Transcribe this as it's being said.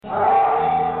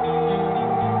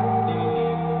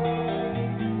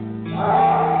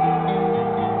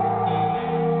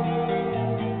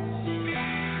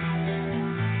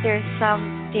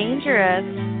some dangerous,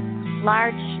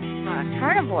 large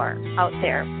carnivore out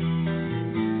there.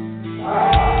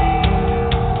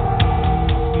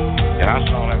 And I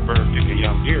saw that bird took a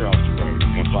young deer off the road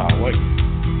and fly away.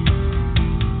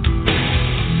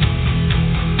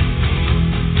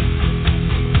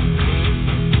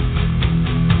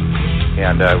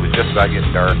 And it was just about getting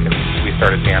dark, and we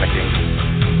started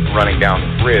panicking, running down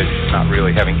this ridge, not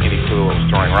really having any clue what was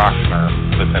throwing rocks in our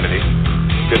vicinity,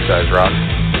 good-sized rocks.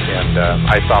 And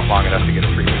I stopped long enough to get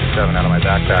a .357 out of my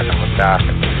backpack and looked back,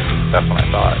 and that's when I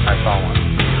saw it. I saw one.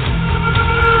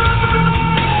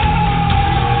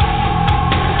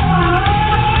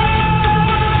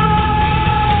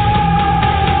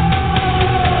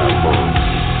 For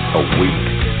a week,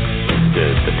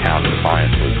 the town of Bryan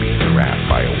was being harassed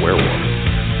by a werewolf.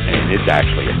 And it's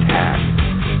actually attacked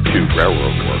two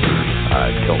railroad workers,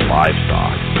 killed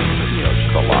livestock. You know,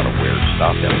 just a lot of weird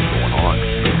stuff that was going on.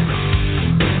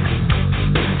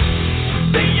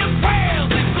 Say your prayers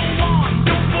and go on.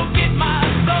 Don't forget my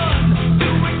son to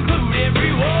include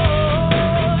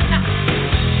everyone.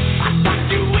 I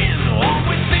tuck you in, all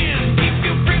within, keep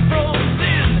you free from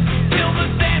sin till the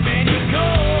Sandman he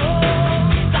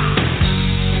comes.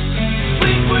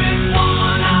 Sleep with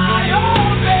one eye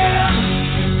open.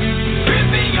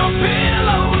 Gripping your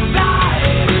pillow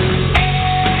tight,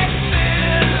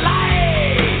 exit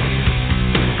light,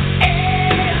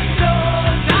 end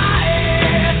of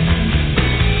night.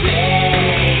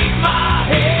 Take my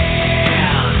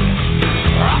hand,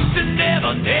 off to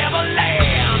never, never land.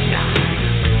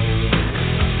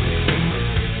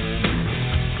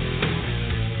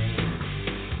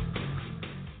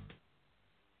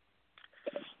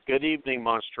 Good evening,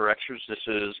 Monster Xers. This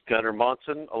is Gunnar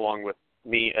Monson. Along with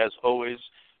me, as always,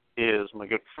 is my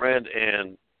good friend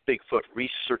and Bigfoot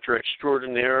researcher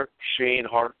extraordinaire, Shane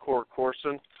Hardcore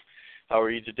Corson. How are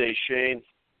you today, Shane?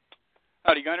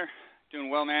 Howdy, Gunnar. Doing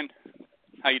well, man.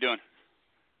 How you doing?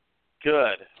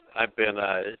 Good. I'm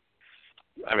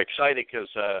excited because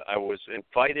I was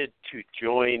invited to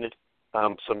join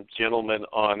some gentlemen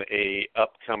on a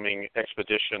upcoming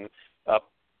expedition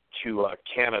up to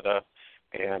Canada,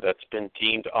 and it's been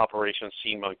deemed Operation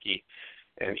Sea Monkey.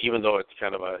 And even though it's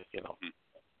kind of a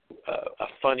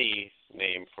funny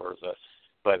name for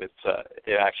but it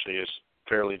actually is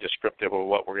fairly descriptive of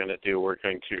what we're going to do. We're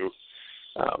going to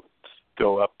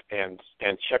go up and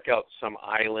check out some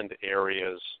island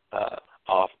areas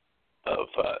off of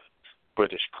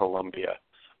British Columbia,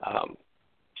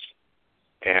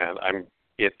 and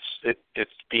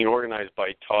it's being organized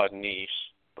by Todd Neese,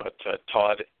 but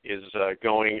Todd is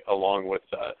going along with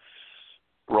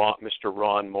Mr.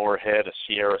 Ron Moorhead of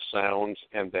Sierra Sounds,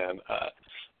 and then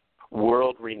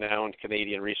world-renowned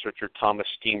Canadian researcher Thomas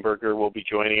Steenberger will be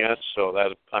joining us. So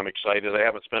that I'm excited. I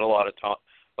haven't spent a lot of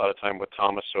time with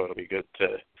Thomas, so it'll be good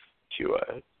to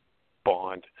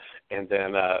bond. And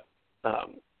then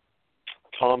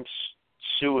Tom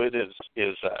Seward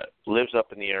lives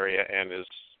up in the area, and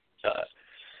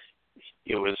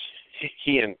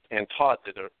he and Todd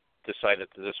decided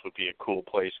that this would be a cool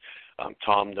place.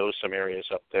 Tom knows some areas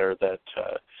up there that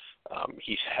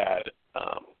he's had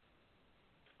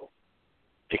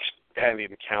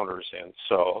encounters in,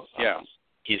 so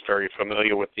he's very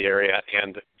familiar with the area,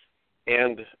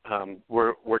 and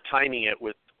we're timing it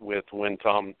with when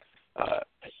Tom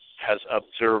has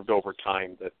observed over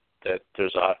time that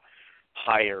there's a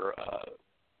higher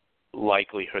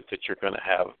likelihood that you're going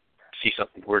to see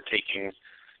something. We're taking,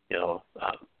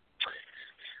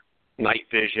 night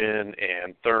vision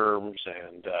and therms,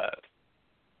 and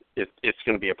it's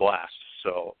going to be a blast.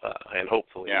 So, and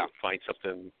hopefully we'll find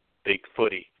something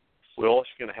Bigfooty. We're also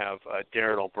going to have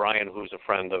Darren O'Brien, who's a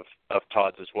friend of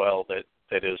Todd's as well, that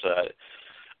is a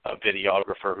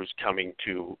videographer who's coming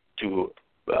to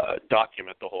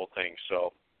document the whole thing.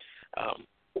 So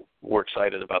we're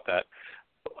excited about that.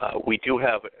 We do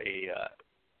have a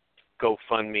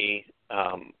GoFundMe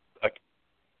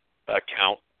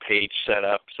account page set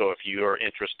up, so if you are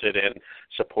interested in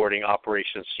supporting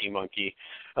Operation Sea Monkey,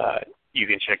 you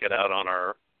can check it out on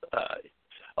our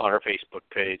Facebook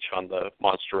page, on the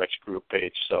Monster X group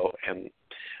page. So, and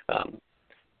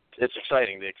it's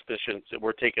exciting. The expeditions that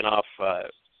we're taking off,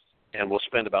 and we'll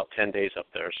spend about 10 days up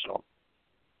there. So,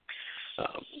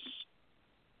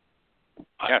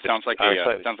 sounds like I'd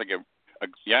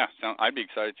be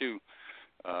excited too.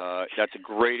 That's a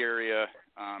great area.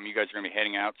 You guys are going to be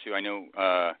heading out to. I know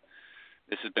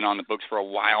this has been on the books for a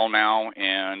while now,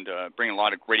 and bringing a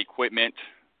lot of great equipment.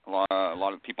 A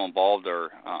lot of people involved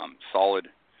are solid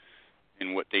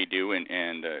in what they do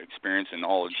and experience and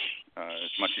knowledge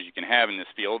as much as you can have in this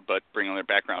field, but bringing their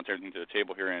backgrounds, everything to the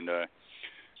table here. And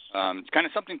it's kind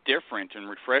of something different and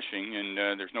refreshing, and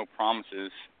there's no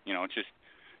promises. It's just,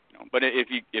 But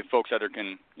if folks out there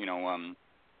can,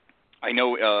 I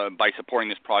know by supporting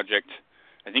this project,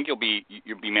 I think you'll be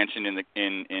mentioned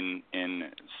in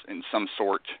some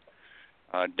sort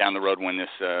down the road when this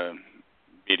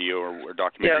video or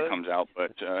documentary comes out.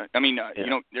 But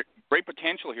there's great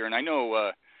potential here, and I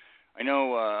know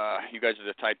you guys are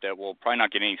the type that will probably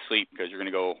not get any sleep because you're going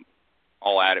to go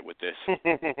all at it with this.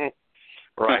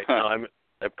 Right. No,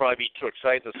 I'd probably be too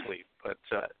excited to sleep, but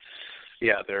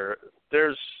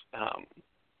there's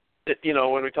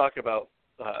when we talk about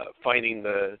finding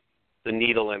the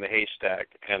needle in the haystack,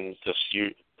 and just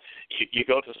you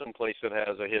go to some place that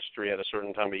has a history at a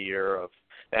certain time of year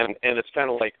and it's kind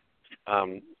of like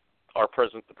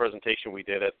the presentation we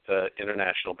did at the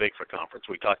International Bigfoot Conference.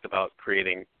 We talked about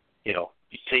creating,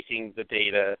 taking the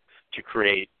data to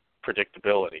create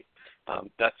predictability.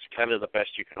 That's kind of the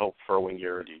best you can hope for when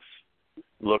you're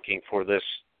looking for this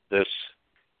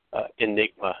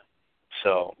enigma.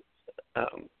 So,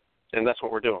 and that's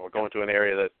what we're doing. We're going to an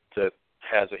area that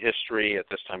has a history at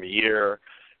this time of year,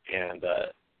 and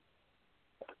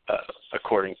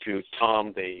according to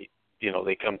Tom, they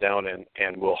come down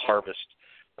and will harvest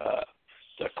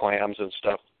the clams and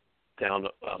stuff down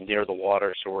near the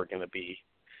water. So we're going to be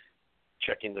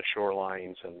checking the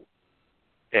shorelines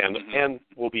and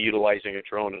we'll be utilizing a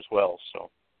drone as well. So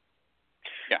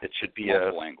it should be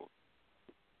multiple angles.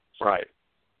 Right.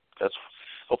 That's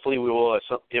hopefully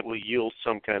it will yield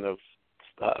some kind of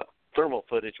thermal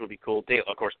footage. Would be cool.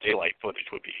 Of course, daylight footage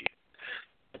would be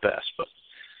the best, but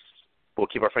we'll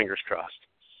keep our fingers crossed.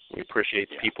 We appreciate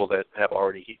the people that have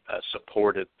already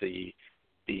supported the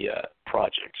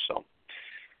project. So,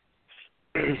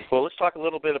 well, let's talk a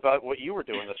little bit about what you were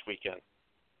doing this weekend.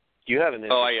 You had an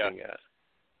interesting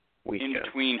weekend. In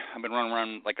between, I've been running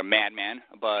around like a madman,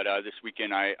 but this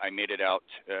weekend I made it out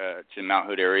to Mount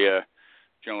Hood area,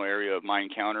 general area of my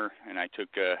encounter, and I took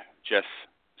Jess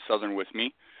Southern with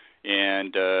me,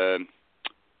 and it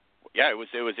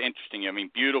was interesting. I mean,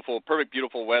 perfect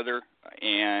beautiful weather,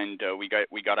 and we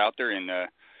got out there and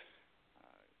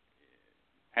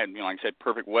had, like I said,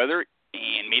 perfect weather,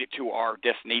 and made it to our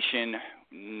destination.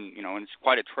 And it's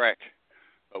quite a trek,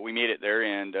 but we made it there,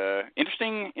 and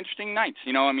interesting nights.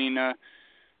 I'm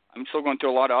still going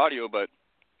through a lot of audio, but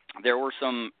there were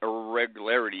some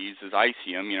irregularities as I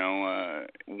see them.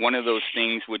 One of those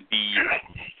things would be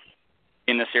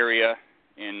in this area.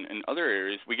 In other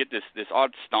areas, we get this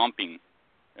odd stomping.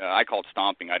 I call it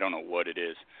stomping. I don't know what it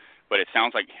is, but it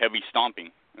sounds like heavy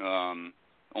stomping,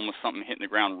 almost something hitting the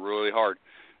ground really hard.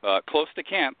 Close to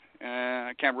camp.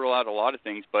 I can't rule out a lot of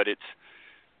things, but it's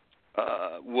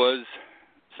was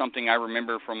something I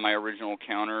remember from my original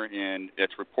encounter, and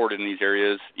it's reported in these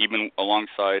areas, even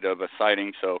alongside of a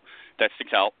sighting, so that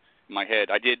sticks out in my head.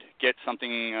 I did get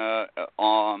something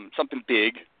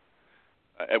big.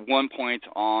 At one point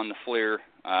on the FLIR,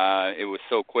 it was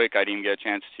so quick I didn't even get a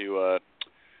chance to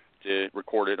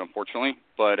record it, unfortunately.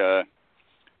 But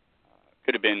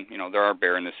could have been, there are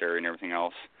bear in this area and everything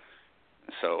else.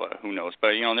 So who knows? But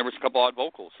there was a couple odd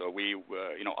vocals. So we,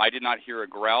 I did not hear a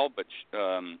growl, but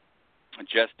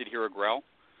Jess did hear a growl,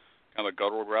 kind of a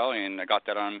guttural growl, and I got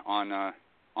that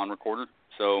on recorder.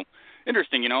 So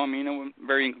interesting,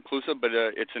 very inconclusive, but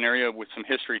it's an area with some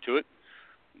history to it.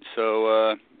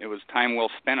 So it was time well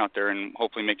spent out there, and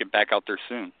hopefully make it back out there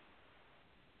soon.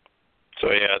 So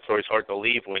it's always hard to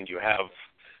leave when you have,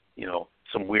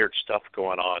 some weird stuff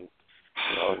going on.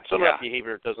 Some of that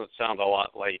behavior doesn't sound a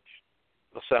lot like,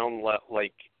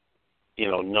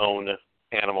 known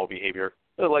animal behavior.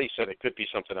 Like you said, it could be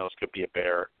something else, could be a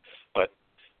bear. But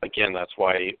again, that's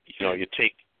why you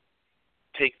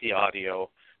take the audio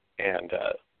and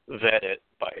vet it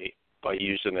by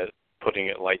using it, putting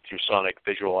it like through Sonic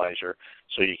Visualizer,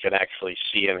 so you can actually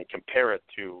see it and compare it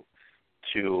to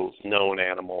known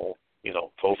animal,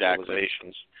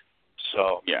 vocalizations. Exactly.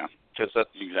 So because that's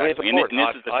exactly. And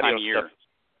this is the time of year. Stuff.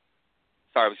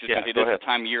 Sorry, I was just going to say, this is the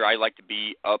time of year I like to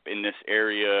be up in this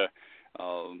area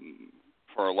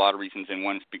for a lot of reasons, and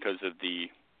one's because of the,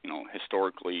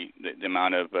 historically, the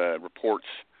amount of reports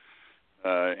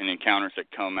and encounters that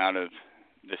come out of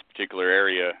this particular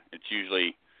area. It's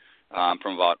usually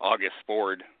from about August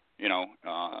forward,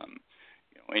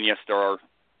 and yes, there are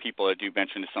people that do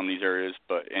venture into some of these areas,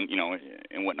 but and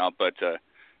whatnot, but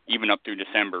even up through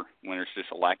December, when there's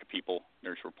just a lack of people,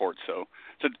 there's reports. So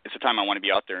it's a time I want to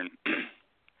be out there, and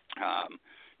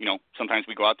sometimes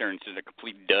we go out there and it's just a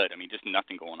complete dud. I mean, just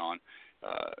nothing going on.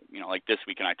 Like this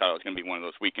weekend, I thought it was going to be one of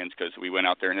those weekends because we went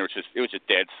out there and it was just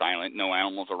dead silent, no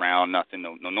animals around, nothing,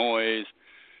 no noise,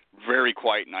 very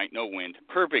quiet night, no wind,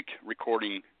 perfect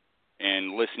recording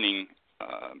and listening,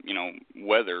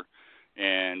 weather,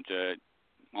 and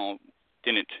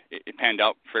it panned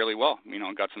out fairly well.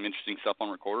 Got some interesting stuff on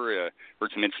recorder,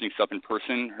 heard some interesting stuff in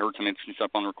person, heard some interesting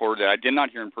stuff on recorder that I did not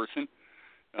hear in person,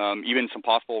 even some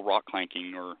possible rock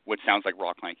clanking, or what sounds like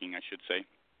rock clanking, I should say.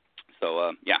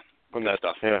 So, and that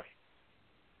stuff.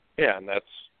 Yeah, and that's,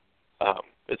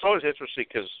 it's always interesting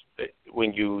because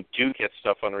when you do get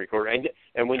stuff on recorder,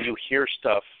 and when you hear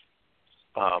stuff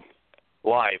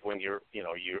live, when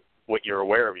what you're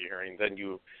aware of hearing, then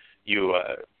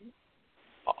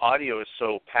audio is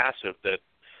so passive that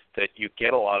you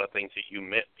get a lot of things that you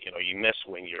miss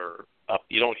when you're up.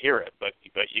 You don't hear it, but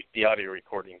the audio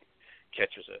recording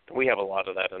catches it. We have a lot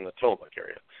of that in the Tillamook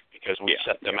area because we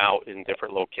set them out in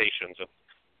different locations,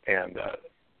 and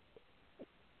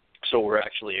so we're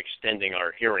actually extending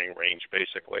our hearing range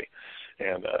basically.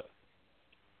 And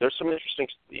there's some interesting,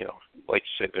 like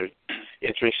you said, there's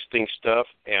interesting stuff,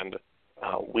 and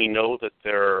we know that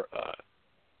there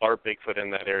are Bigfoot in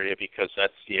that area because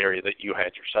that's the area that you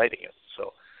had your sighting in.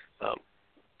 So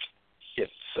it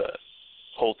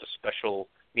holds a special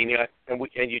meaning. And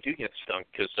you do get stung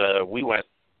because we went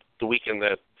the weekend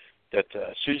that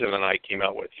Susan and I came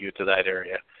out with you to that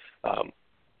area.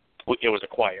 It was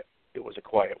a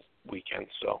quiet weekend.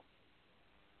 So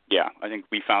yeah, I think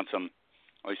we found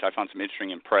at least I found some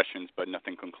interesting impressions, but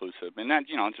nothing conclusive. And that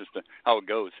it's just how it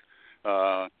goes.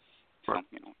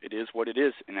 It is what it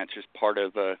is, and that's just part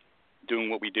of doing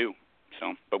what we do.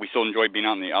 So, but we still enjoy being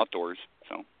out in the outdoors,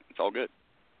 so it's all good.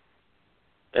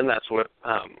 And that's what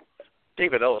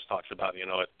David Ellis talks about.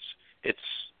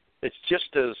 It's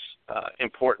just as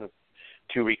important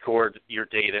to record your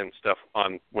data and stuff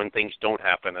on when things don't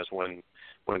happen as when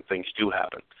things do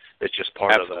happen. It's just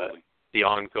part Absolutely. of the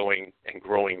ongoing and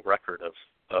growing record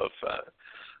of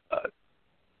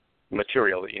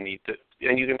material that you need to,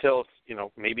 and you can tell if,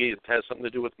 maybe it has something to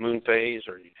do with moon phase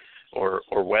or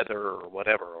weather or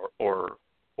whatever, or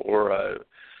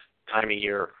time of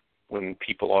year when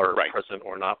people are present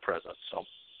or not present. So,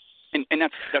 and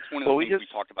that's one of the things we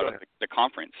talked about at the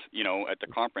conference. At the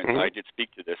conference, I did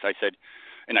speak to this. I said,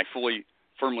 and I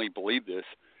firmly believe this.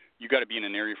 You got to be in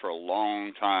an area for a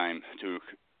long time to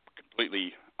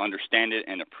completely understand it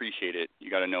and appreciate it. You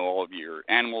got to know all of your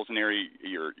animals in the area,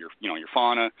 your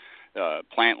fauna,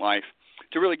 plant life,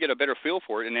 to really get a better feel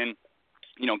for it, and then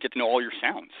get to know all your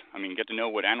sounds. I mean, get to know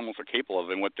what animals are capable of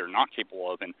and what they're not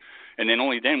capable of, and then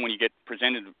only then, when you get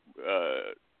presented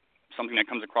something that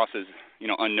comes across as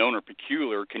unknown or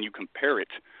peculiar, can you compare it,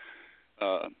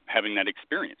 having that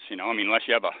experience. Unless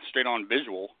you have a straight-on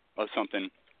visual of something,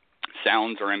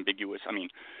 sounds are ambiguous.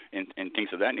 And things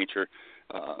of that nature.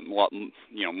 Most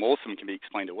of them can be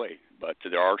explained away, but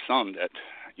there are some that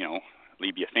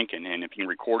leave you thinking. And if you can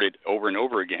record it over and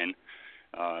over again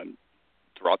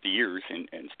throughout the years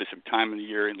and specific time of the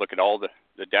year, and look at all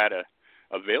the data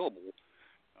available,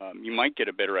 you might get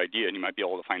a better idea, and you might be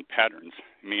able to find patterns.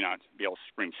 You may not be able to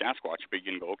scream Sasquatch, but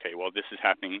you can go, okay, well, this is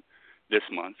happening this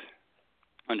month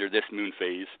under this moon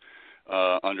phase,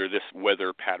 under this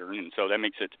weather pattern, and so that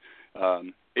makes it.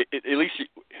 At least,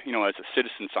 as a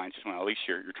citizen scientist, at least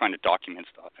you're trying to document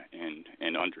stuff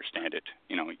and understand it.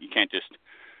 You can't just,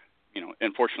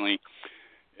 unfortunately,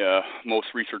 most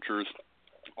researchers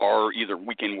are either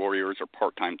weekend warriors or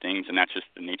part-time things, and that's just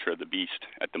the nature of the beast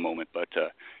at the moment. But,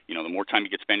 the more time you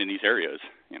get spent in these areas,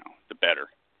 the better.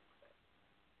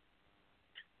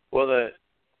 Well,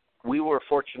 we were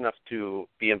fortunate enough to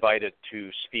be invited to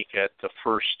speak at the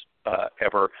first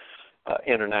ever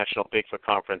International Bigfoot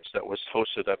Conference that was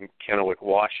hosted in Kennewick,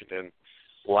 Washington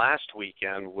last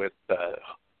weekend with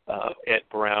Ed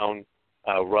Brown,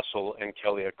 Russell, and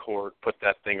Kelly Accord put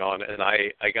that thing on. And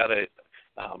I got to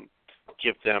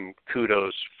give them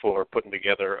kudos for putting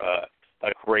together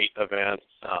a great event.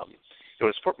 It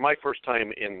was my first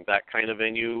time in that kind of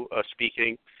venue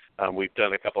speaking. We've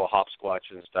done a couple of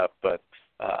hopsquatch and stuff, but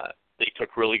they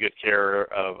took really good care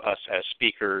of us as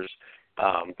speakers.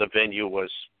 The venue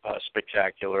was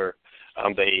spectacular.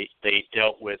 They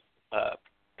dealt with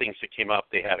things that came up.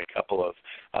 They had a couple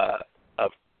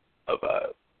of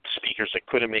speakers that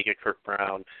couldn't make it. Kirk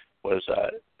Brown was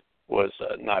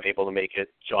not able to make it.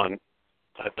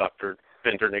 Dr.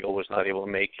 Bindernigel was not able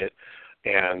to make it,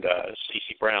 and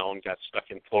Stacey Brown got stuck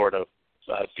in Florida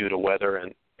due to weather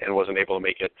and wasn't able to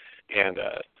make it. And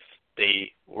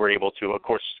they were able to. Of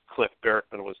course, Cliff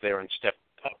Barrickman was there and stepped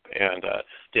up and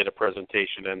did a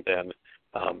presentation, and then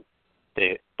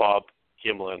Bob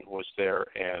Gimlin was there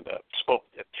and spoke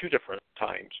at two different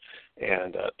times,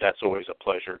 and that's always a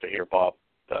pleasure to hear Bob.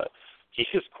 He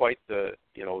is quite the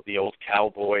old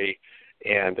cowboy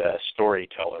and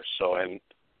storyteller. So, and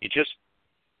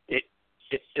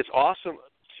it's awesome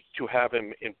to have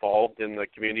him involved in the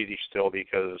community still,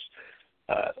 because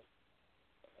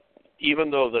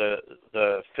even though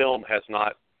the film has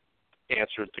not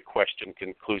answered the question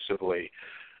conclusively,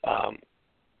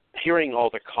 hearing all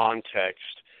the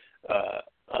context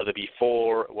of the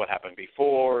before, what happened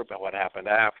before, but what happened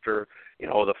after,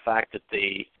 the fact that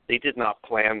they did not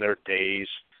plan their days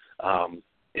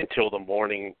until the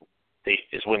morning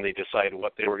is when they decided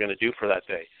what they were going to do for that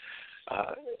day.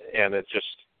 And it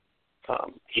just,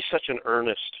 he's such an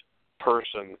earnest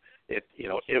person.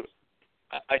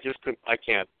 I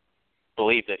can't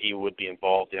believe that he would be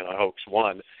involved in a hoax,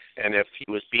 one. And if he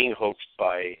was being hoaxed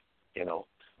by,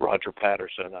 Roger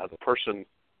Patterson, the person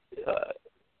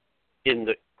in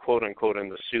the quote unquote in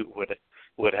the suit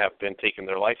would have been taking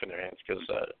their life in their hands, because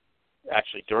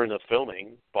actually during the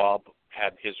filming, Bob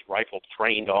had his rifle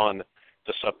trained on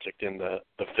the subject in the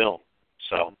film.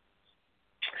 So,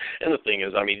 and the thing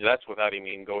is, that's without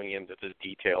even going into the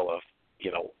detail of,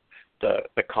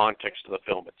 the context of the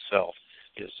film itself.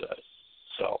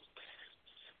 So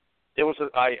it was.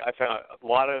 I found a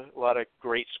lot of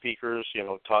great speakers.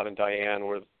 Todd and Diane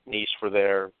Neese were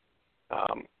there.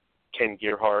 Ken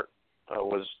Gearhart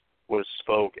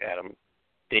spoke. Adam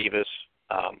Davis.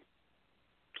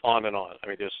 On and on.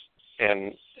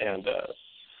 And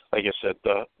like I said,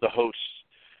 the hosts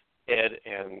Ed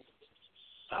and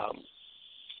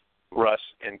Russ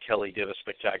and Kelly did a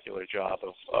spectacular job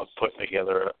of putting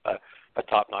together a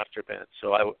top-notch event.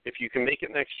 So if you can make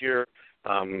it next year,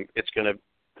 it's going to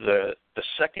the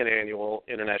second annual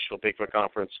International Bigfoot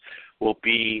Conference will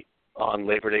be on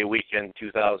Labor Day weekend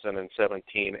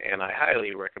 2017, and I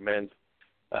highly recommend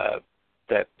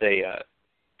that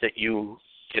you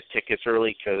get tickets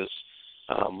early, because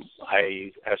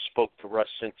I have spoke to Russ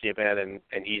since the event,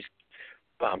 and he's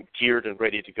geared and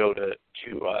ready to go to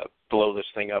blow this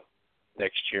thing up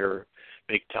next year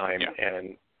big time. Yeah.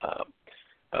 And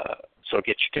so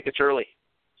get your tickets early.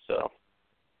 So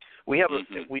we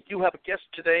do have a guest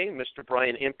today. Mr.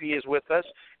 Bryan Impey is with us,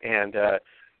 and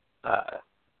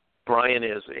Bryan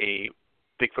is a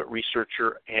Bigfoot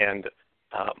researcher and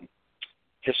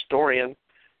historian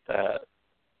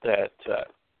that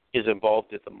is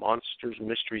involved at the Monsters,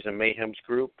 Mysteries, and Mayhems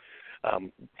group.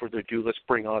 Further ado, let's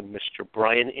bring on Mr.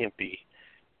 Bryan Impey.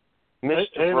 Mr.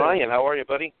 Hey, Bryan, how are you,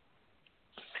 buddy?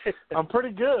 I'm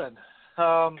pretty good.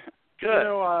 Good.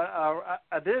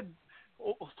 I did.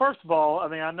 First of all,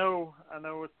 I know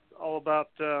it's all about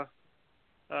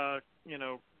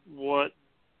what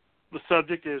the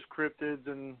subject is: cryptids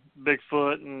and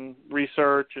Bigfoot and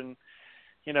research and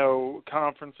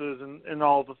conferences and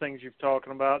all the things you've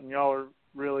talking about, and y'all are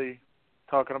really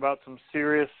talking about some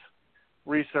serious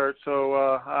research. So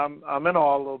I'm in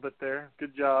awe a little bit there.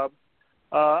 Good job.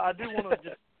 I do want to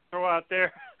just throw out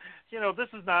there, this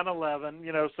is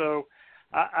 9/11, so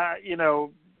I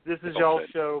this is y'all's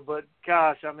show, but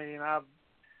gosh,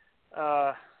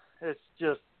 it's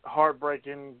just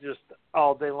heartbreaking just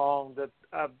all day long that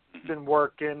I've been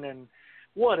working and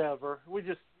whatever. We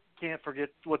just can't forget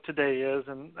what today is,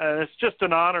 and it's just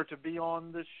an honor to be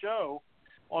on this show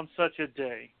on such a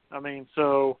day.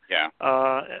 So yeah.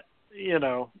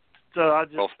 So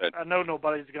I know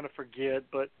nobody's going to forget,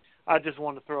 but I just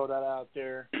want to throw that out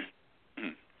there.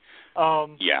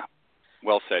 Yeah.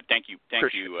 Well said. Thank you.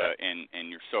 Appreciate that. And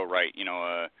you're so right.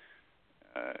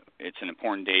 It's an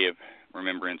important day of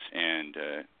remembrance and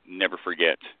never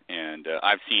forget. And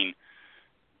I've seen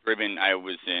Driven. I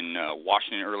was in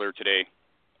Washington earlier today,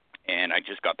 and I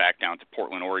just got back down to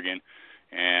Portland, Oregon,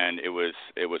 and it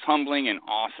was humbling and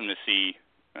awesome to see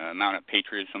the amount of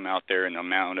patriotism out there and the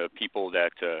amount of people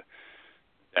that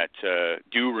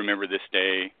do remember this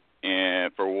day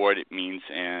and for what it means.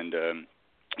 And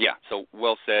so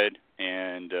well said,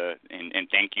 and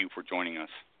thank you for joining us.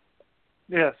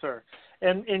 Yeah, sir.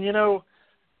 And you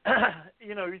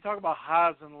talk about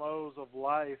highs and lows of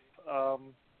life.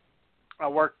 I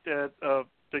worked at a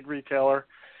big retailer,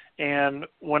 and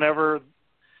whenever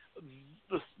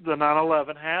the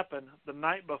 9/11 happened, the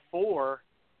night before,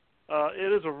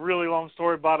 it is a really long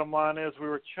story. Bottom line is we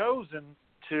were chosen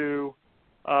to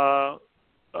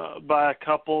by a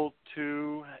couple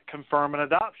to confirm an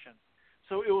adoption.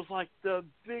 So it was like the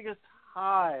biggest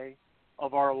high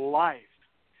of our life.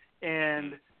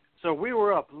 And so we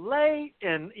were up late,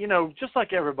 and, just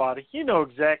like everybody,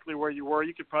 exactly where you were.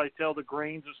 You could probably tell the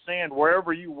grains of sand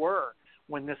wherever you were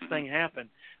when this thing happened.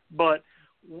 But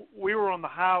we were on the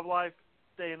high of life,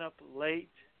 staying up late,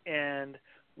 and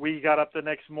we got up the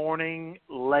next morning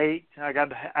late. I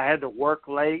had to work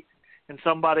late, and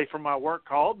somebody from my work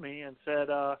called me and said,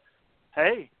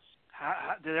 hey,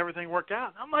 did everything work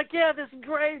out? I'm like, yeah, this is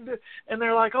great. And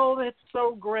they're like, oh, that's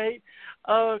so great.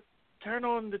 Turn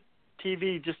on the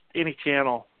TV, just any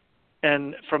channel.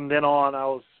 And from then on, I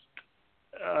was,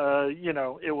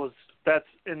 that's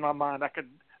in my mind. I could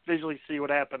visually see what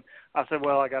happened. I said,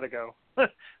 well, I got to go. Then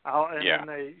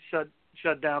they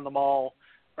shut down the mall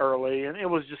early, and it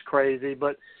was just crazy.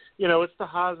 But, it's the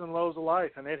highs and lows of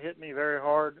life, and it hit me very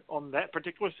hard on that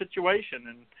particular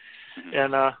situation.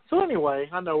 And so anyway,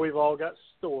 I know we've all got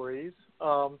stories.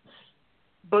 But,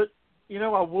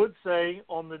 I would say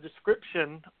on the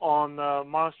description on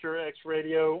Monster X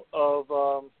Radio of,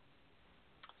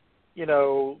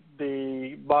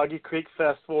 the Boggy Creek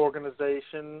Festival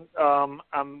organization,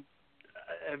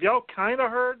 have y'all kind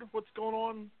of heard what's going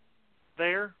on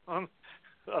there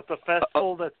at the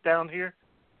festival that's down here?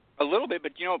 A little bit,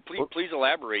 but, please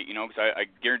elaborate, because I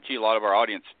guarantee a lot of our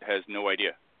audience has no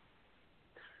idea.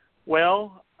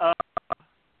 Well,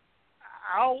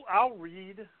 I'll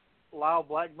read Lyle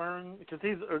Blackburn because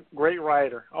he's a great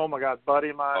writer. Oh, my God, buddy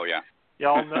of mine. Oh, yeah.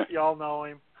 Y'all know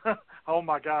him. Oh,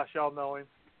 my gosh, y'all know him.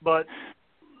 But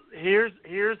here's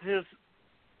his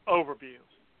overview,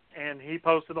 and he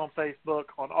posted on Facebook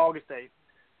on August 8th.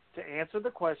 To answer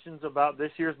the questions about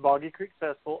this year's Boggy Creek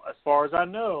Festival, as far as I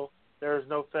know, there is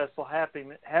no festival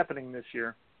happening this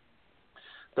year.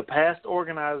 The past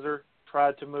organizer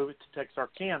tried to move it to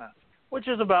Texarkana, which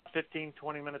is about 15,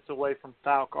 20 minutes away from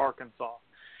Falk, Arkansas.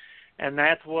 And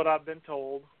that's what I've been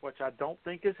told, which I don't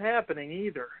think is happening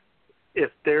either.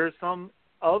 If there's some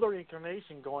other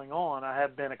inclination going on, I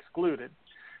have been excluded.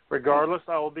 Regardless,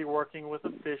 I will be working with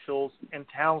officials and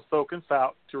townsfolk in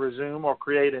Falk to resume or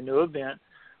create a new event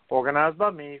organized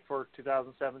by me for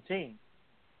 2017.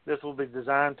 This will be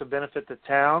designed to benefit the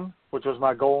town, which was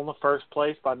my goal in the first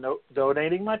place by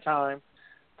donating my time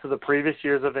to the previous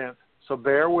year's events. So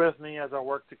bear with me as I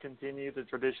work to continue the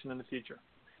tradition in the future.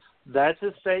 That's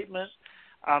his statement.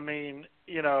 I mean,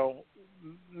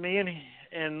 me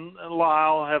and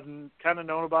Lyle have kind of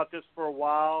known about this for a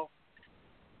while,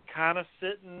 kind of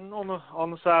sitting on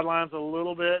the sidelines a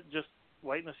little bit, just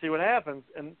waiting to see what happens.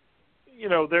 And,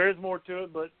 there is more to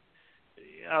it, but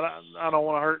I don't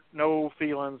want to hurt no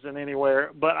feelings in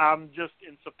anywhere. But I'm just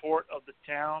in support of the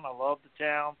town. I love the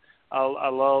town. I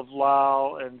love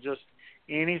Lyle, and just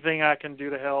anything I can do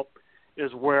to help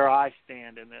is where I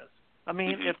stand in this. I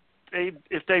mean,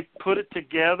 if they put it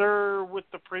together with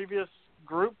the previous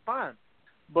group, fine.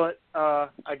 But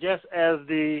I guess as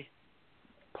the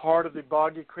part of the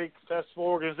Boggy Creek Festival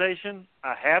organization,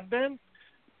 I have been.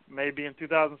 Maybe in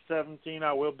 2017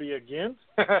 I will be again.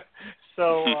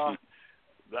 So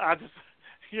I just,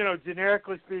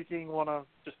 generically speaking, want to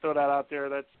just throw that out there.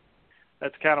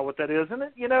 That's kind of what that is. And,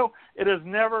 it is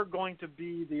never going to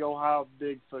be the Ohio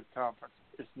Bigfoot Conference.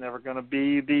 It's never going to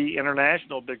be the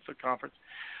International Bigfoot Conference.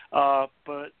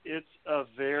 But it's a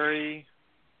very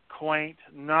quaint,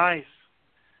 nice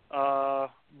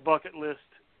bucket list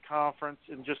conference,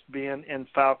 and just being in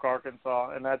Falk,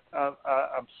 Arkansas. And that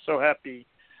I'm so happy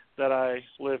that I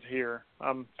live here.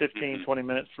 I'm 15, 20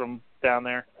 minutes from down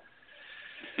there.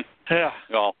 Yeah.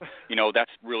 Well,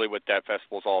 that's really what that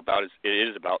festival is all about. It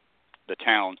is about the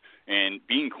town, and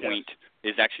being quaint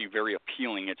is actually very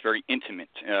appealing. It's very intimate,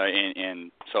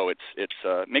 and so it's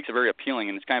makes it very appealing,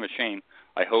 and it's kind of a shame.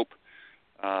 I hope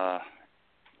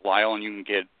Lyle and you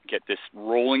can get this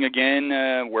rolling again,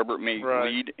 wherever it may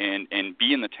lead, and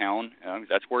be in the town.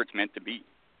 That's where it's meant to be.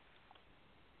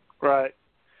 Right.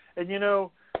 And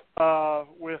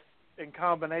in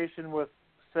combination with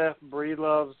Seth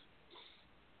Breedlove's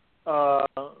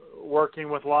working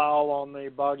with Lyle on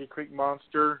the Boggy Creek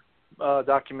Monster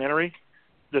documentary,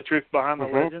 The Truth Behind the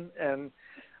Legend, and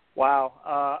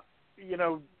wow,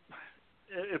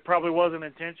 it probably wasn't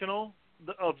intentional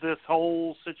of this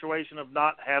whole situation of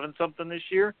not having something this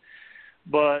year,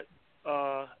 but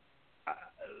I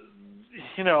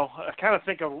kind of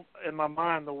think of, in my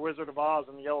mind, the Wizard of Oz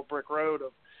and the Yellow Brick Road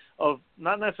of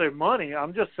not necessarily money.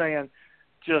 I'm just saying,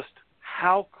 just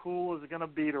how cool is it going to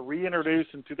be to reintroduce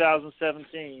in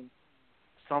 2017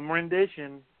 some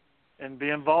rendition and be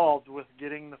involved with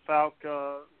getting the Falk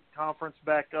conference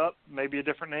back up, maybe a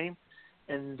different name,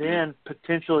 and then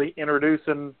potentially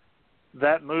introducing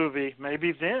that movie.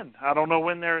 Maybe then, I don't know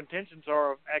when their intentions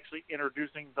are of actually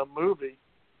introducing the movie.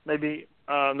 Maybe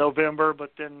November,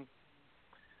 but then.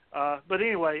 But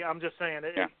anyway, I'm just saying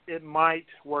it might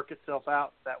work itself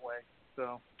out that way.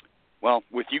 So. Well,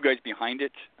 with you guys behind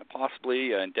it,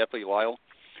 possibly, and definitely Lyle,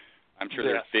 I'm sure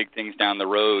there's big things down the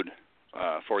road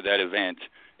for that event.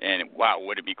 And wow,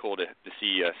 would it be cool to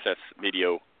see Seth's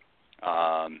video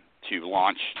to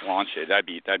launch it?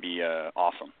 That'd be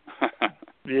awesome.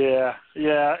 Yeah,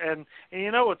 and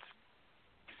you know what's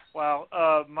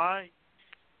my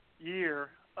year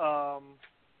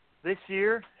this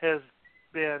year has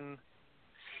been,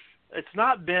 it's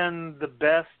not been the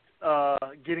best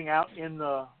getting out in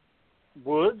the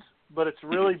woods, but it's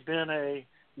really been a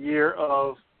year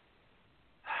of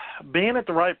being at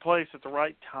the right place at the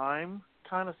right time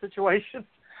kind of situation.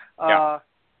 Yeah.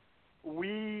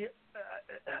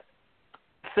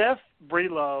 Seth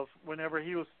Breedlove, whenever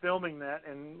he was filming that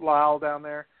in Lyle down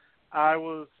there, I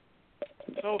was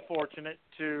so fortunate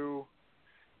to,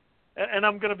 and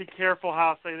I'm going to be careful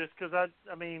how I say this because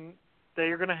I mean,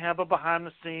 they're going to have a behind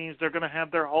the scenes. They're going to have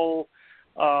their whole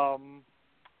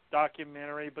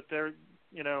documentary, but they're,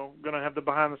 you know, going to have the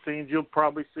behind the scenes. You'll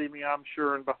probably see me, I'm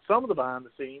sure, in some of the behind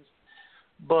the scenes.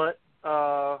 But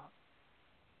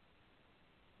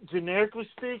generically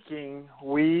speaking,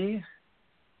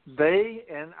 they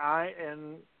and I,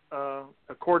 in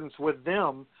accordance with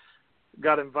them,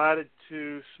 got invited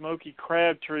to Smokey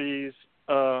Crabtree's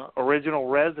original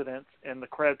residence in the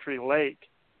Crabtree Lake,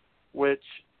 which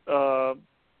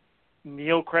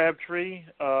Neil Crabtree,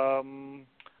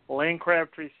 Lane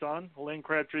Crabtree's son. Lane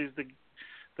Crabtree's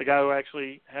the guy who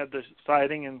actually had the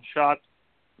sighting and shot,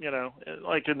 you know,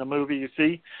 like in the movie you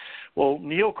see. Well,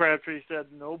 Neil Crabtree said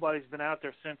nobody's been out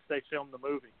there since they filmed the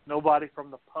movie. Nobody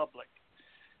from the public.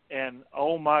 And,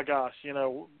 oh, my gosh, you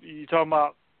know, you talking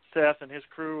about Seth and his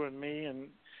crew and me, and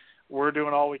we're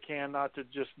doing all we can not to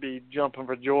just be jumping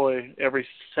for joy every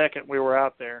second we were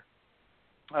out there.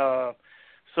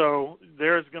 So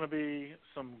there's going to be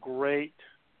some great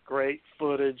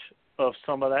footage of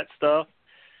some of that stuff.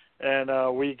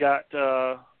 And we got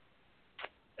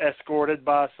escorted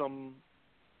by some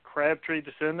Crabtree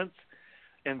descendants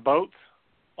in boats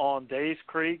on Days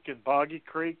Creek and Boggy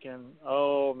Creek. And,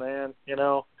 oh, man, you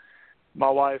know, my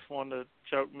wife wanted to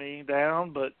choke me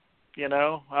down, but, you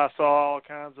know, I saw all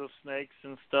kinds of snakes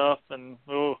and stuff, and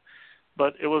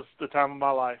but it was the time of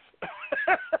my life.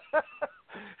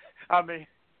 I mean,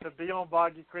 to be on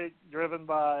Boggy Creek driven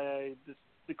by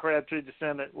the Crabtree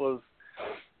descendant was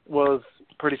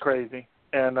pretty crazy,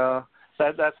 and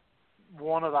that's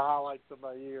one of the highlights of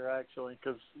my year, actually,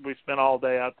 because we spent all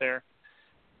day out there.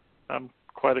 I'm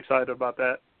quite excited about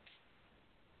that.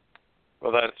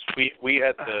 Well, we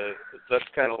had that's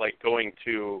kind of like going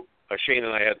to Shane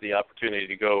and I had the opportunity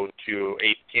to go to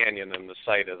 8th Canyon and the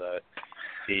site of the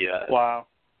wow.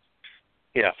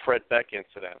 Yeah, Fred Beck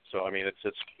incident. So I mean,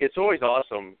 it's always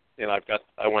awesome. You know,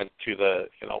 I went to the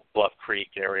Bluff Creek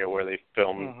area where they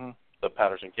filmed the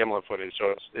Patterson Gimlin footage.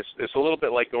 So it's a little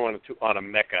bit like going on a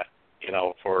Mecca, you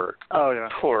know, for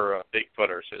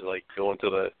Bigfooters. It's like going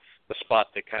to the spot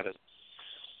that kind of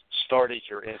started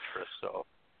your interest. So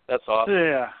that's awesome.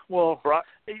 Yeah. Well,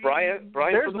 Brian,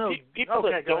 for the people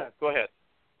that don't, go ahead.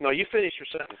 No, you finish your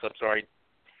sentence. I'm sorry.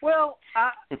 Well,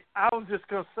 I was just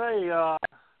going to say,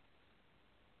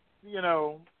 you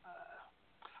know,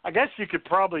 I guess you could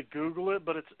probably Google it,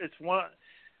 but it's one.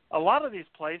 A lot of these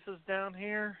places down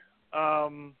here,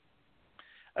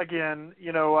 again,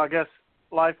 you know, I guess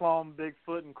lifelong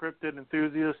Bigfoot and cryptid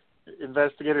enthusiast,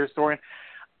 investigator, historian.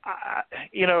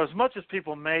 You know, as much as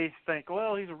people may think,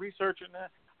 well, he's a researcher, and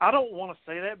that, I don't want to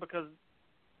say that because,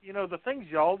 you know, the things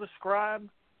y'all describe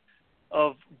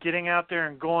of getting out there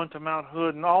and going to Mount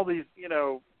Hood and all these, you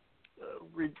know,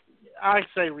 I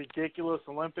say ridiculous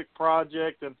Olympic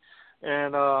project and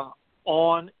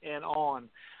on and on.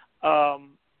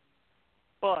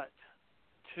 But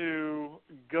to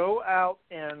go out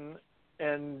and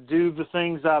do the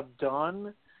things I've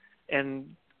done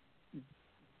and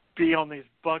be on these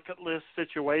bucket list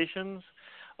situations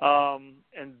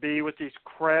and be with these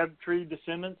Crabtree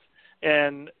descendants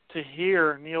and to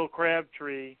hear Neil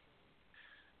Crabtree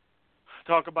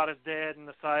talk about his dad and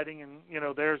the sighting and, you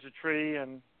know, there's a tree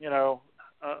and,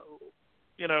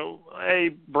 a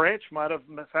branch might have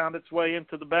found its way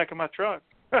into the back of my truck.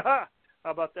 How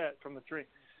about that from the tree?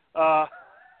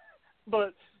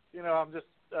 But, you know, I'm just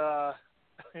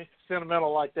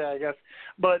sentimental like that, I guess.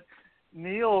 But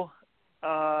Neil,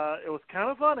 it was kind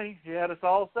of funny. He had us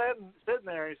all sitting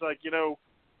there. He's like, you know,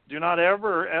 do not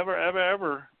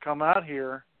ever come out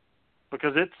here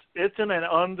because it's in an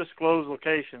undisclosed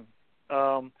location.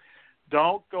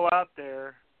 Don't go out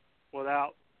there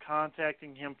without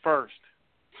contacting him first.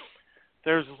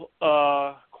 There's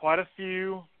quite a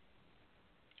few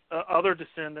other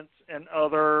descendants and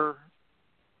other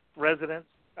residents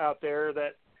out there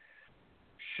that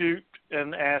shoot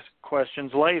and ask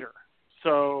questions later.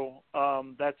 So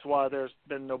that's why there's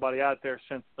been nobody out there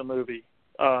since the movie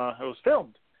it was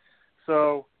filmed.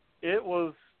 So it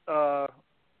was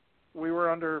we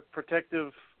were under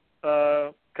protective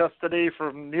custody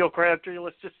from Neil Crabtree,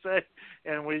 let's just say,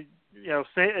 and we,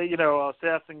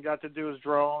 Seth and got to do his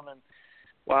drone, and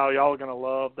wow, y'all are gonna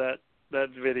love that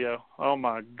video. Oh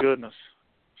my goodness!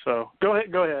 So go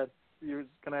ahead. You were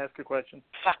gonna ask a question.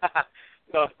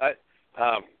 No,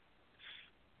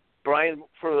 Bryan,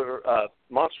 for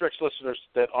Monster X listeners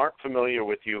that aren't familiar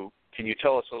with you, can you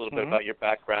tell us a little bit about your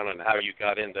background and how you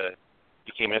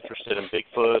became interested in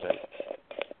Bigfoot?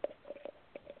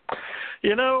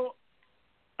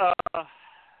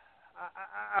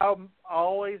 I've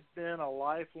always been a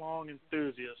lifelong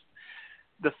enthusiast.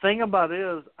 The thing about it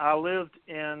is I lived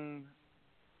in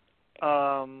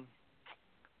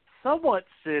somewhat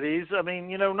cities. I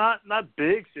mean, not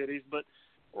big cities, but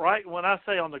right when I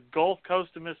say on the Gulf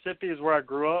Coast of Mississippi is where I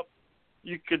grew up,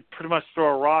 you could pretty much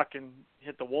throw a rock and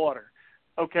hit the water.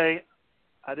 Okay,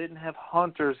 I didn't have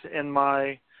hunters in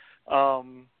my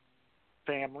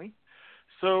family,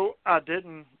 so I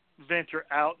didn't venture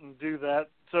out and do that.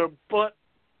 But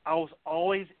I was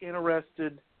always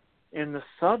interested in the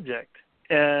subject,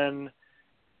 and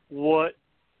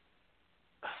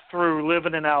through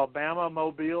living in Alabama,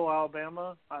 Mobile,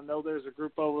 Alabama, I know there's a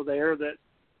group over there that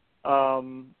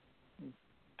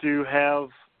do have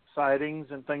sightings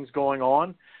and things going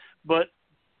on. But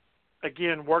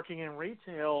again, working in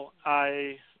retail,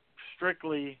 I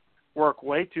strictly work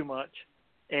way too much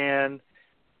and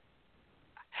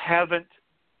haven't,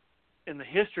 in the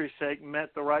history's sake,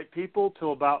 met the right people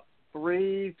till about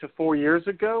 3 to 4 years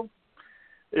ago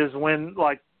is when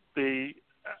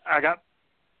I got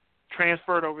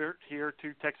transferred over here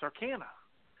to Texarkana.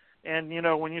 And,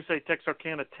 when you say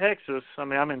Texarkana, Texas, I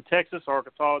mean, I'm in Texas,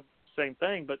 Arkansas, same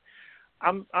thing, but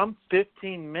I'm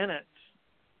 15 minutes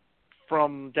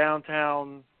from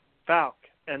downtown Falk.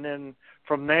 And then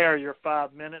from there, you're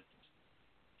 5 minutes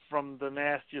from the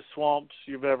nastiest swamps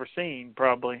you've ever seen,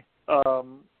 probably.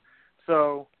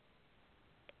 So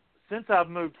since I've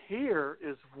moved here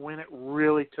is when it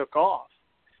really took off.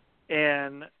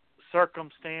 And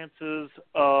circumstances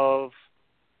of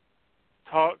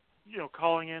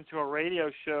calling into a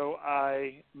radio show,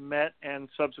 I met and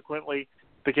subsequently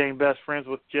became best friends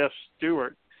with Jeff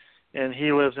Stewart, and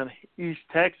he lives in East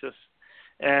Texas.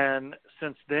 And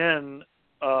since then,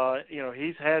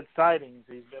 he's had sightings.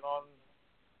 He's been on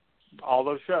all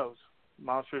those shows,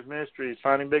 Monsters Mysteries,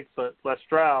 Finding Bigfoot, Les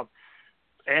Stroud,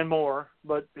 and more,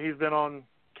 but he's been on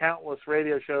countless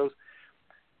radio shows.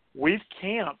 We've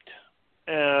camped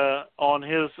on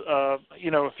his,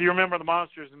 if you remember the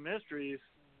Monsters and Mysteries,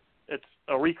 it's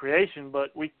a recreation,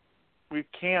 but we've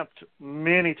camped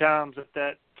many times at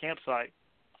that campsite.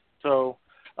 So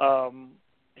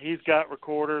he's got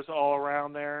recorders all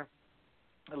around there.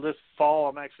 This fall,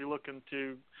 I'm actually looking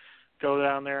to go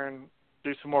down there and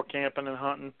do some more camping and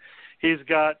hunting. He's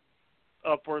got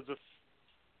upwards of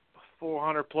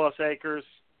 400 plus acres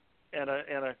and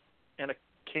a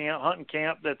hunting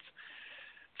camp that's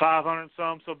 500 and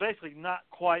some. So basically, not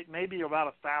quite, maybe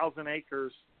about 1,000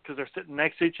 acres, because they're sitting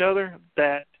next to each other.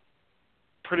 That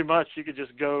pretty much you could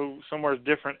just go somewhere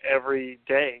different every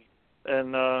day,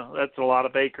 and that's a lot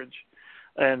of acreage.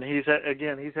 And he's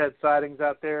had sightings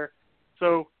out there.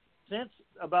 So since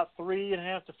about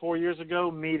 3.5 to 4 years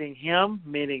ago, meeting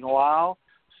Lyle,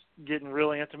 getting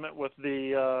really intimate with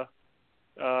the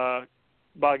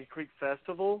Boggy Creek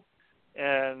Festival,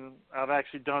 and I've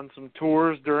actually done some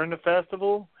tours during the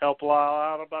festival, help Lyle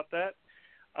out about that.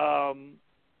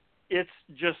 It's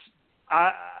just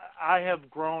I have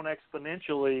grown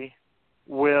exponentially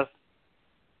with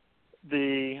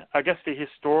the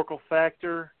historical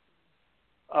factor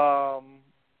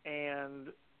and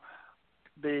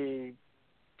the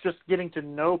just getting to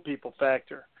know people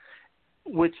factor,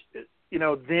 which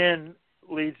then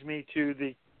leads me to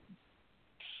the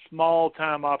small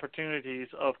time opportunities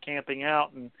of camping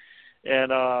out and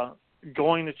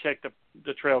going to check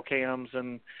the trail cams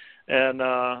and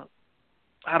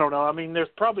I don't know. I mean, there's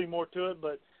probably more to it,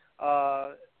 but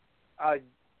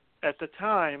at the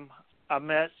time I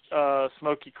met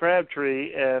Smokey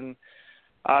Crabtree, and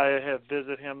I have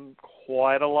visited him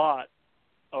quite a lot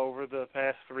over the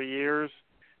past 3 years,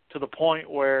 to the point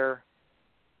where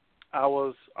I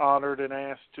was honored and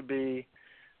asked to be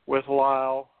with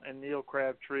Lyle and Neil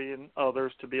Crabtree and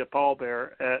others to be a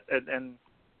pallbearer and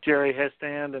Jerry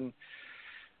Hestand and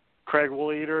Craig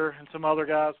Wooleder and some other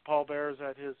guys, pallbearers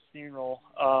at his funeral,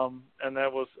 and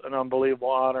that was an unbelievable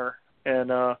honor.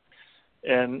 And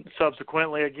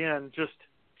subsequently, again,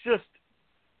 just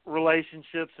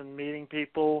relationships and meeting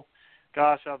people.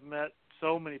 Gosh, I've met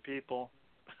so many people.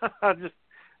 I just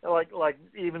like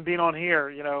even being on here,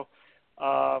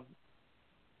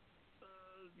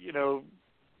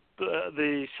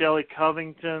 the Shelley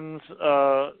Covingtons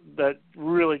that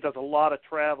really does a lot of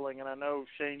traveling, and I know,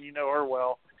 Shane, you know her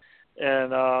well,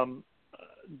 and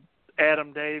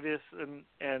Adam Davis,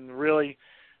 and really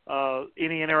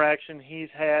any interaction he's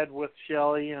had with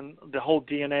Shelley and the whole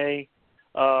DNA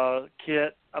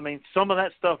kit. I mean, some of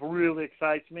that stuff really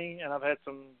excites me, and I've had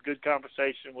some good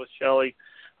conversation with Shelley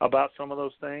about some of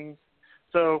those things.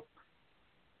 So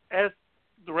as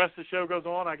the rest of the show goes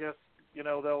on, I guess,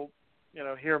 they'll,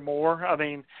 hear more. I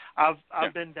mean,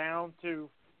 I've been down to,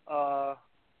 I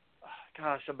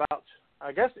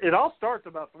guess it all starts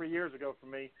about 3 years ago for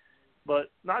me,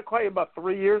 but not quite about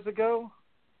 3 years ago,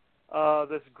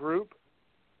 this group,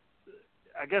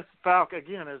 I guess Falk,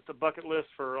 again, is the bucket list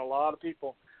for a lot of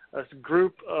people. This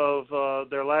group of,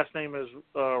 their last name is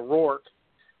Rourke.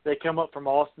 They come up from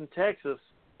Austin, Texas,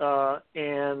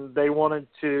 and they wanted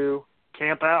to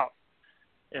camp out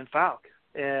in Falk.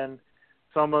 And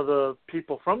some of the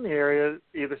people from the area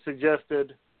either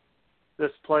suggested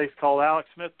this place called Alex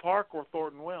Smith Park or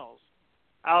Thornton Wells.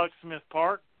 Alex Smith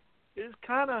Park is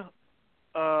kind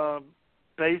of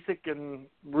basic and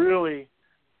really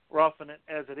roughing it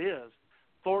as it is.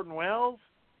 Thornton Wells,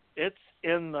 it's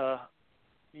in the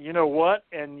you-know-what,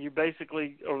 and you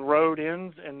basically, a road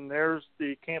ends, and there's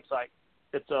the campsite.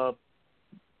 It's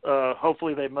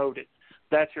hopefully they mowed it.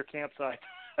 That's your campsite.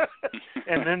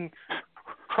 And then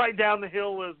right down the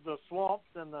hill is the swamps,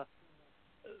 and the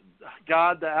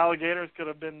alligators could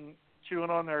have been chewing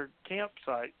on their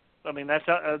campsite. I mean, that's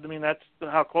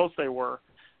how close they were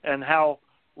and how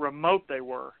remote they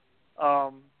were.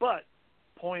 But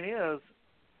point is,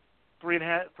 3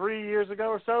 years ago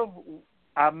or so,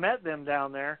 I met them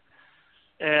down there,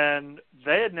 and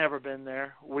they had never been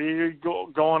there. We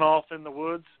going off in the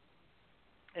woods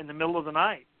in the middle of the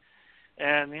night.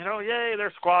 And, yay,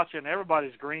 they're squatching.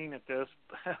 Everybody's green at this.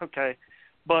 Okay.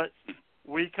 But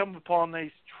we come upon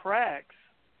these tracks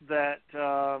that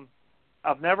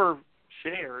I've never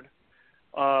shared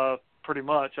pretty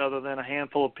much, other than a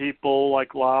handful of people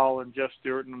like Lyle and Jeff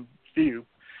Stewart and a few.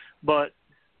 But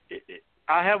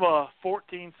I have a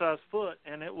 14-size foot,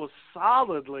 and it was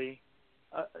solidly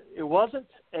it wasn't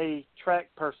a track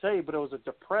per se, but it was a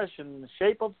depression in the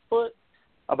shape of the foot,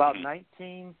 about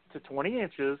 19 to 20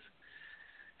 inches.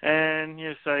 And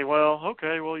you say, well,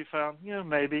 okay, well, you found,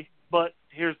 maybe. But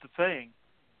here's the thing.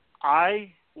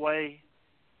 I weigh,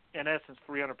 in essence,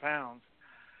 300 pounds.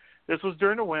 This was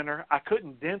during the winter. I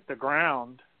couldn't dent the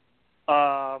ground.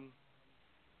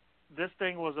 This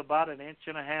thing was about 1.5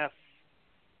 inches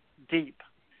deep,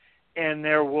 and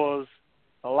there was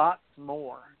a lot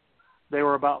more. They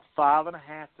were about 5.5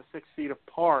 to 6 feet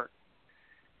apart,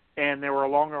 and they were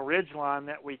along a ridge line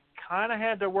that we kind of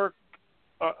had to work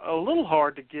a little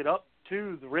hard to get up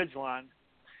to the ridge line.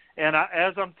 And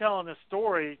as I'm telling this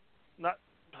story, not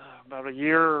about a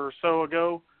year or so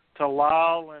ago, to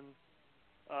Lyle, and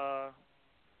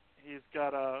he's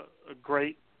got a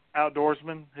great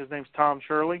outdoorsman. His name's Tom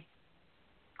Shirley.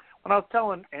 When I was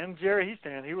telling, and Jerry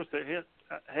Heastan, he was the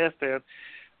Heastan,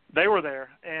 they were there,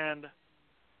 and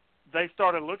they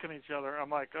started looking at each other.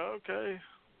 I'm like, okay,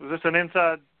 was this an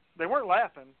inside? They weren't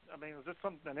laughing. I mean, was this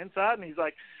an inside? And he's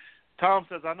like, Tom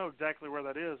says, I know exactly where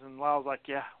that is. And Lyle's like,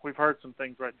 yeah, we've heard some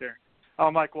things right there.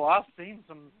 I'm like, well, I've seen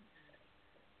some,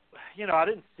 I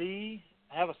didn't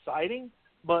have a sighting,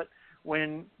 but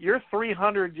when you're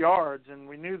 300 yards, and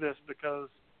we knew this because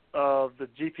of the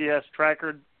GPS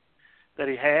tracker that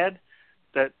he had,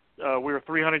 that we were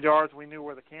 300 yards, we knew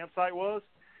where the campsite was.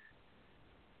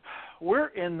 We're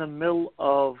in the middle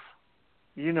of,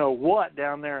 what,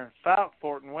 down there in Falk,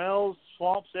 Thornton Wells,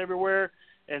 swamps everywhere,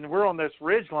 and we're on this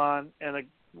ridge line, and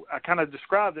I kind of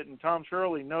described it, and Tom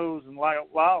Shirley knows, and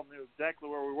Lyle knew exactly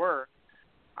where we were.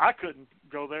 I couldn't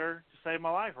go there to save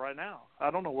my life right now.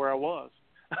 I don't know where I was.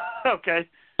 Okay.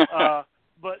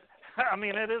 But, I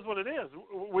mean, it is what it is.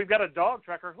 We've got a dog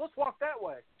tracker. Let's walk that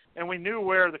way. And we knew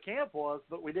where the camp was,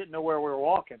 but we didn't know where we were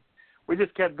walking. We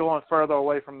just kept going further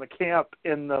away from the camp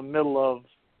in the middle of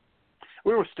 –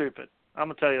 we were stupid. I'm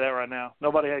going to tell you that right now.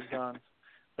 Nobody had guns.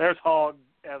 There's hog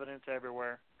evidence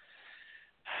everywhere.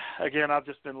 Again, I've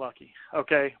just been lucky.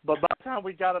 Okay. But by the time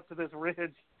we got up to this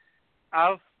ridge,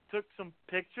 I took some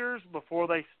pictures before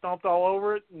they stomped all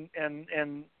over it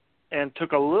and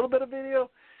took a little bit of video,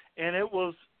 and it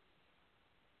was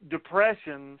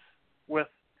depressions with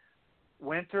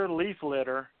winter leaf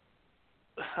litter.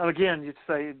 Again, you'd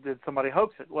say, did somebody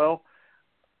hoax it? Well,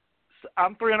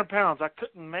 I'm 300 pounds. I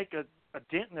couldn't make a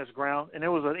dent in this ground, and it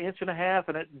was 1.5 inches,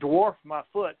 and it dwarfed my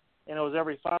foot, and it was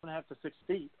every 5.5 to 6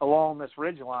 feet along this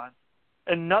ridge line,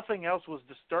 and nothing else was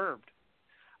disturbed.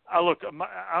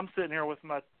 I'm sitting here with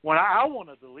when I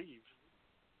wanted to leave.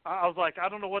 I was like, I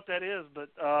don't know what that is, but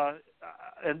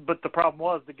the problem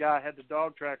was the guy had the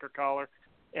dog tracker collar,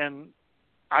 and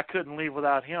I couldn't leave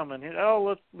without him. And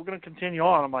we're going to continue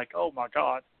on. I'm like, oh my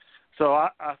God. So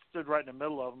I stood right in the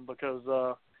middle of them because,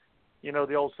 the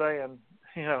old saying,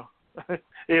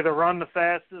 either run the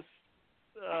fastest,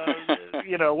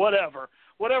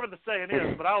 whatever the saying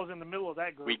is. But I was in the middle of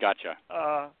that group. We gotcha.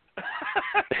 I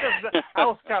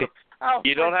was kind of.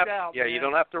 You don't have. Out, yeah, man. You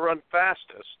don't have to run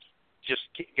fastest. Just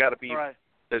got to be. Right.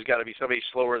 There's got to be somebody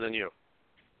slower than you.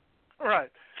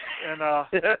 Right. And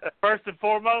first and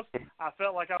foremost, I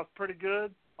felt like I was pretty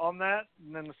good on that.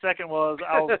 And then the second was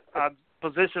I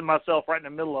positioned myself right in the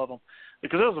middle of them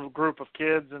because it was a group of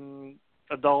kids and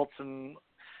adults, and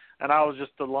I was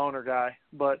just the loner guy.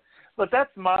 But that's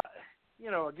my,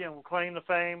 again, claim to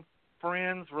fame,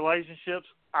 friends, relationships.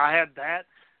 I had that.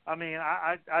 I mean,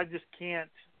 I just can't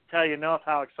tell you enough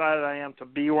how excited I am to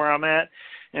be where I'm at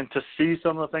and to see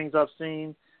some of the things I've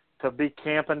seen, to be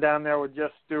camping down there with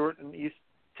Jeff Stewart in East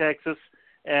Texas,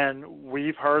 and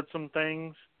we've heard some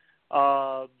things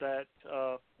that,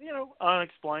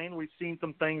 unexplained. We've seen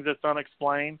some things that's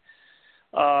unexplained.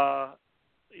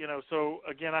 So,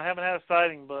 again, I haven't had a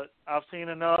sighting, but I've seen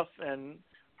enough and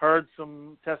heard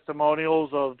some testimonials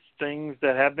of things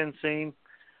that have been seen.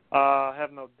 I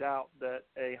have no doubt that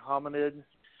a hominid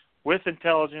with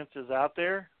intelligence is out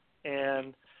there,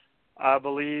 and I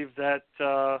believe that,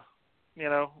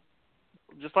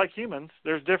 just like humans,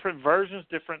 there's different versions,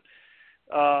 different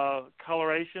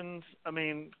colorations. I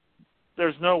mean,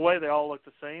 there's no way they all look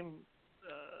the same.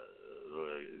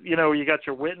 You got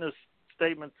your witness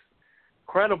statements,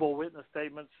 credible witness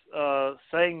statements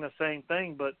saying the same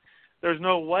thing, but there's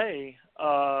no way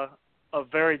a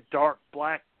very dark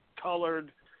black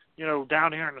colored,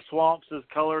 down here in the swamps is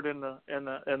colored in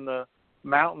the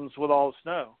mountains with all the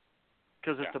snow,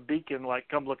 because it's a beacon. Like,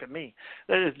 come look at me.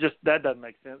 It's just that doesn't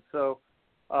make sense. So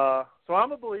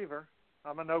I'm a believer.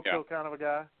 I'm a no-kill kind of a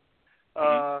guy.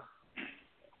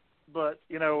 But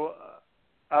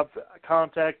I've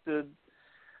contacted.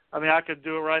 I mean, I could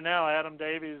do it right now. Adam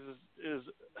Davies is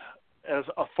as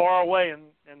far away,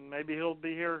 and maybe he'll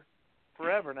be here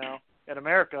forever now in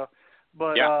America.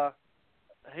 But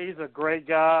he's a great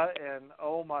guy, and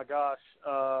oh my gosh,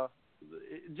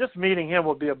 just meeting him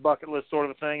would be a bucket list sort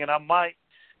of a thing. And I might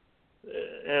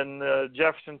in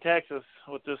Jefferson, Texas,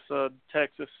 with this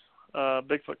Texas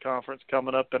Bigfoot conference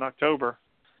coming up in October.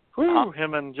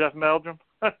 Him and Jeff Meldrum.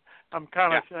 I'm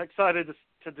kind of excited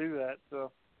to do that.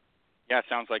 So. Yeah, it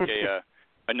sounds like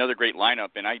another great lineup,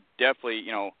 and I definitely,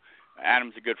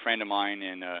 Adam's a good friend of mine,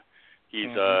 and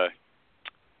he's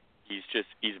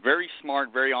very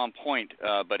smart, very on point,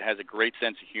 but has a great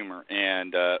sense of humor,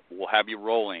 and will have you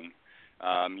rolling.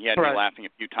 He had me laughing a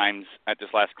few times at this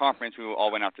last conference. We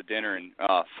all went out to dinner, and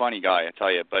funny guy, I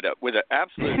tell you, but with an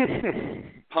absolute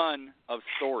ton of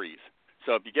stories.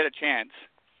 So if you get a chance,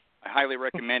 I highly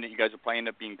recommend it. You guys will probably end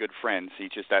up being good friends. He's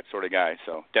just that sort of guy,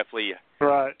 so definitely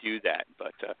do that.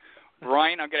 But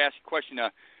Bryan, I'm going to ask you a question.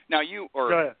 Now you,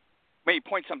 or maybe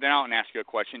point something out and ask you a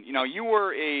question. You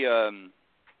were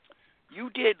you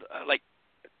did like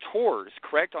tours,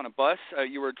 correct, on a bus?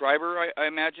 You were a driver, I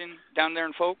imagine, down there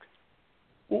in Folk?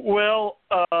 Well,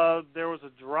 there was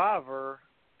a driver,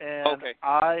 and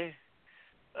I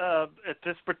at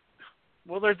this.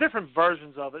 Well, there's different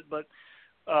versions of it, but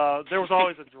there was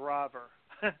always a driver,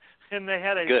 and they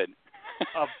had a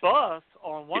bus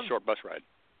on one. A short bus ride.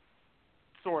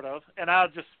 Sort of, and I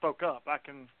just spoke up. I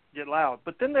can get loud.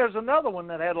 But then there's another one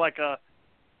that had like a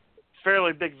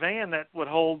fairly big van that would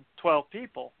hold 12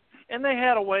 people, and they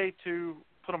had a way to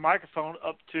put a microphone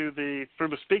up to through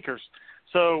the speakers.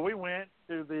 So we went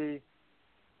to the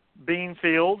bean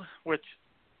field, which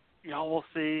y'all will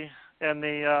see in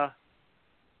the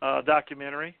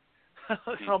documentary.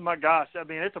 Oh my gosh! I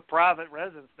mean, it's a private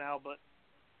residence now, but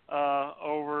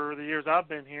over the years I've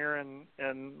been here,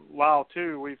 and Lyle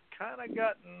too, we've kind of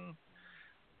gotten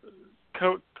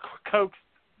coaxed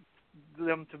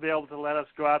them to be able to let us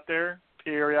go out there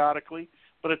periodically.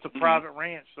 But it's a private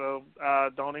ranch, so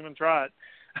don't even try it.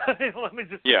 Let me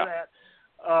just say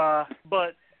that.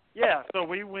 But yeah, so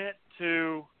we went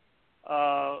to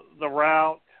the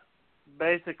route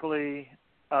basically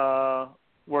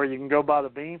where you can go by the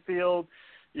bean field,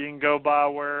 you can go by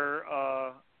where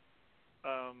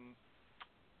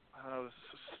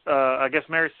I guess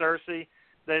Mary Cersei,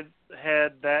 they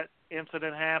had that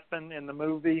incident happen in the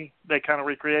movie. They kind of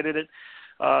recreated it.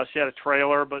 She had a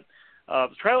trailer, but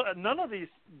none of these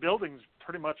buildings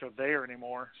pretty much are there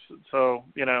anymore. So,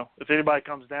 if anybody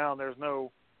comes down, there's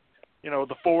no,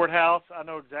 the Ford House, I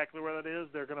know exactly where that is.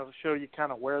 They're going to show you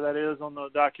kind of where that is on the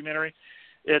documentary.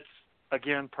 It's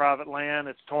again, private land.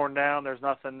 It's torn down. There's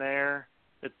nothing there.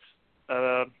 It's,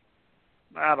 I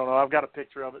don't know. I've got a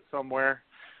picture of it somewhere.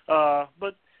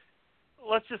 But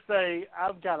let's just say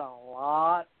I've got a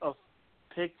lot of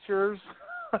pictures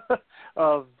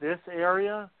of this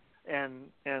area,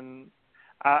 and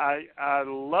I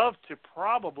love to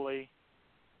probably,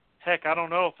 heck, I don't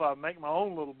know if I make my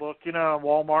own little book. You know,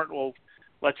 Walmart will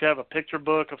let you have a picture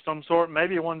book of some sort.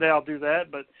 Maybe one day I'll do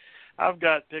that, but I've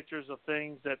got pictures of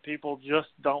things that people just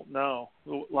don't know.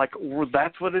 Like,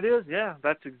 that's what it is? Yeah,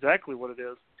 that's exactly what it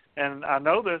is. And I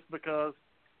know this because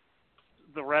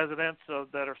the residents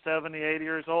that are 70, 80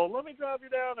 years old, let me drive you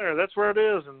down there. That's where it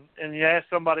is. And you ask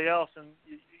somebody else, and,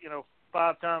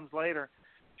 5 times later,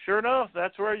 sure enough,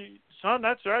 that's where son,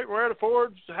 that's right, where the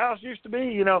Ford's house used to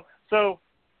be, So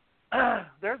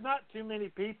there's not too many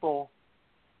people,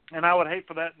 and I would hate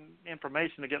for that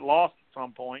information to get lost at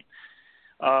some point.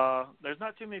 There's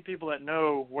not too many people that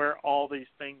know where all these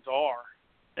things are.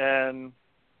 And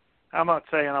I'm not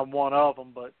saying I'm one of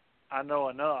them, but I know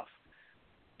enough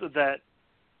that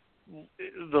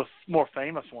the more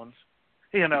famous ones,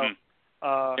 Yeah.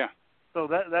 So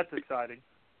that's exciting.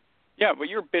 Yeah, but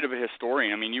you're a bit of a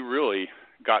historian. I mean, you really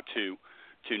got to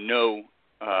know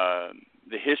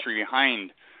the history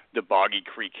behind the Boggy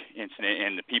Creek incident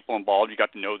and the people involved. You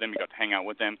got to know them. You got to hang out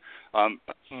with them.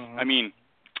 I mean,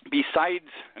 besides,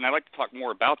 and I'd like to talk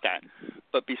more about that,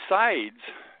 but besides,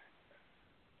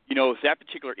 that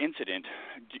particular incident,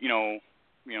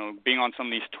 being on some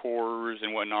of these tours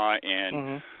and whatnot,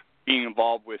 and being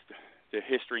involved with the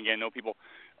history and getting to know people,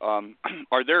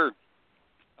 are there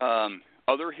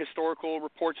other historical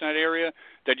reports in that area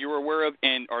that you were aware of,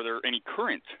 and are there any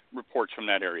current reports from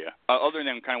that area, other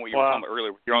than kind of what you were talking about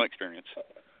earlier with your own experience?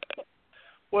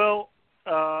 Well,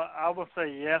 I will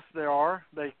say yes, there are.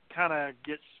 They kind of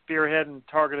get spearheaded and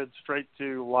targeted straight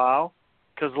to Lyle,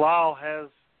 because Lyle has,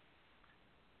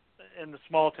 in the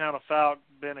small town of Falk,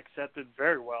 been accepted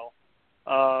very well.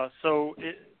 So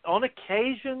on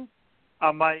occasion,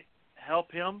 I might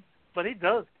help him, but he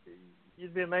does.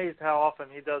 You'd be amazed how often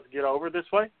he does get over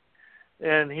this way,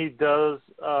 and he does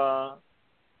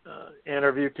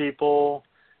interview people,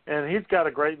 and he's got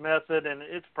a great method, and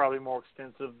it's probably more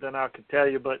extensive than I could tell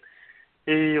you, but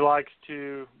he likes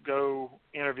to go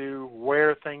interview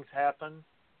where things happen,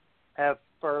 have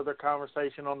further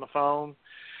conversation on the phone,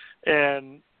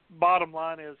 and bottom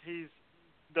line is he's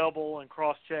double and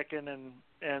cross-checking,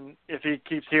 and if he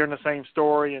keeps hearing the same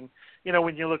story, and,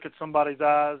 when you look at somebody's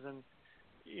eyes and,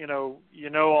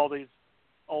 all these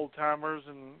old-timers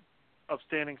and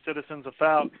upstanding citizens of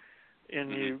Falk,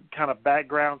 and you kind of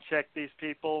background check these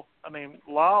people. I mean,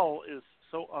 Lyle is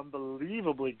so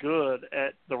unbelievably good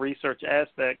at the research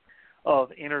aspect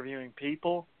of interviewing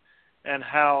people and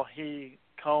how he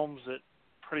combs it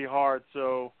pretty hard.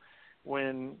 So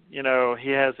when, he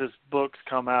has his books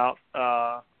come out,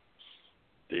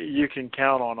 you can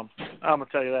count on them. I'm going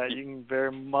to tell you that. You can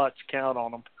very much count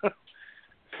on them.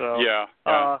 So, yeah.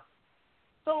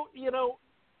 So,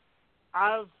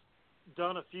 I've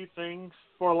done a few things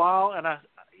for a while, and I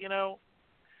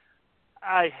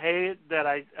hate it that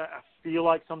I feel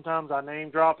like sometimes I name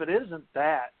drop. It isn't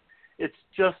that. It's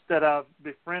just that I've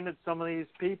befriended some of these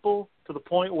people to the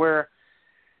point where,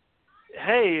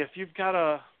 hey, if you've got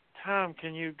a time,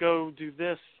 can you go do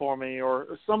this for me?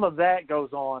 Or some of that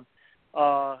goes on.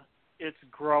 It's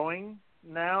growing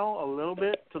now a little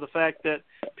bit to the fact that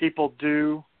people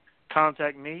do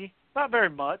contact me. Not very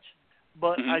much,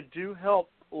 but I do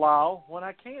help Lyle when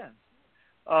I can.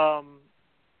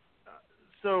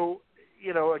 So,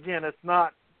 again, it's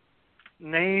not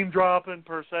name dropping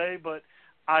per se, but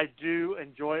I do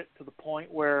enjoy it to the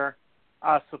point where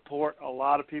I support a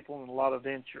lot of people in a lot of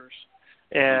ventures.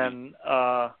 And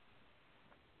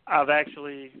I've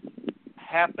actually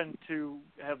happened to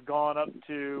have gone up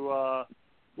to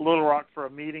Little Rock for a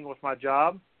meeting with my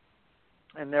job,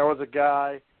 and there was a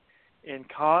guy in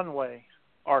Conway,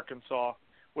 Arkansas,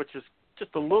 which is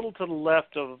just a little to the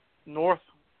left of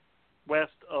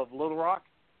northwest of Little Rock,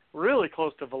 really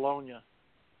close to Valonia.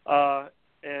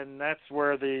 And that's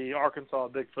where the Arkansas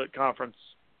Bigfoot Conference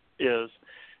is.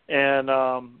 And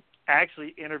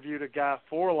actually interviewed a guy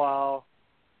for a while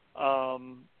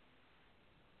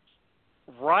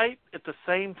right at the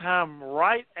same time,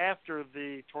 right after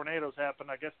the tornadoes happened,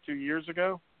 I guess 2 years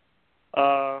ago.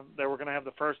 They were going to have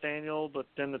the first annual, but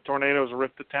then the tornadoes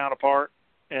ripped the town apart,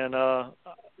 and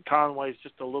Conway's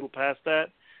just a little past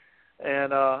that.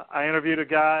 And I interviewed a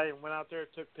guy and went out there,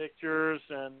 took pictures,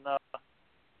 and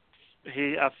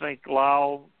I think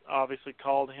Lyle obviously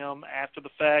called him after the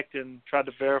fact and tried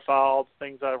to verify all the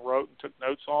things I wrote and took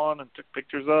notes on and took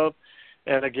pictures of.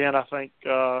 And again, I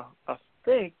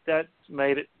think that's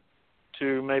made it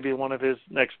to maybe one of his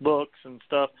next books and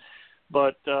stuff.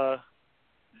 But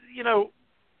you know,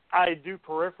 I do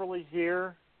peripherally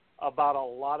hear about a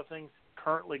lot of things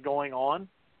currently going on,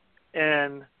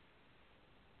 and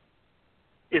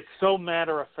it's so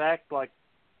matter of fact, like,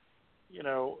 you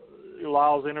know,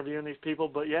 Lyle's interviewing these people,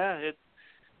 but yeah, it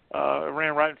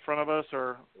ran right in front of us,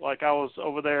 or like I was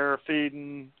over there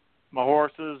feeding my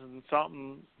horses and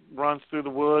something runs through the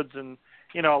woods, and,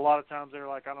 you know, a lot of times they're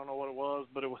like, I don't know what it was,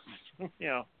 but it was, you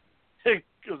know, it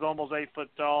was almost 8 foot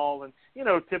tall, and, you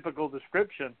know, typical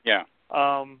description. Yeah.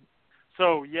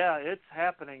 So yeah, it's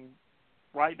happening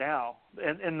right now.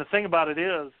 And the thing about it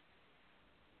is,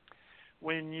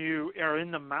 when you are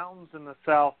in the mountains in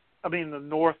the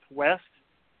northwest,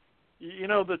 you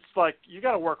know, that's like, you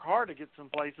got to work hard to get some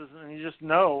places, and you just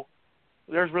know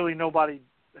there's really nobody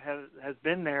has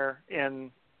been there in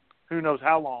who knows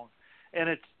how long. And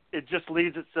it just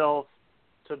leads itself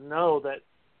to know that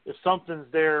if something's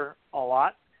there a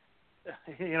lot,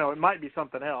 you know, it might be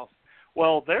something else.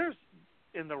 Well, there's,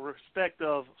 in the respect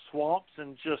of swamps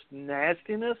and just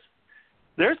nastiness,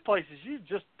 there's places you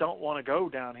just don't want to go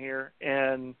down here,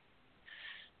 and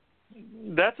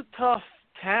that's a tough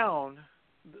town.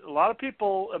 A lot of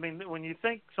people, I mean, when you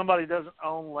think somebody doesn't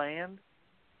own land,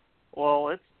 well,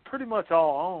 it's pretty much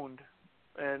all owned,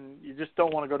 and you just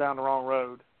don't want to go down the wrong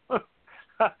road.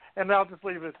 And I'll just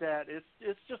leave it at that.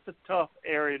 It's just a tough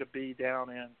area to be down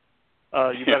in.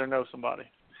 You better know somebody.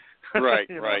 Right,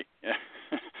 you know? right.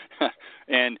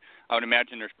 And I would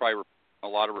imagine there's probably a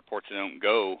lot of reports that don't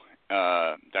go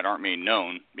that aren't made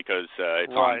known because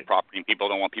it's on property and people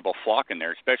don't want people flocking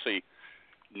there, especially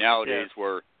nowadays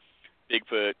where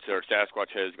Bigfoot or Sasquatch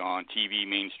has gone TV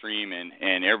mainstream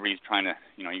and everybody's trying to,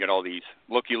 you know, you got all these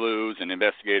looky-loos and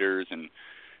investigators, and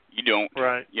you don't,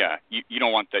 you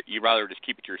don't want that. You'd rather just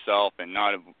keep it to yourself and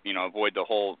not, you know, avoid the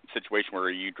whole situation where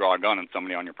you draw a gun on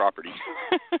somebody on your property.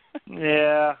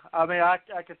 Yeah, I mean, I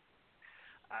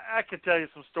could tell you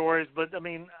some stories, but I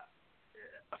mean,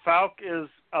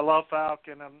 I love Falk,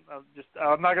 and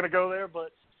I'm not going to go there,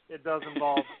 but it does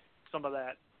involve some of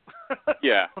that.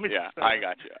 Yeah, I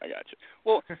got you.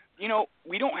 Well, you know,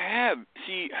 we don't have,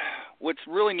 what's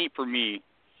really neat for me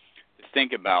to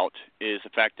think about is the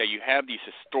fact that you have these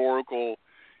historical,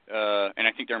 and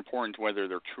I think they're important whether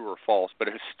they're true or false, but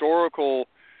historical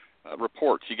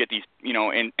reports. You get these, you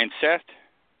know, and Seth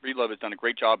Breedlove has done a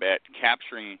great job at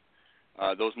capturing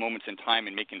those moments in time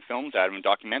and making films out of them,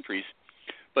 documentaries.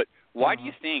 But why do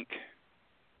you think,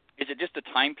 is it just a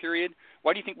time period?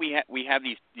 Why do you think we have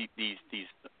these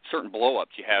certain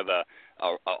blow-ups? You have a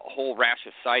whole rash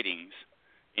of sightings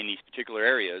in these particular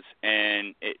areas,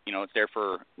 and it, you know, it's there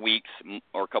for weeks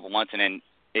or a couple months, and then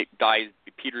it dies,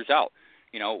 it peters out.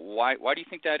 You know, why do you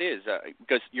think that is?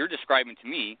 Because you're describing to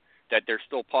me that there's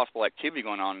still possible activity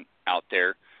going on out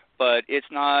there, but it's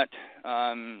not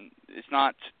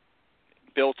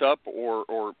built up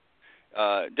or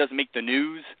doesn't make the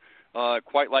news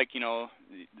quite like, you know,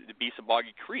 the Beast of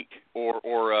Boggy Creek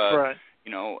or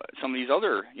you know, some of these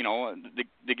other, you know,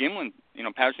 the Gimlin, you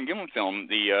know, Patterson-Gimlin film,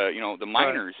 the you know, the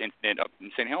miners incident up in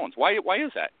St. Helens. Why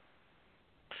is that?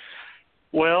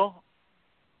 Well,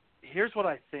 here's what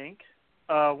I think.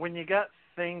 When you got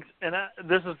things, and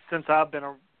this is since I've been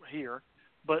here,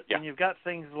 but when you've got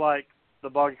things like the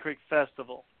Boggy Creek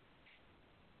Festival,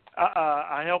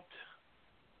 I helped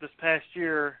this past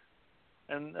year,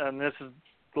 and this is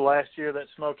the last year that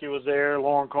Smokey was there,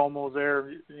 Lauren Coleman was there.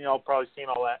 You know, probably seen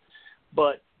all that.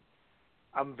 But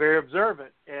I'm very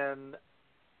observant, and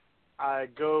I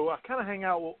kind of hang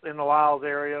out in the Lyles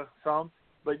area some,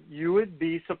 but you would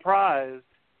be surprised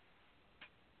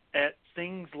at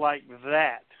things like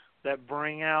that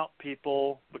bring out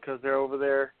people because they're over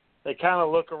there. They kind of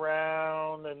look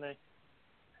around, and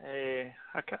hey,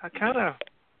 I kind of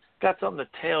got something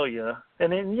to tell you.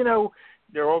 And then, you know,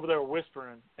 they're over there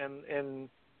whispering, and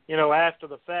you know, after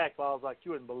the fact, I was like,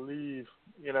 you wouldn't believe,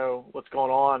 you know, what's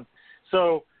going on.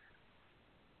 So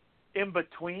in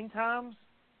between times,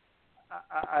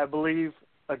 I believe,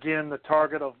 again, the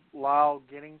target of Lyle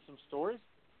getting some stories,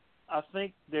 I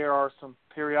think there are some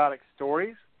periodic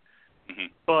stories,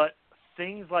 but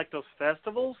things like those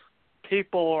festivals,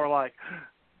 people are like,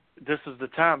 this is the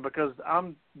time, because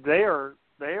they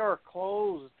are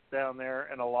closed down there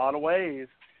in a lot of ways,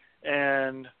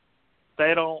 and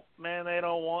they don't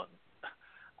want,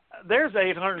 there's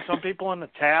 800 some people in the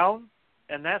town,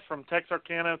 and that's from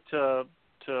Texarkana to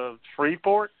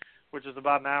Freeport, which is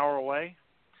about an hour away.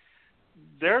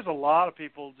 There's a lot of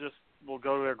people just will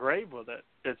go to their grave with it.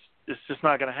 It's just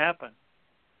not going to happen.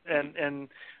 And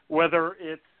whether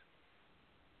it's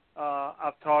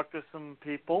I've talked to some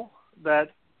people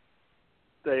that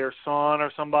their son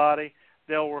or somebody,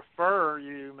 they'll refer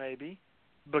you maybe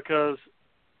because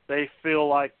they feel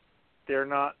like they're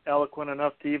not eloquent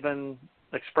enough to even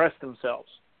express themselves.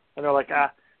 And they're like,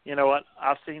 you know what,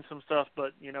 I've seen some stuff,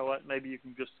 but you know what, maybe you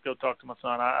can just go talk to my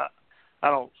son. I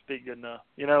don't speak good enough,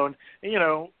 you know, and you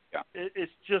know,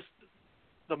 it's just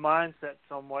the mindset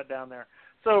somewhat down there.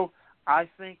 So I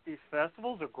think these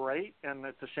festivals are great, and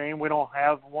it's a shame we don't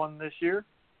have one this year.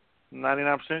 I'm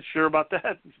 99% sure about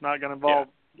that. It's not going to involve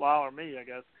Lyle or me, I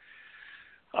guess.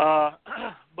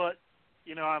 But,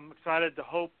 you know, I'm excited to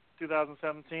hope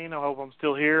 2017. I hope I'm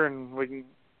still here and we can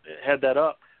head that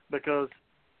up, because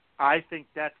I think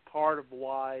that's part of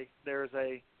why there's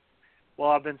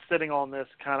I've been sitting on this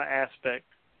kind of aspect.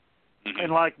 Mm-hmm.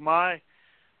 And like my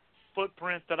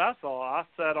footprint that I saw, I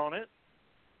sat on it.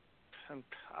 And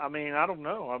I mean, I don't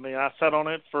know. I mean, I sat on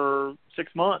it for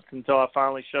 6 months until I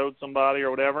finally showed somebody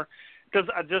or whatever. Because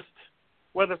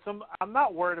I'm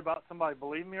not worried about somebody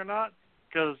believing me or not.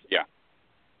 Because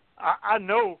I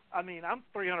know. I mean, I'm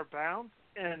 300 pounds,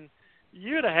 and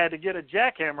you'd have had to get a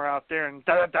jackhammer out there and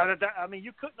I mean,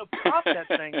 you couldn't have popped that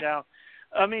thing down.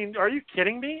 I mean, are you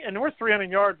kidding me? And we're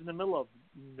 300 yards in the middle of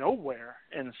nowhere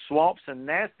in swamps and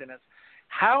nastiness.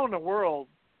 How in the world?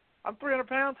 I'm 300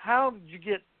 pounds. How did you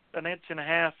get an inch and a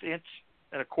half, inch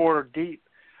and a quarter deep,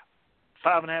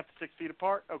 5.5 to 6 feet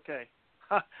apart? Okay,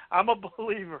 I'm a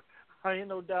believer. I ain't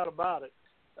no doubt about it.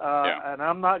 And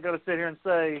I'm not going to sit here and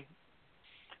say,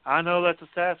 I know that's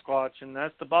a Sasquatch and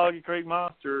that's the Boggy Creek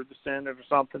Monster descendant or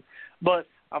something, but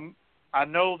I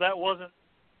know that wasn't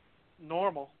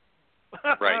normal.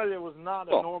 Right. It was not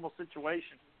a normal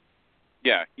situation.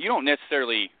 Yeah, you don't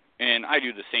necessarily, and I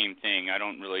do the same thing. I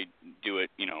don't really do it,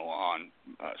 you know, on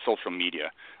social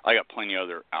media. I got plenty of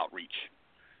other outreach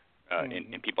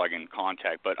and people I can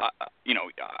contact. But you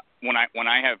know, when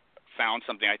I have found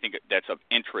something I think that's of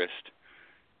interest,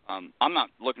 I'm not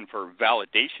looking for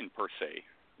validation per se.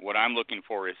 What I'm looking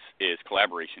for is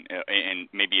collaboration and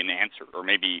maybe an answer or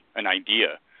maybe an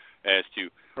idea as to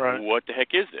what the heck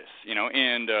is this, you know.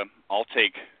 And I'll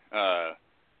take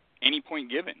any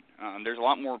point given. There's a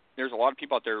lot of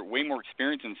people out there way more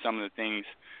experienced in some things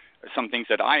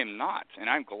that I am not, and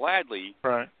I gladly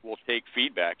will take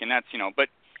feedback. And that's, you know, but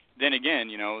then again,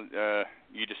 you know,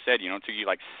 you just said, you know, it took you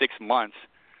like 6 months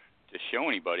to show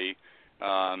anybody,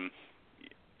 and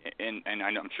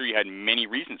I'm sure you had many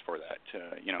reasons for that,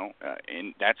 you know,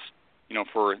 and that's, you know,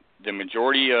 for the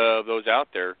majority of those out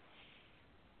there,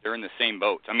 they're in the same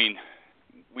boat. I mean,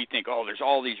 we think, there's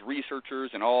all these researchers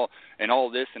and all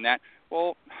this and that.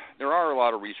 Well, there are a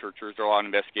lot of researchers, there are a lot of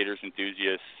investigators,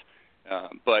 enthusiasts,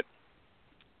 but,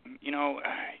 you know,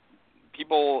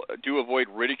 people do avoid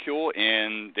ridicule,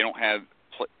 and they don't have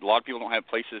a lot of people don't have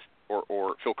places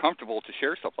or feel comfortable to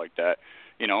share stuff like that.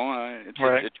 You know,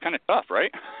 it's kind of tough,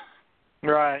 right?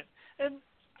 Right. And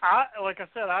like I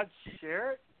said, I'd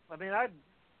share it. I mean, I'd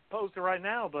post it right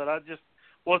now, but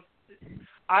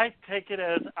I take it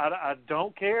as I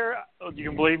don't care. You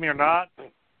can believe me or not,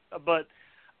 but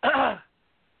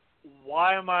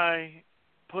why am I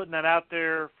putting that out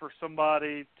there for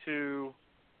somebody to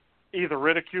either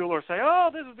ridicule or say, "Oh,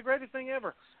 this is the greatest thing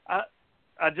ever"? I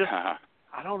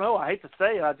don't know. I hate to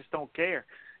say it. I just don't care.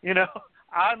 You know,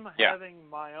 I'm having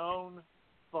my own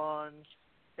fun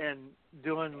and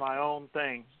doing my own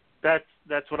thing. That's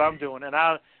what I'm doing, and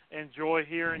I enjoy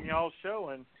hearing y'all's show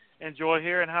and enjoy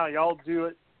hearing how y'all do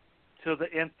it to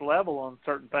the nth level on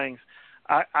certain things.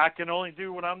 I can only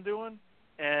do what I'm doing,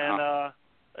 and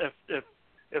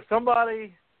if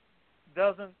somebody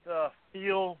doesn't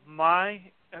feel my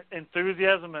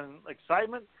enthusiasm and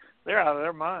excitement, they're out of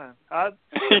their mind.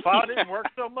 If I didn't work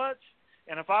so much,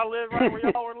 and if I lived right where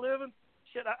y'all were living,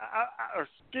 shit, or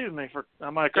excuse me I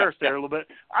might curse there a little bit,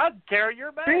 I'd carry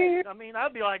your bag. I mean,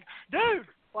 I'd be like, dude,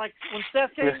 like when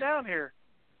Seth came down here,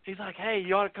 he's like, hey,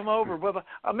 you ought to come over.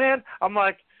 Man, I'm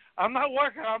like, I'm not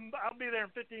working. I'll be there in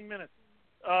 15 minutes.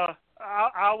 I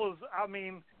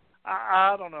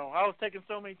don't know. I was taking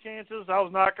so many chances. I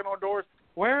was knocking on doors.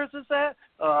 Where is this at?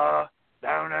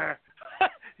 Down there.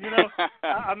 You know,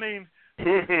 I mean,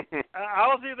 I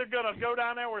was either going to go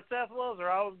down there where Seth was, or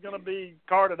I was going to be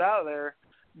carted out of there,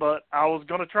 but I was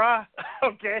going to try.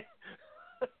 Okay.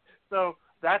 So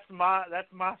that's my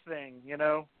thing, you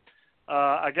know.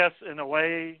 I guess in a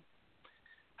way,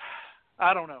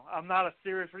 I don't know. I'm not a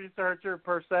serious researcher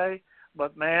per se,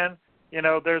 but man, you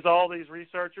know, there's all these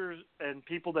researchers and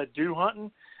people that do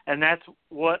hunting, and that's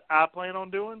what I plan on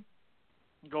doing.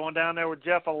 Going down there with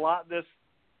Jeff a lot this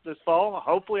fall.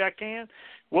 Hopefully I can.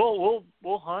 We'll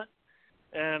hunt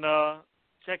and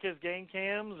check his game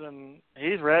cams, and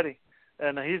he's ready,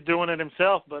 and he's doing it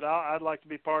himself. But I'd like to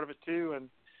be part of it too. And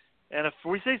if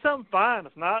we see something, fine.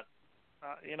 If not,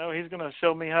 he's going to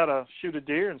show me how to shoot a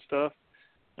deer and stuff,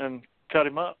 and cut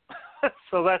him up.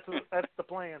 So that's the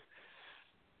plan.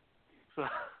 So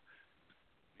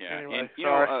yeah, anyway, and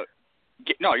sorry.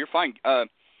 No, you're fine.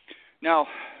 Now,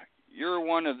 you're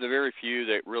one of the very few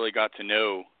that really got to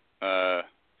know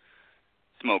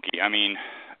Smokey. I mean,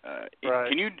 right.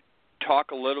 Can you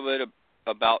talk a little bit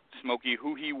about Smokey,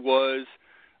 who he was?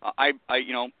 I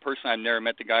personally, I've never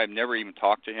met the guy. I've never even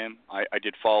talked to him. I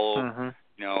did follow,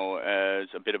 as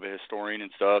a bit of a historian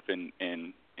and stuff, and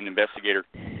an investigator,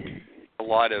 a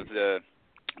lot of the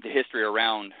history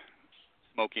around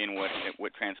Smokey and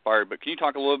what transpired. But can you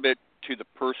talk a little bit to the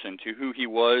person, to who he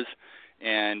was,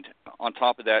 and on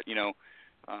top of that,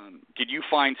 did you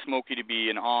find Smokey to be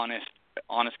an honest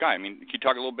guy? I mean, can you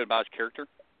talk a little bit about his character?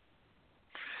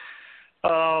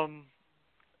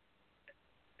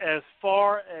 As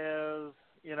far as,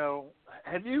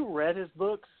 have you read his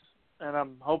books? And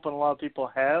I'm hoping a lot of people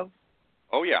have.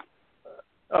 Oh, yeah.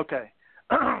 Okay.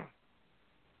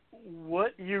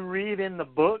 What you read in the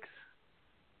books,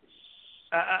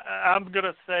 I'm going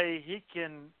to say he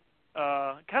can,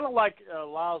 kind of like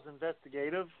Lyle's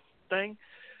investigative thing,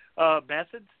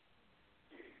 methods.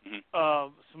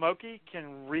 Mm-hmm. Smokey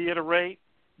can reiterate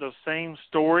those same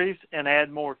stories and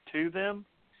add more to them,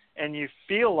 and you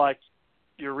feel like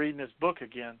you're reading his book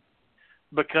again,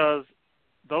 because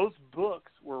those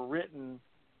books were written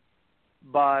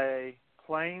by a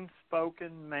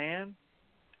plain-spoken man,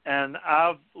 and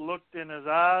I've looked in his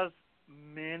eyes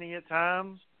many a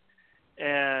times,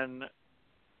 and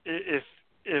if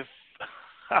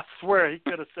I swear he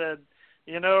could have said,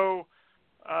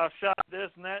 I shot this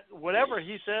and that, whatever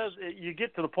he says, you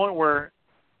get to the point where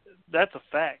that's a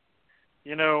fact,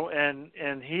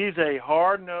 and he's a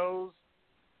hard-nosed,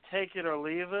 take it or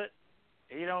leave it,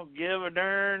 he don't give a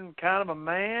darn kind of a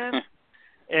man,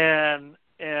 and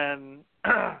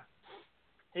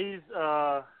he's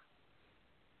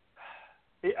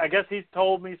I guess he's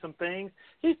told me some things.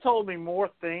 He's told me more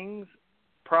things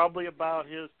probably about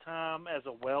his time as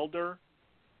a welder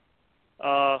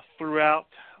throughout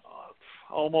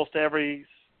almost every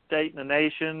state in the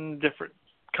nation, different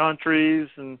countries,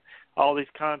 and all these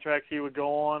contracts he would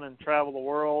go on and travel the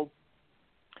world,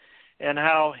 and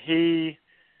how he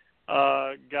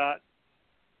got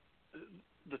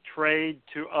the trade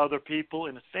to other people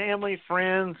in his family,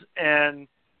 friends, and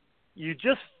you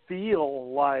just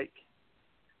feel like,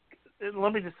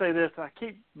 let me just say this, I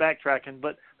keep backtracking,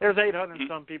 but there's 800 and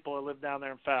some people that live down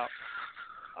there in Fouke.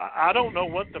 I don't know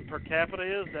what the per capita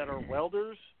is that are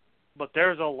welders, but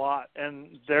there's a lot,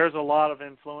 and there's a lot of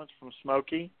influence from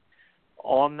Smokey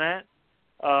on that.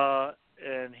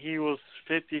 And he was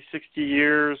 50, 60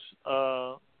 years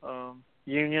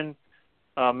union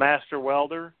master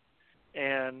welder,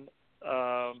 and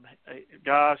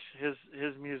gosh,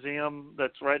 his museum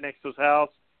that's right next to his house,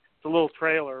 it's a little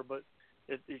trailer, but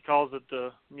he calls it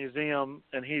the museum,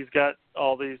 and he's got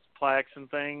all these plaques and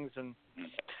things, and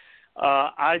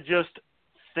I just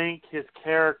think his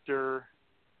character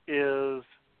is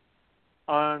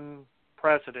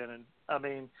unprecedented. I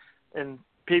mean, and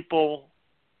people,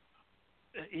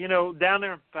 down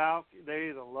there in Fouke, they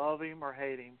either love him or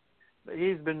hate him. But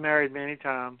he's been married many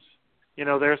times.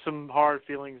 There's some hard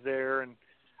feelings there, and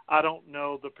I don't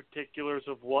know the particulars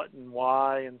of what and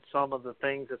why and some of the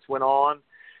things that's went on.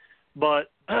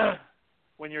 But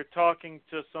when you're talking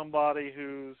to somebody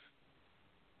who's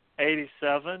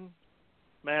 87,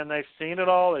 man, they've seen it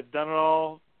all, they've done it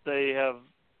all, they have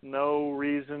no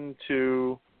reason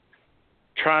to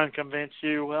try and convince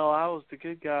you, well, I was the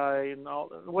good guy and all,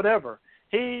 whatever.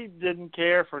 He didn't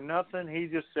care for nothing. He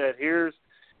just said, here's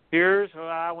how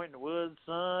I went in the woods,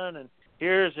 son, and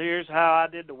here's how I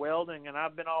did the welding, and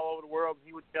I've been all over the world.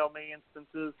 He would tell me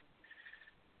instances,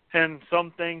 and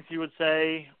some things he would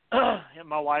say, and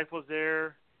my wife was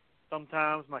there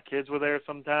sometimes, my kids were there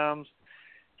sometimes.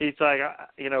 He's like,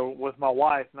 with my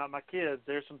wife, not my kids,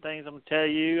 there's some things I'm going to tell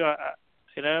you.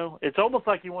 It's almost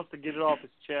like he wants to get it off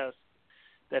his chest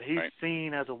that he's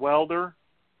seen as a welder,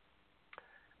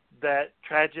 that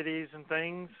tragedies and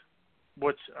things,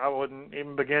 which I wouldn't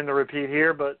even begin to repeat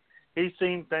here, but he's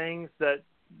seen things that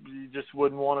you just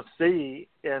wouldn't want to see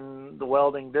in the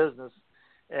welding business.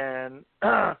 And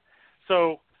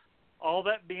so all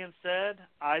that being said,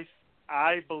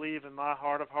 I believe in my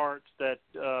heart of hearts that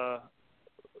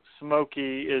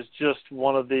Smokey is just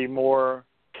one of the more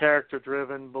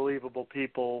character-driven, believable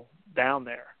people down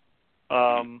there.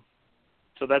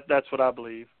 So that's what I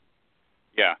believe.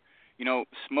 Yeah.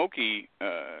 Smokey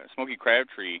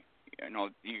Crabtree,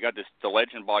 you got The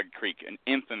Legend of Bog Creek, an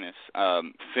infamous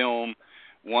film,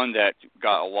 one that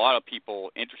got a lot of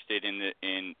people interested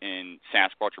in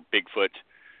Sasquatch or Bigfoot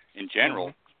in general.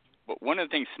 Mm-hmm. But one of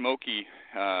the things Smokey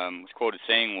was quoted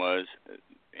saying was,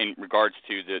 in regards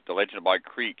to the Legend of Bog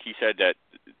Creek, he said that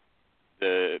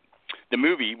the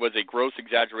movie was a gross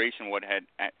exaggeration of what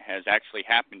has actually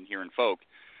happened here in Folk,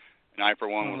 and I, for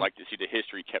one, would like to see the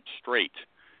history kept straight.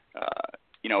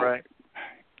 Right.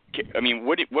 I mean,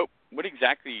 what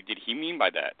exactly did he mean by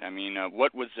that? I mean,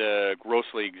 what was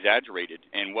grossly exaggerated,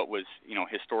 and what was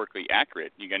historically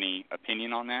accurate? You got any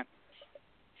opinion on that?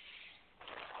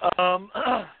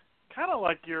 Kind of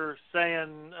like you're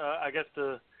saying, I guess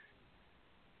the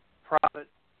private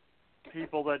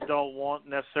people that don't want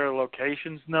necessarily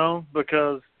locations known,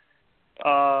 because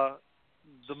the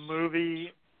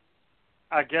movie,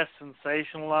 I guess,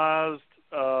 sensationalized,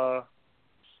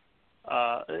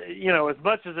 as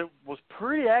much as it was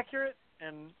pretty accurate,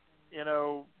 and,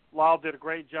 Lyle did a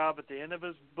great job at the end of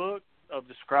his book of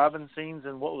describing scenes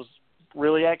and what was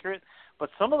really accurate, but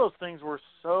some of those things were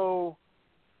so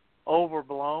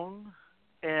overblown,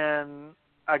 and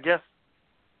I guess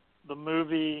the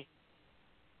movie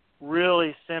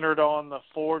really centered on the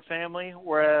Ford family,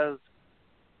 whereas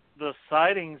the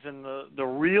sightings and the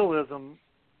realism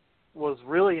was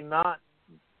really not,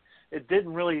 it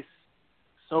didn't really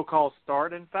so-called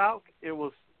start in Fouke. It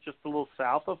was just a little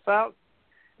south of Fouke,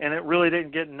 and it really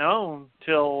didn't get known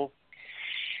till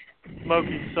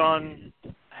Smokey's son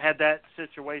had that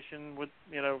situation with,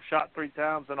 shot 3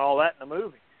 times and all that in the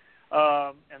movie.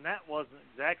 And that wasn't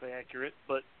exactly accurate,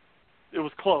 but it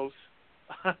was close.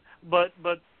 but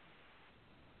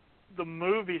the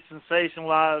movie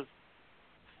sensationalized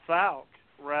Fouke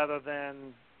rather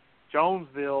than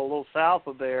Jonesville, a little south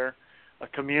of there, a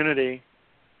community.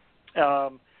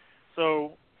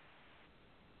 So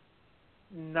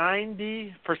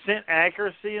 90%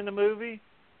 accuracy in the movie,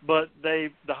 but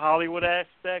the Hollywood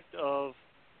aspect of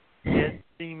it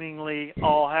seemingly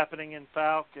all happening in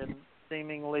Fouke and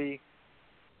seemingly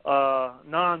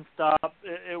nonstop.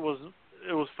 It was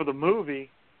for the movie,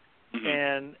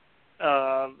 and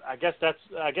I guess that's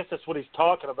what he's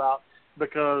talking about,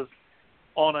 because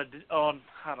on I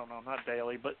don't know, not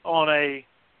daily, but on a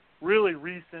really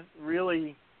recent,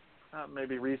 not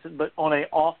maybe recent, but on a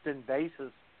often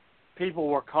basis, people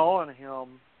were calling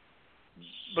him,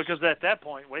 because at that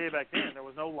point, way back then, there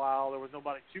was no Lyle, there was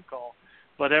nobody to call,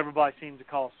 but everybody seemed to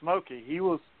call Smokey. He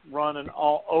was running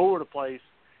all over the place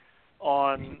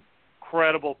on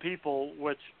credible people,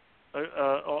 which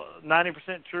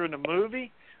 90% true in the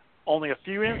movie, only a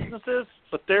few instances,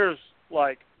 but there's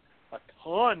like a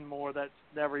ton more that's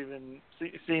never even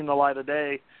seen the light of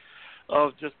day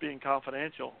of just being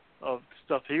confidential of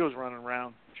stuff he was running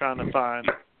around trying to find.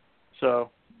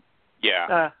 So,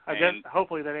 yeah, I guess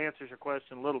hopefully that answers your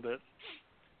question a little bit.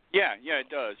 Yeah, it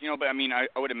does. But I mean, I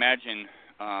would imagine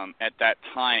at that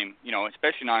time,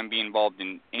 especially not being involved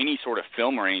in any sort of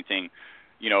film or anything,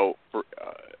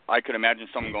 I could imagine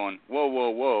someone going,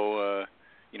 whoa,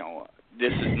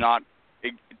 this is not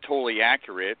totally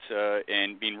accurate,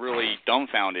 and being really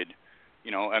dumbfounded.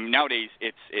 I mean, nowadays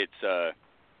it's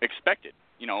expected.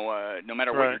 No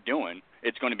matter what you're doing,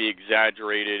 it's going to be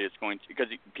exaggerated. It's going to, because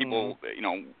people,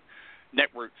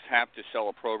 networks have to sell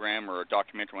a program or a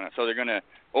documentary, or whatnot, so they're going to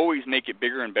always make it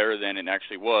bigger and better than it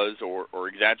actually was, or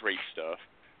exaggerate stuff.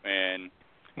 And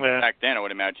back then, I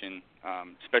would imagine,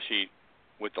 especially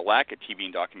with the lack of TV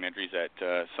and documentaries,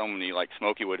 that somebody like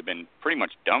Smokey would have been pretty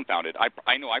much dumbfounded.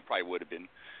 I know I probably would have been,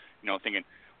 thinking,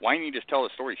 why didn't you just tell the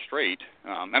story straight?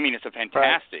 I mean, it's a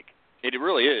fantastic, it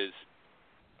really is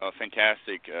a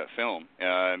fantastic film.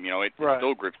 It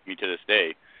still grips me to this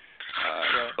day.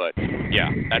 But yeah,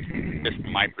 that's just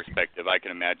my perspective. I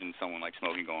can imagine someone like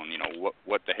Smokey going,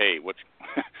 what the hey, what's,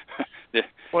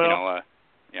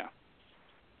 yeah.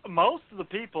 Most of the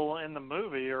people in the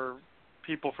movie are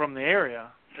people from the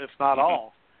area, if not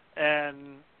all.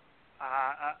 And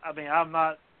I mean, I'm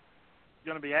not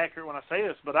going to be accurate when I say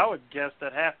this, but I would guess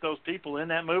that half those people in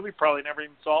that movie probably never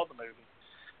even saw the movie.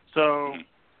 So,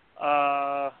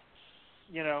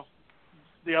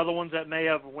 the other ones that may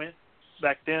have went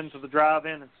back then to the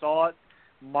drive-in and saw it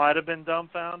might have been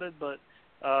dumbfounded, but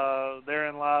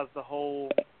therein lies the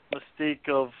whole mystique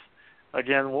of,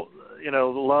 again,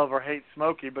 love or hate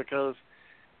Smokey, because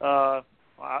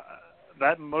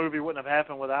that movie wouldn't have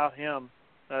happened without him.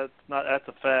 That's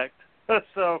a fact.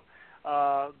 So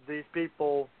these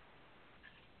people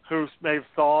who maybe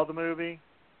saw the movie,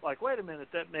 like, wait a minute,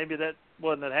 maybe that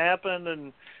wouldn't have happened,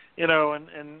 and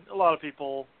and a lot of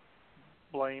people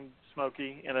blame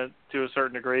Smokey to a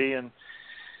certain degree, and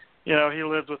you know, he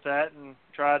lived with that and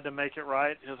tried to make it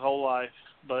right his whole life.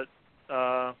 But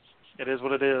it is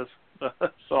what it is.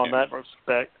 So on that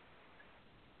respect.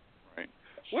 Right.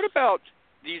 What about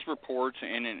these reports,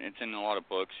 and it's in a lot of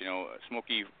books, you know,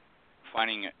 Smokey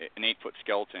finding an 8-foot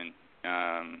skeleton?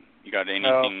 You got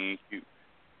anything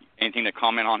to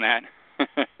comment on that?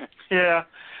 Yeah,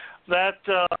 that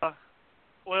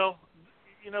well,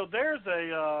 you know, there's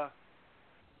a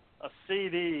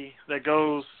CD that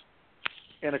goes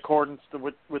in accordance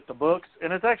with the books,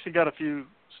 and it's actually got a few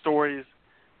stories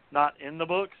not in the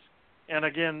books. And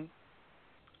again,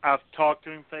 I've talked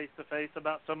to him face to face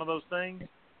about some of those things.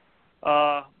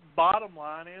 Bottom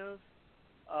line is,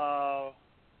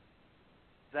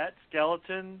 that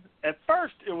skeleton, at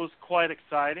first it was quite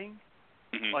exciting.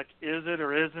 Mm-hmm. Like, is it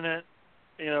or isn't it?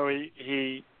 You know,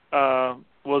 he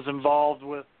was involved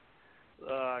with,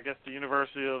 I guess, the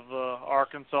University of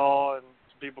Arkansas, and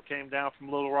some people came down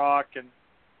from Little Rock and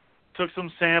took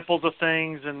some samples of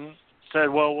things and said,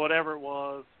 well, whatever it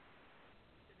was,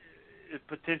 it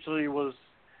potentially was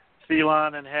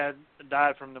feline and had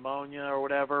died from pneumonia or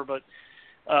whatever, but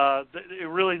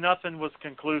really nothing was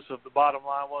conclusive. The bottom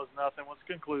line was nothing was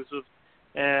conclusive,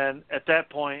 and at that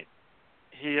point,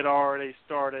 he had already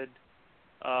started,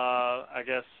 I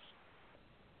guess,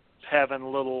 having a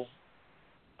little.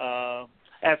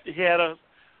 After he had a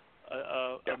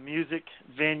music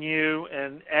venue,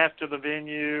 and after the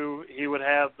venue, he would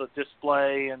have the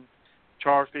display and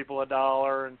charge people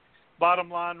 $1. And bottom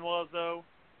line was, though,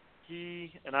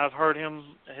 and I've heard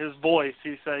his voice.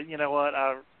 He said, "You know what?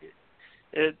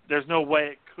 There's no way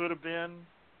it could have been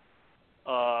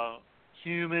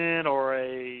human or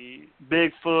a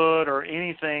Bigfoot or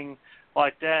anything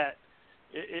like that.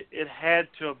 It had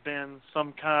to have been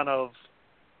some kind of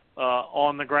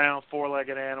on the ground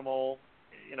 4-legged animal,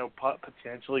 you know,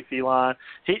 potentially feline."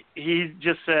 He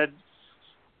just said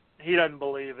he doesn't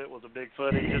believe it was a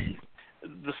Bigfoot.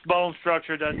 The bone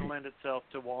structure doesn't lend itself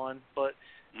to one, but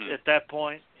at that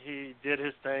point he did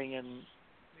his thing, and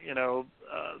you know,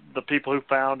 the people who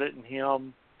found it and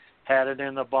him had it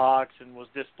in the box and was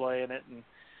displaying it. And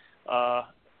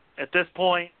at this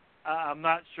point, I'm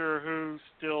not sure who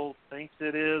still thinks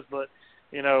it is, but,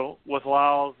 you know, with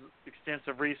Lyle's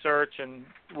extensive research and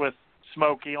with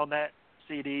Smokey on that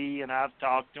CD, and I've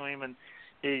talked to him, and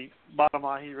bottom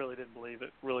line, he really didn't believe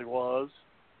it really was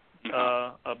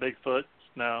a Bigfoot.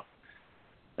 No.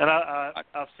 And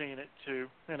I've seen it too,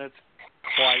 and it's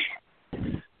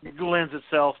lends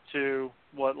itself to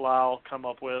what Lyle come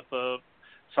up with, a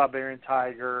Siberian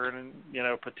tiger, and, you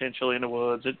know, potentially in the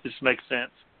woods. It just makes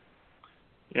sense,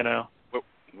 you know.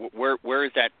 Where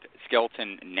is that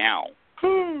skeleton now?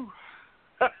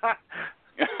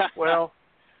 Well,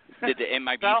 did the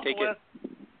MIB take it?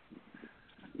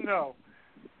 No,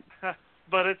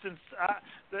 but it's in.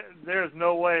 There's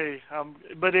no way.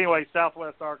 But anyway,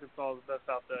 Southwest Arkansas is the best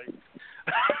I'll tell you.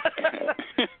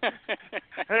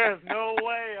 There's no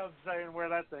way I'm saying where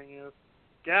that thing is.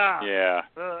 God. Yeah.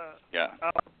 Yeah.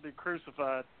 I'll be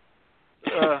crucified.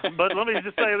 But let me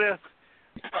just say this.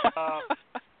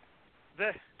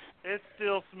 It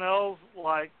still smells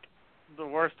like the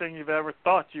worst thing you've ever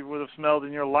thought you would have smelled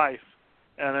in your life.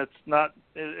 And it's not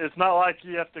like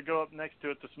you have to go up next to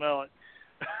it to smell it.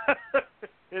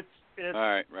 It's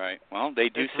All right. Well, they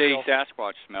do say real.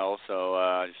 Sasquatch smell,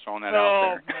 so just throwing that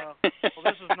out there. No. Well,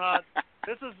 this is not.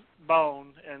 This is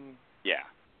bone and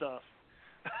stuff.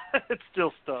 It's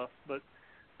still stuff, but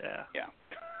yeah.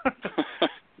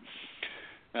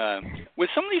 With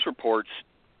some of these reports,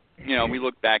 you know, we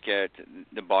look back at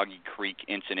the Boggy Creek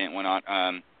incident and whatnot.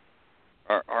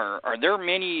 Are there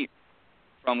many,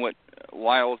 from what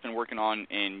Lyle has been working on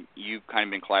and you've kind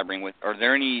of been collaborating with, are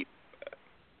there any,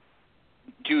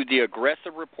 do the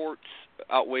aggressive reports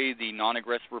outweigh the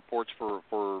non-aggressive reports for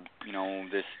you know,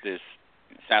 this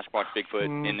Sasquatch, Bigfoot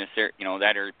in this area, you know,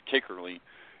 that area particularly?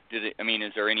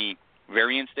 Is there any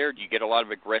variance there? Do you get a lot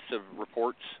of aggressive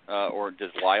reports, or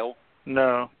does Lyle?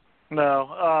 No.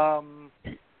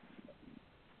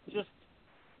 Just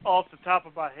off the top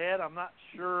of my head, I'm not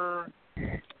sure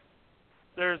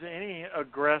there's any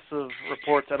aggressive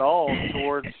reports at all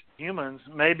towards humans.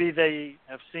 Maybe they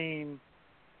have seen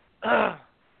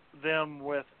them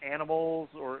with animals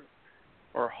or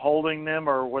holding them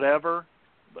or whatever,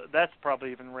 but that's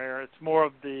probably even rare. It's more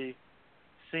of the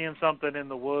seeing something in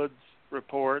the woods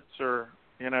reports, or,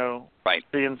 you know,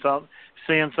 seeing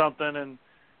something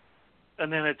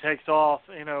and then it takes off.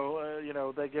 You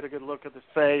know, they get a good look at the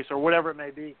face or whatever it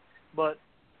may be. But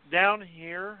down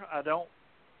here, I don't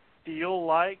feel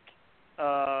like,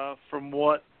 from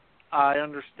what I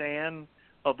understand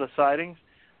of the sightings,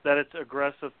 that it's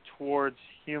aggressive towards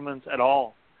humans at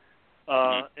all.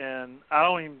 And I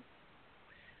don't even.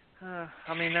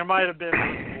 I mean, there might have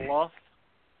been bluff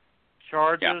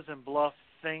charges and bluff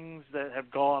things that have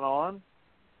gone on,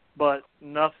 but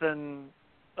nothing.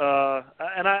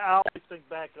 And I always think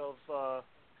back of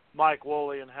Mike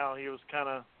Woolley and how he was kind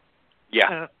of.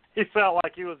 Yeah. He felt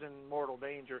like he was in mortal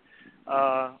danger.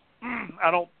 I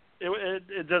don't.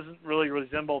 It doesn't really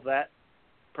resemble that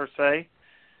per se.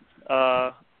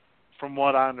 From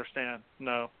what I understand,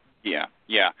 no. Yeah.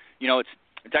 You know, it's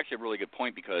actually a really good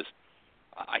point because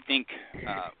I think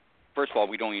first of all,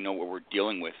 we don't even know what we're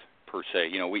dealing with per se.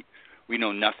 You know, we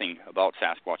know nothing about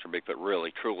Sasquatch or Bigfoot,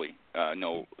 really, truly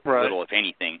know little, if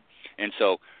anything. And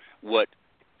so, what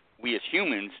we as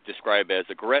humans describe as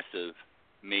aggressive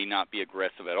may not be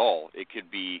aggressive at all. It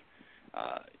could be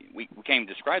we can't even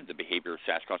describe the behavior of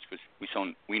Sasquatch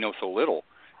because we know so little.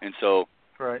 And so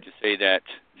to say that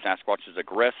Sasquatch is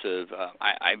aggressive,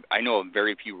 I know of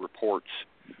very few reports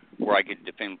where I could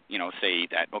defend, say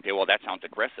that, okay, well, that sounds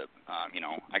aggressive.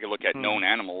 I could look at known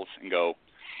animals and go,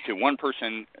 to one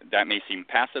person that may seem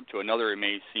passive, to another it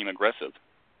may seem aggressive.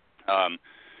 And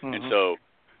so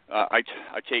I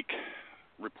take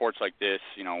reports like this,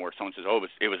 where someone says, "Oh,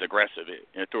 it was aggressive.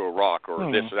 It threw a rock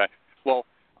or this or that." Well,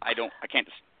 I can't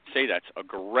say that's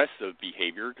aggressive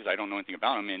behavior because I don't know anything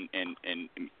about them. And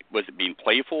was it being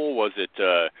playful? Was it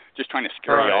just trying to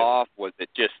scare you off? Was it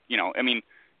just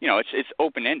it's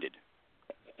open ended.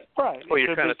 Right. Well,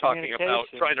 you're kind of talking about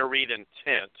trying to read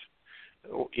intent.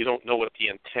 You don't know what the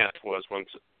intent was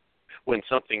when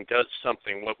something does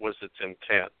something. What was its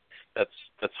intent?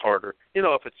 That's harder.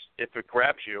 If it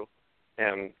grabs you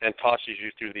and tosses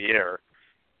you through the air,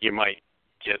 you might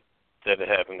get that it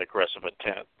had an aggressive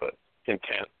intent. But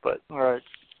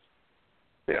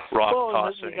rock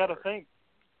tossing. You got to think.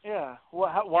 Yeah.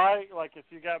 Why? Like if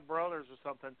you got brothers or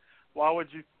something, why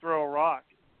would you throw a rock?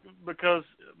 Because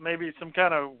maybe some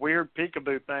kind of weird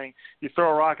peekaboo thing. You throw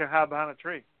a rock and hide behind a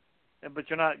tree, but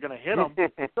you're not going to hit them.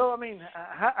 So I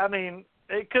mean,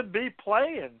 it could be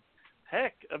playing.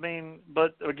 Heck,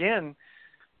 but again,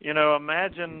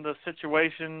 imagine the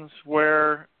situations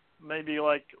where maybe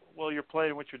you're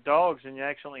playing with your dogs and you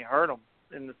accidentally hurt them,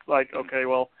 and it's like, okay,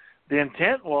 well, the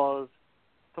intent was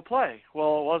to play.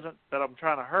 Well, it wasn't that I'm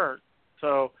trying to hurt.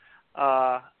 So,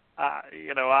 I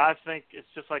think it's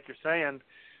just like you're saying.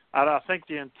 I think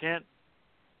the intent,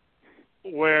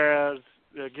 whereas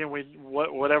again,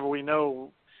 whatever we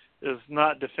know is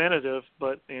not definitive,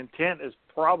 but the intent is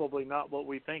probably not what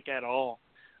we think at all.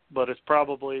 But it's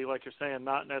probably, like you're saying,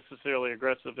 not necessarily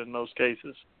aggressive in most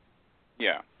cases.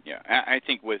 Yeah. I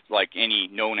think with any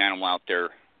known animal out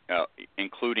there,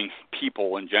 including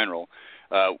people in general,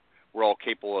 we're all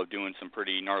capable of doing some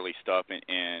pretty gnarly stuff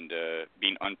and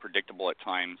being unpredictable at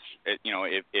times.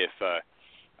 If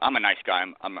I'm a nice guy,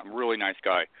 I'm a really nice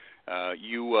guy.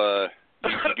 You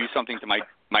do something to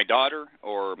my daughter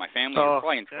or my family, you're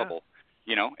probably in trouble.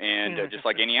 Just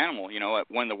like any animal,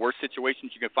 one of the worst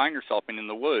situations you can find yourself in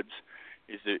the woods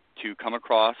is to come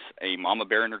across a mama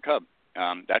bear and her cub.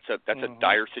 That's a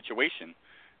dire situation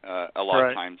a lot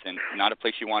of times, and not a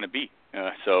place you want to be.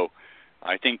 So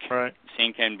I think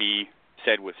same can be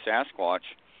said with Sasquatch.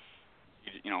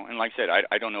 And like I said,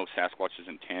 I don't know Sasquatch's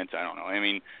intent. I don't know.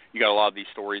 You got a lot of these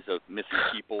stories of missing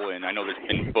people, and I know there's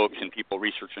been books and people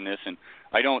researching this, and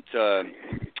I don't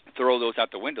throw those out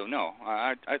the window. No,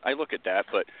 I look at that,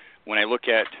 but when I look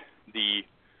at the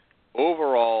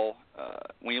overall,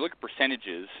 when you look at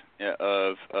percentages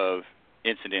of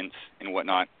incidents and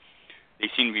whatnot, they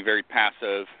seem to be very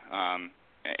passive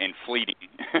and fleeting.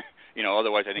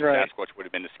 Otherwise I think Sasquatch would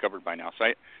have been discovered by now. So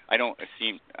I don't.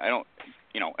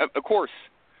 Of course,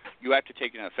 you have to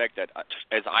take into effect that,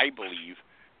 as I believe,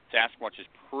 Sasquatch is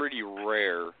pretty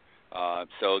rare.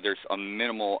 So there's a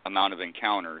minimal amount of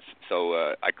encounters.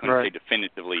 So I couldn't say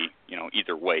definitively,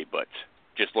 either way. But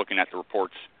just looking at the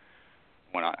reports,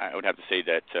 I would have to say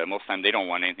that most of the time they don't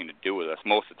want anything to do with us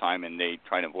most of the time, and they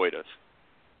try to avoid us.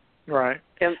 Right.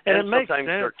 And it makes sometimes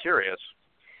sense. They're curious.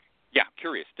 Yeah,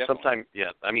 curious, definitely.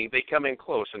 Sometimes, they come in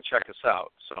close and check us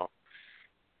out. So.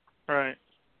 Right.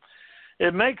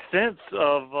 It makes sense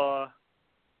of. Are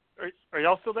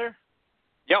y'all still there?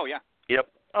 Yeah. Oh, yeah. Yep.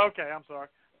 Okay, I'm sorry.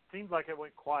 Seems like it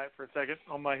went quiet for a second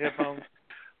on my headphones.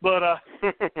 But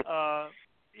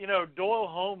Doyle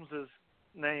Holmes'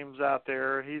 name's out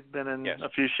there. He's been in a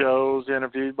few shows,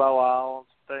 interviewed by Lyle and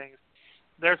some things.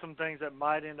 There's some things that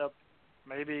might end up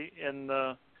maybe in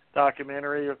the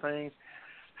documentary or things.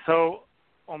 So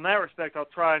on that respect, I'll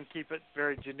try and keep it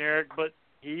very generic. But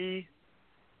he,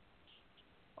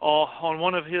 on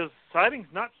one of his sightings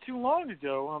not too long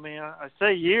ago, I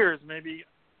say years, maybe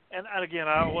and again,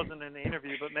 I wasn't in the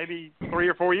interview, but maybe 3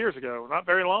 or 4 years ago, not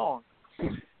very long,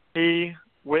 he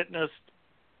witnessed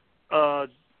a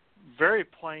very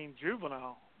plain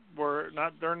juvenile, were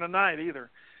not during the night either,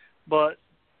 but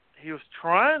he was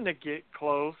trying to get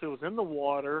close. It was in the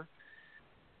water,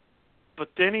 but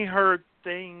then he heard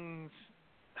things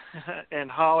and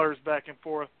hollers back and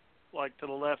forth, like to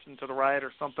the left and to the right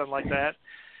or something like that.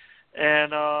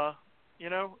 And,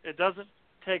 it doesn't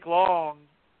take long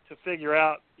to figure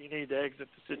out you need to exit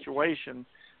the situation.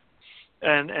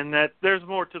 And that there's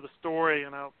more to the story,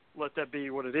 and I'll let that be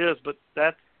what it is, but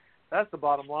that's the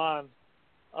bottom line.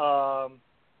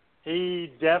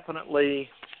 He definitely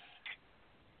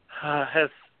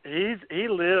he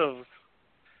lives,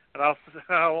 and I'll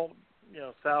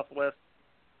southwest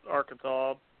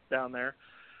Arkansas down there,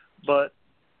 but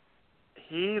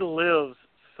he lives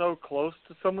so close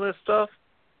to some of this stuff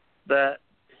that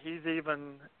he's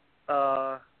even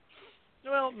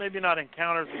maybe not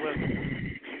encounters with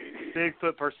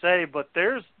Bigfoot per se, but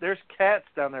there's cats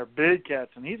down there, big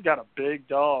cats, and he's got a big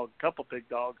dog, couple big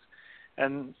dogs,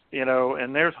 and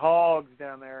and there's hogs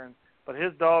down there, but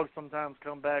his dogs sometimes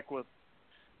come back with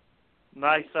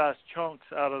nice sized chunks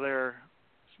out of their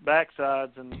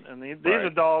backsides, and these are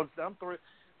dogs. I'm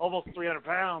almost 300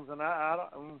 pounds, and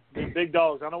these big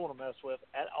dogs I don't want to mess with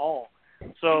at all.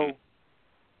 So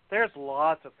there's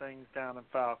lots of things down in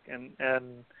Falk,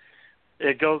 and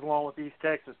it goes along with East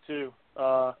Texas too.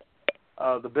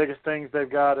 The biggest things they've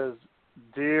got is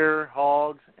deer,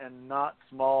 hogs, and not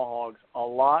small hogs. A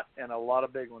lot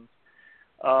of big ones.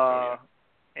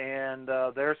 And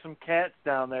there's some cats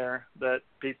down there that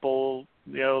people,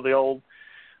 the old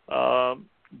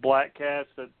black cats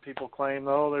that people claim,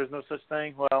 there's no such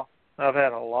thing. Well, I've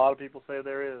had a lot of people say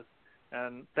there is.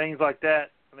 And things like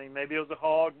that. I mean, maybe it was a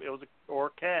hog, or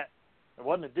a cat. It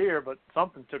wasn't a deer, but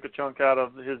something took a chunk out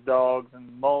of his dogs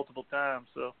and multiple times.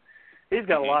 So he's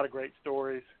got a lot of great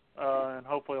stories, and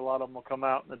hopefully a lot of them will come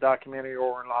out in the documentary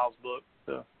or in Lyle's book.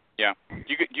 So. Yeah.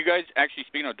 Do you guys, actually,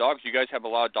 speaking of dogs, do you guys have a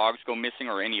lot of dogs go missing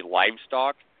or any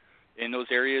livestock in those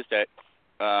areas that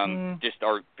just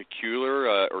are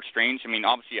peculiar or strange? I mean,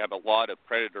 obviously you have a lot of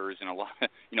predators and a lot,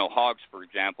 hogs, for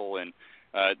example, and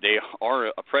they are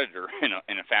a predator in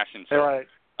a fashion. So, right.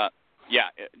 Yeah.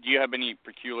 Do you have any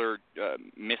peculiar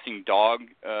missing dog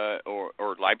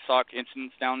or livestock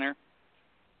incidents down there?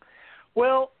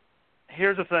 Well,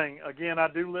 here's the thing. Again, I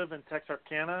do live in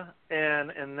Texarkana,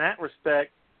 and in that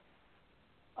respect,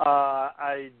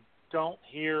 I don't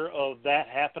hear of that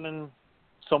happening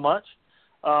so much.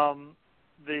 I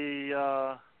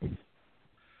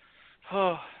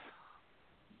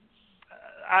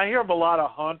hear of a lot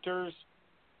of hunters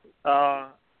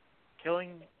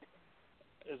killing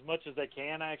as much as they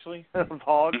can, actually, of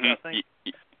hogs, I think.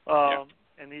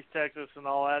 In East Texas and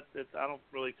all that, I don't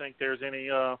really think there's any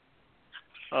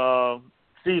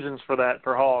seasons for that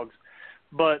for hogs.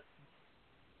 But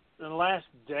in the last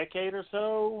decade or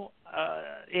so,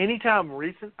 anytime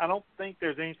recent, I don't think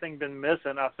there's anything been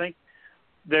missing. I think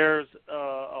there's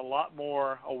a lot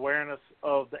more awareness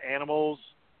of the animals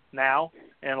now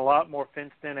and a lot more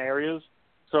fenced-in areas.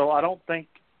 So I don't think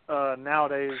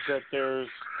nowadays that there's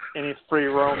any free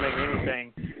roaming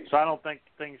anything. So I don't think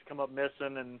things come up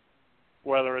missing, and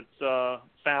whether it's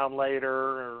found later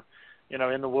or,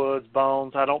 in the woods,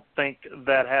 bones, I don't think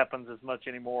that happens as much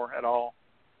anymore at all.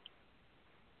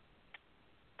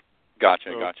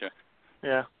 Gotcha.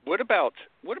 Yeah. What about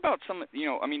some, do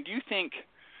you think,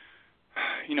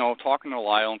 talking to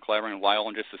Lyle and collaborating with Lyle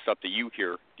and just the stuff that you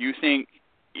hear, do you think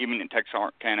even in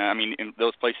Texarkana, in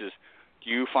those places, do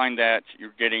you find that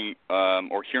you're getting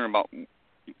or hearing about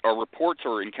reports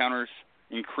or encounters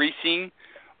increasing,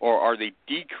 or are they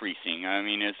decreasing?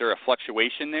 Is there a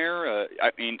fluctuation there?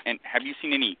 And have you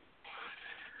seen any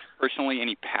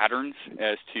patterns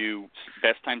as to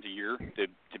best times of year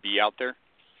to be out there?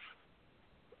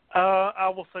 I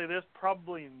will say this,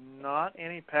 probably not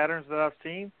any patterns that I've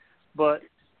seen, but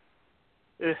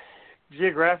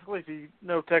geographically, if you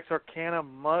know Texarkana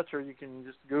much, or you can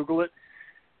just Google it,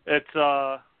 it's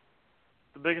the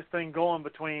biggest thing going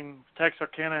between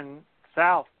Texarkana and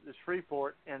south is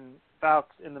Freeport, and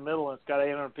Falk's in the middle, and it's got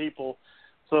 800 people.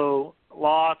 So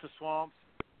lots of swamps,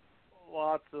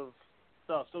 lots of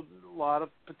stuff. So a lot of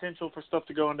potential for stuff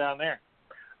to go on down there.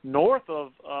 North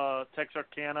of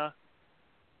Texarkana,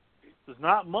 there's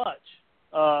not much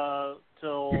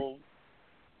till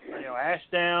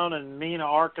Ashdown and Mena,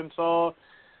 Arkansas.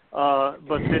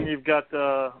 But then you've got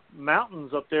the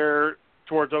mountains up there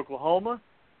towards Oklahoma,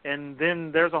 and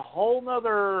then there's a whole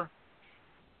nother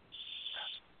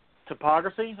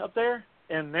topography up there,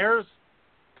 and there's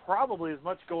probably as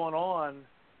much going on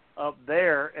up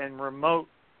there and remote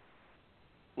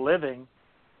living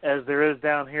as there is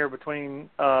down here between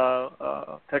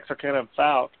Texarkana and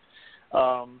Fouke.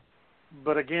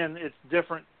 But again, it's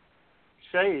different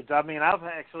shades. I mean, I've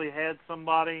actually had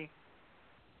somebody,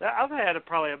 I've had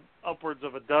probably upwards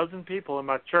of a dozen people in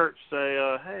my church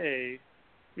say, hey,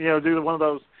 do one of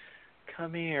those,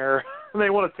 come here. They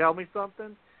want to tell me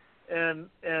something.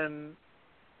 And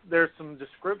there's some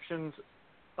descriptions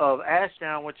of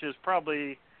Ashdown, which is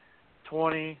probably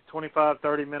 20, 25,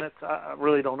 30 minutes. I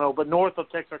really don't know. But north of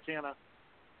Texarkana.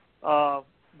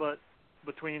 But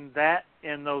between that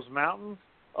and those mountains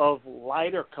of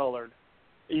lighter colored,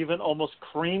 even almost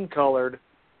cream colored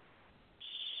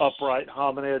upright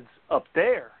hominids up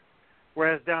there.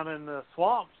 Whereas down in the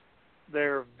swamps,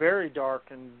 they're very dark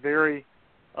and very,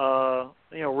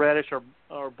 reddish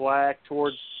or black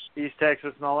towards East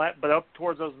Texas and all that. But up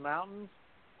towards those mountains,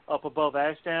 up above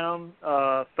Ashdown,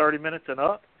 30 minutes and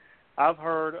up, I've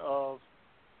heard of,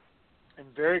 and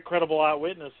very credible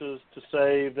eyewitnesses to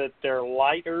say that they're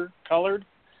lighter colored,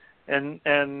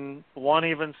 and one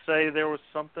even say there was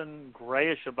something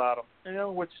grayish about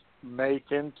them, which may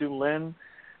tend to lend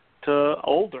to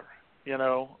older,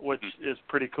 which is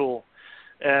pretty cool.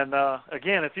 And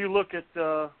again, if you look at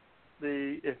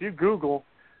if you Google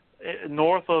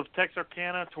north of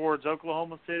Texarkana towards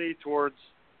Oklahoma City, towards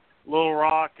Little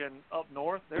Rock and up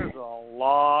north, there's a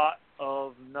lot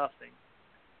of nothing,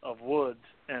 of woods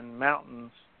and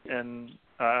mountains and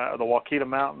the Waukeeta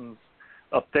Mountains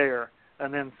up there.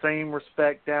 And then same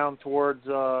respect down towards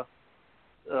Fouke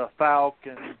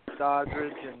and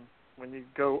Doddridge, and when you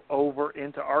go over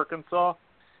into Arkansas,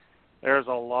 there's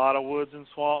a lot of woods and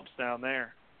swamps down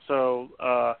there. So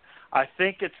I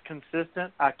think it's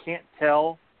consistent. I can't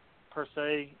tell per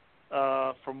se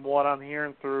from what I'm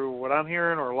hearing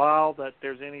or Lyle that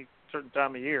there's any certain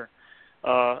time of year.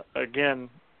 Again,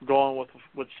 going with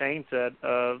what Shane said,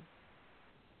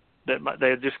 that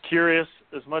they're just curious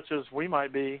as much as we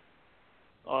might be,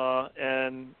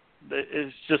 and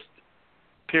it's just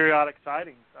periodic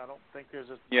sightings. I don't think there's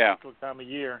a particular time of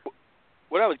year.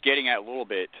 What I was getting at a little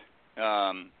bit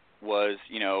was,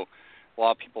 a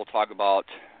lot of people talk about,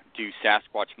 do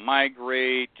Sasquatch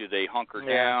migrate? Do they hunker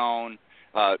down?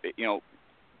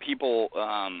 People,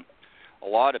 a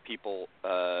lot of people,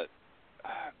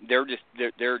 their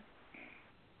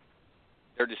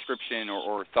description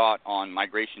or thought on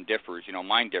migration differs.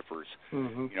 Mine differs.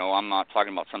 Mm-hmm. I'm not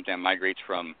talking about something that migrates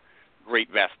from great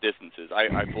vast distances.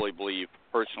 I fully believe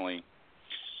personally,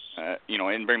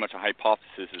 and very much a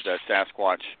hypothesis is that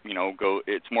Sasquatch,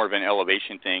 it's more of an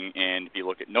elevation thing. And if you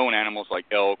look at known animals like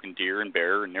elk and deer and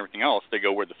bear and everything else, they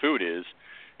go where the food is,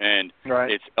 and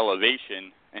it's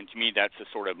elevation. And to me, that's a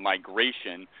sort of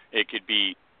migration. It could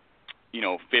be,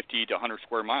 50 to 100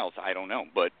 square miles. I don't know,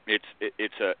 but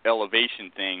it's a elevation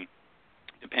thing,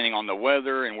 depending on the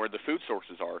weather and where the food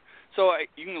sources are. So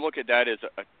you can look at that as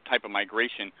a type of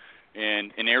migration.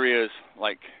 And in areas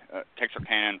like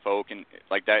Texarkana and Fouke and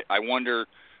like that, I wonder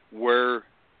where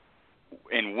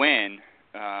and when,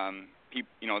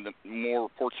 the more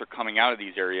reports are coming out of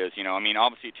these areas.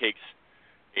 Obviously it takes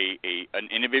an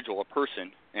individual, a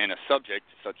person, and a subject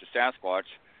such as Sasquatch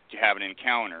to have an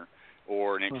encounter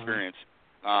or an experience.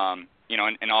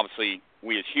 And obviously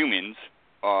we as humans,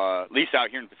 at least out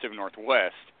here in the Pacific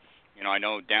Northwest, I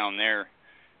know down there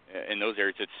in those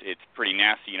areas it's pretty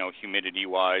nasty,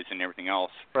 humidity-wise and everything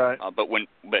else. Right. But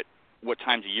what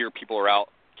times of year people are out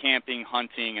camping,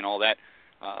 hunting, and all that,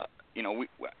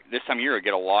 this time of year I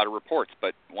get a lot of reports.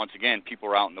 But once again, people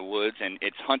are out in the woods, and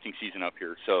it's hunting season up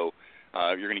here, so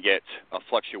you're going to get a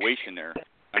fluctuation there.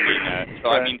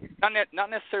 Not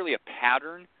necessarily a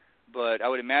pattern, but I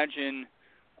would imagine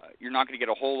you're not going to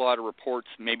get a whole lot of reports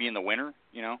maybe in the winter,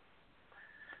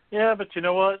 Yeah, but you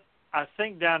know what? I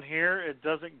think down here it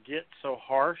doesn't get so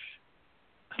harsh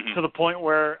to the point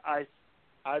where I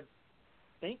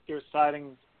think there's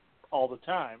sightings all the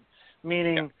time,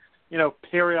 meaning,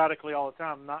 periodically all the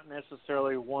time, not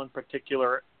necessarily one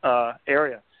particular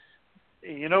area.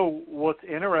 What's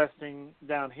interesting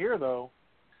down here, though,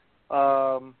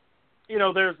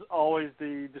 there's always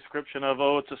the description of,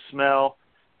 it's a smell,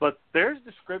 but there's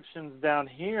descriptions down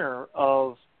here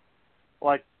of,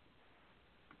 like,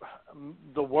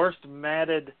 the worst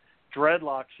matted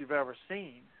dreadlocks you've ever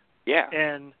seen. Yeah.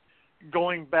 And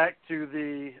going back to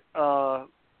the,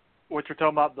 what you're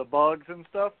talking about, the bugs and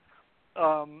stuff,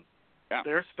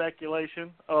 there's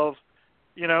speculation of,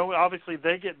 obviously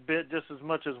they get bit just as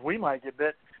much as we might get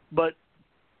bit, but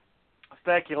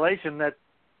speculation that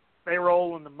they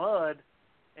roll in the mud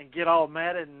and get all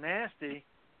matted and nasty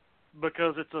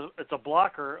because it's a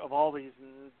blocker of all these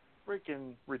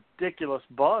freaking ridiculous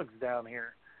bugs down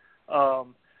here.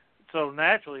 So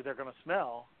naturally they're going to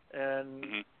smell,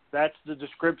 and that's the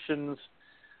descriptions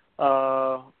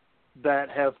that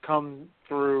have come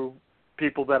through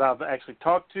people that I've actually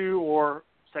talked to or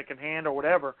secondhand or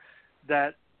whatever,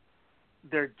 that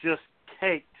they're just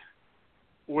caked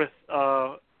with,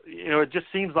 it just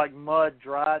seems like mud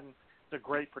dried, and it's a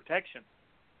great protection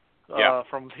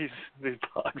from these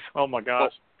bugs. Oh my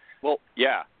gosh. Well,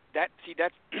 yeah. That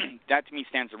to me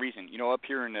stands to reason. Up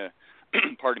here in the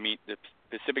the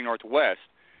Pacific Northwest,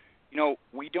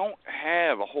 we don't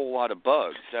have a whole lot of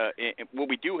bugs. What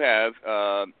we do have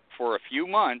for a few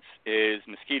months is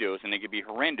mosquitoes, and they can be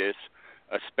horrendous,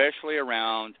 especially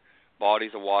around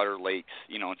bodies of water, lakes,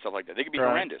 and stuff like that. They can be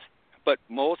horrendous. But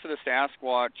most of the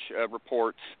Sasquatch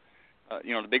reports,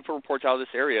 the Bigfoot reports out of this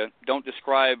area, don't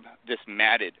describe this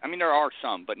matted. I mean, there are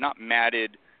some, but not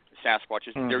matted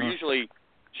Sasquatches. They're usually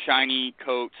shiny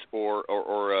coats or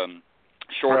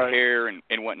short hair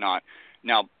and whatnot.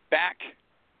 Now, back,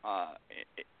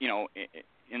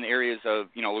 in the areas of,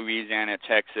 Louisiana,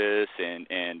 Texas,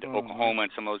 and Oklahoma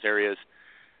and some of those areas,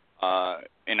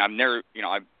 and I've never,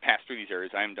 I've passed through these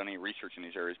areas. I haven't done any research in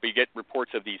these areas, but you get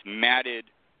reports of these matted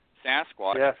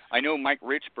Sasquatch. Yes. I know Mike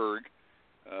Richburg,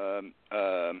 out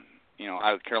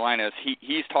of Carolinas,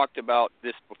 he's talked about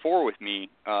this before with me,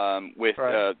 with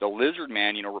the Lizard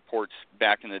Man, reports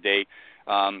back in the day,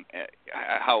 how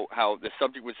the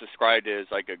subject was described as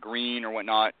like a green or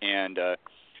whatnot, and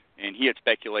he had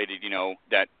speculated,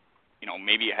 that,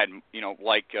 maybe it had, an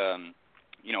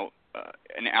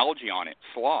algae on it.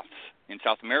 Sloths in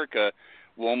South America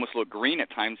will almost look green at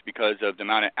times because of the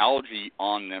amount of algae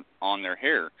on their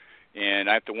hair. And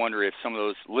I have to wonder if some of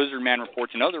those Lizard Man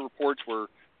reports and other reports were,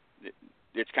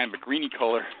 it's kind of a greeny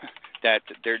color, that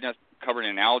they're just covered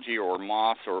in algae or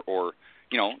moss or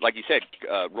like you said,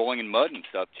 rolling in mud and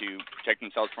stuff to protect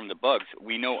themselves from the bugs.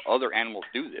 We know other animals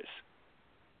do this.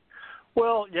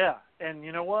 Well, yeah, and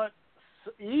you know what?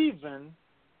 Even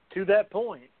to that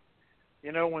point,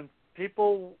 when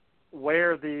people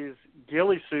wear these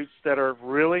ghillie suits that are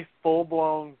really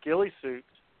full-blown ghillie suits,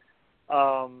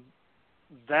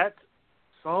 that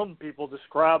some people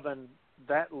describing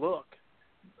that look,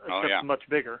 except much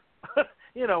bigger, and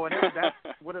that's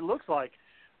what it looks like,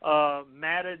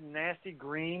 matted, nasty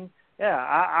green.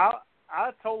 Yeah,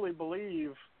 I totally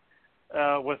believe,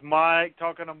 with Mike,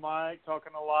 talking to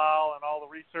Lyle, and all the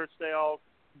research they all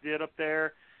did up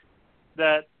there,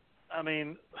 that, I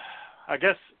mean, I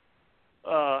guess,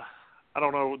 I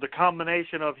don't know, the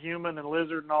combination of human and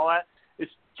lizard and all that,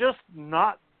 it's just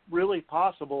not really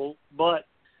possible, but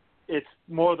it's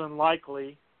more than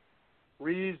likely,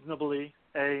 reasonably,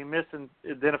 a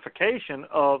misidentification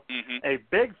of a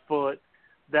Bigfoot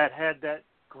that had that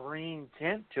green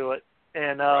tint to it,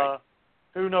 and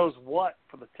who knows what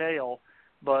for the tail,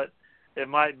 but it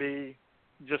might be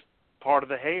just part of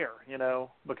the hair,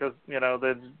 because,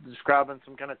 they're describing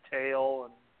some kind of tail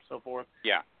and so forth.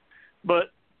 Yeah.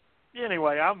 But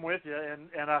anyway, I'm with you,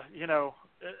 and I,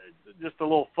 just a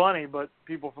little funny, but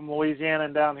people from Louisiana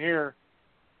and down here,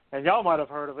 and y'all might have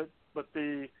heard of it, but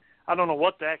I don't know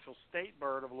what the actual state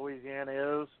bird of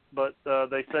Louisiana is, but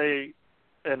they say,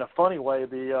 in a funny way,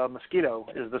 the mosquito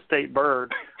is the state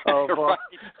bird of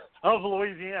of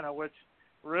Louisiana, which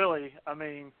really, I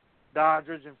mean,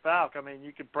 Doddridge and Falk, I mean,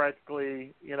 you could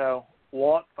practically,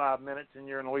 walk 5 minutes and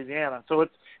you're in Louisiana. So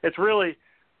it's really,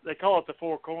 they call it the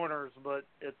Four Corners, but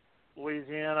it's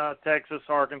Louisiana, Texas,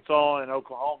 Arkansas, and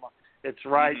Oklahoma. It's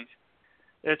right,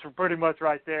 it's pretty much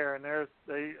right there. And they're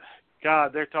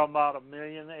talking about 1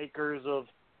 million acres of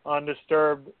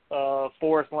undisturbed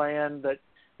forest land that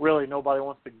really nobody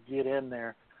wants to get in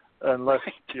there unless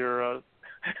you're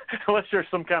unless you're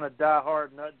some kind of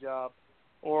diehard nut job,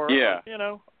 or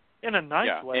in a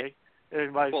nice way.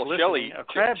 Everybody's listening.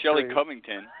 Shelley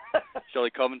Covington. Shelley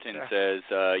Covington says,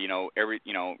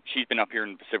 she's been up here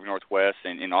in the Pacific Northwest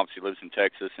and obviously lives in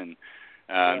Texas, and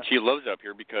she loves it up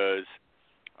here because,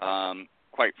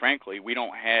 quite frankly, we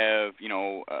don't have,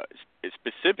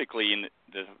 specifically in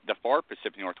the far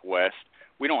Pacific Northwest,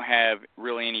 we don't have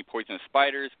really any poisonous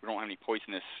spiders. We don't have any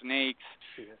poisonous snakes.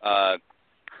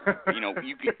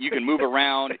 You can move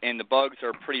around, and the bugs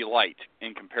are pretty light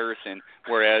in comparison.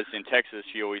 Whereas in Texas,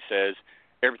 she always says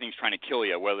everything's trying to kill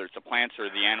you, whether it's the plants or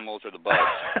the animals or the bugs.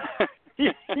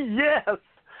 Yes,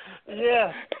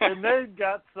 and they've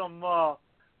got some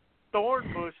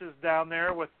thorn bushes down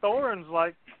there with thorns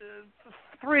like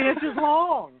 3 inches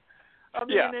long. I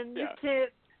mean, you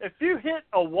can't. If you hit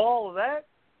a wall of that,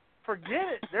 forget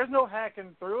it. There's no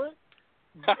hacking through it.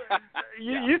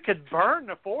 You could burn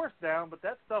the forest down, but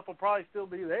that stuff will probably still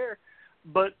be there.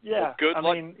 But yeah, well, good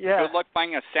luck. Good luck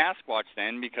finding a Sasquatch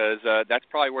then, because that's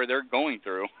probably where they're going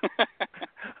through.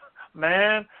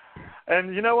 Man,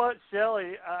 and you know what,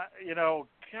 Shelley?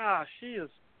 Gosh, she has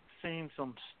seen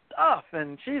some stuff,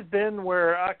 and she's been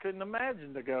where I couldn't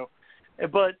imagine to go.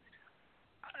 But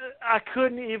I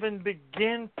couldn't even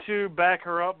begin to back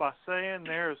her up by saying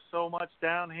there is so much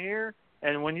down here.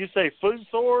 And when you say food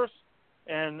source,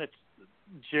 and it's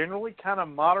generally kind of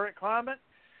moderate climate,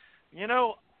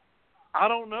 I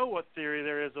don't know what theory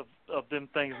there is of them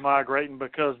things migrating,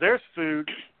 because there's food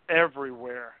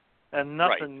everywhere, and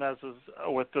nothing messes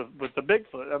with the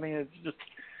Bigfoot. I mean, it's just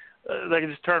they can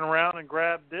just turn around and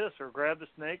grab this or grab the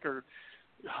snake or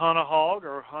hunt a hog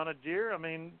or hunt a deer. I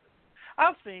mean,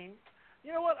 I've seen.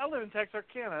 You know what? I live in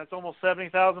Texarkana. It's almost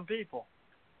 70,000 people.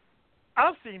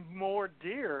 I've seen more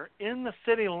deer in the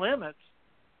city limits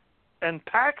and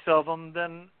packs of them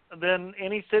than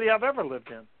any city I've ever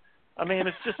lived in. I mean,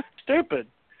 it's just stupid.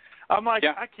 I'm like,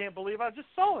 I can't believe I just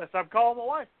saw this. I'm calling my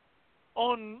wife.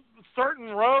 On certain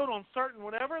road, on certain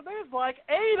whatever, there's like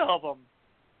 8 of them.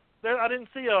 I didn't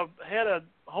see a head of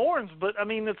horns, but, I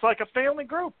mean, it's like a family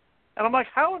group. And I'm like,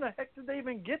 how in the heck did they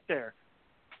even get there?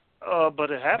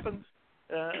 But it happens.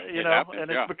 And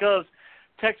it's because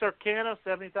Texarkana,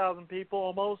 70,000 people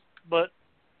almost, but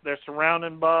they're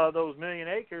surrounded by those 1 million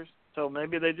acres, so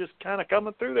maybe they just kind of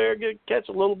coming through there and catch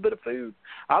a little bit of food.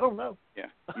 I don't know. Yeah,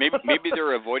 maybe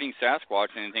they're avoiding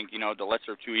Sasquatch and think, the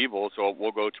lesser of two evils, so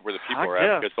we'll go to where the people are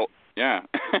at.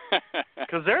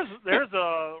 Because there's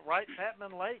a Wright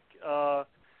Patman Lake. I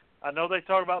know they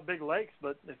talk about big lakes,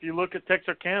 but if you look at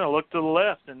Texarkana, look to the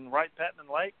left, and Wright Patman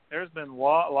Lake, there's been a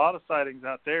lot of sightings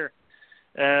out there.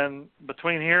 And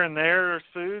between here and there, there's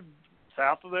food.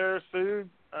 South of there is food.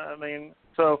 I mean,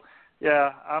 so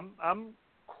yeah, I'm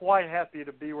quite happy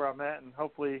to be where I'm at, and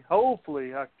hopefully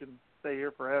I can stay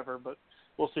here forever. But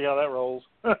we'll see how that rolls.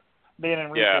 Being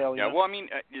in retail. Yeah. Well, I mean,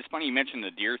 it's funny you mentioned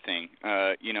the deer thing.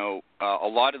 A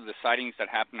lot of the sightings that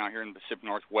happen out here in the Pacific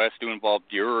Northwest do involve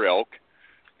deer or elk,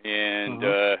 and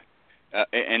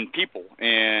and people.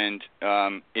 And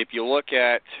if you look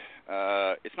at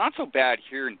it's not so bad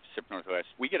here in the Pacific Northwest.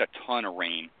 We get a ton of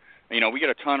rain. We get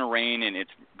a ton of rain, and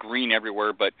it's green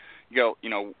everywhere. But a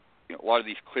lot of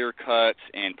these clear cuts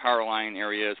and power line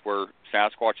areas where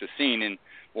Sasquatch is seen. And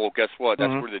well, guess what? That's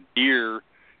where the deer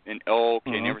and elk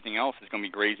and everything else is going to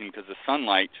be grazing, because the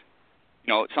sunlight,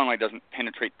 sunlight doesn't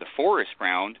penetrate the forest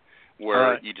ground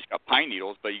where you just got pine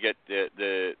needles, but you get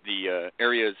the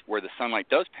areas where the sunlight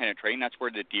does penetrate, and that's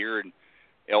where the deer and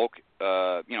elk,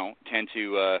 tend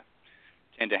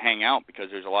to hang out, because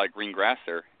there's a lot of green grass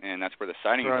there, and that's where the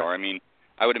sightings are. I mean,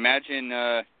 I would imagine,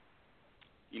 for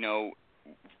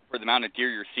the amount of deer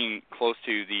you're seeing close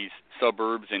to these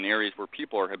suburbs and areas where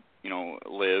people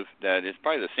live, that it's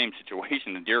probably the same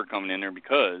situation. The deer are coming in there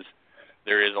because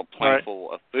there is a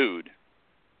plentiful of food.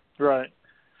 Right.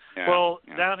 Yeah,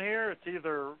 down here it's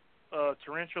either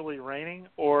torrentially raining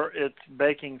or it's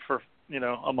baking for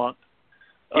a month.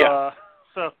 Yeah.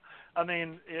 So I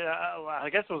mean, I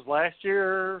guess it was last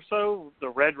year or so, the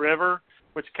Red River,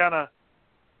 which kind of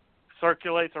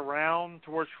circulates around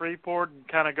towards Freeport and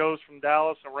kind of goes from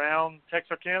Dallas around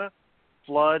Texarkana,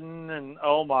 flooding, and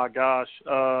oh my gosh.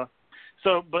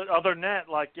 But other than that,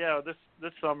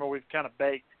 this summer we've kind of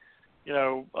baked,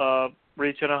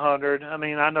 reaching 100. I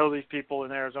mean, I know these people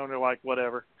in Arizona are like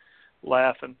whatever,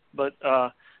 laughing, but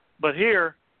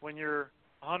here when you're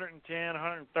 110,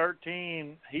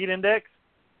 113 heat index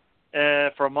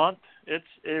for a month,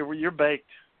 you're baked,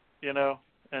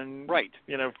 and right.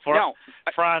 frying.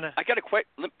 I got a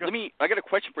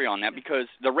question for you on that, because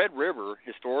the Red River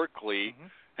historically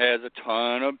has a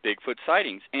ton of Bigfoot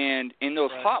sightings, and in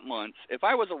those hot months, if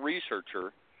I was a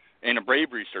researcher and a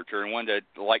brave researcher and wanted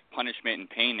to like punishment and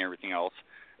pain and everything else,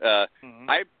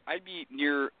 I'd be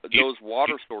near those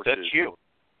water sources. That's you.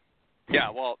 Yeah,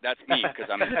 well, that's me, because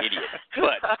I'm an idiot.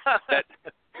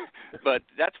 But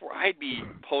that's where I'd be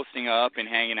posting up and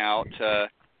hanging out.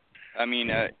 I've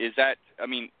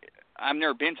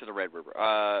never been to the Red River.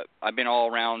 I've been all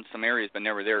around some areas, but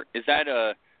never there. Is that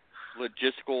a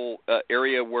logistical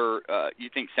area where you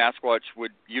think Sasquatch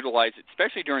would utilize it,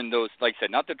 especially during those, like I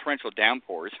said, not the torrential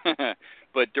downpours,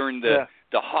 but during the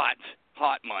hot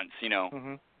months, Is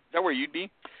that where you'd be?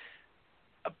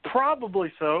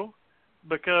 Probably so,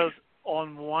 because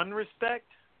on one respect,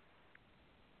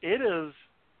 it is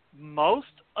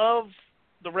most of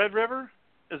the Red River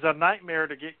is a nightmare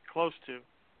to get close to.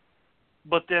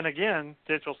 But then again,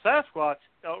 potential Sasquatch,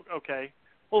 okay,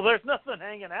 well, there's nothing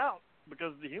hanging out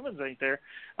because the humans ain't there.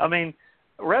 I mean,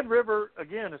 Red River,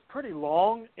 again, is pretty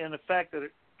long in the fact that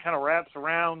it kind of wraps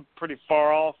around pretty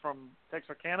far off from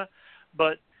Texarkana.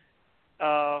 But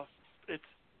it's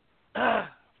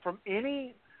from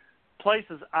any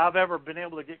places I've ever been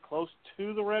able to get close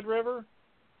to the Red River,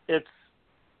 it's,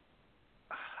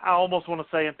 I almost want to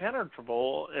say,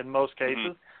 impenetrable in most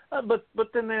cases. But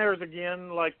then there's,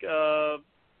 again, like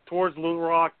towards Little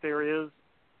Rock, there is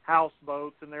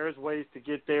houseboats and there is ways to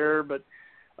get there. But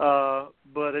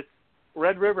it's,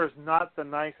 Red River is not the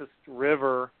nicest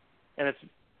river, and it's,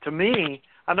 to me,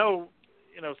 I know,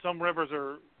 some rivers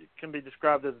can be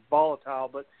described as volatile,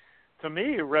 but to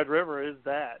me, Red River is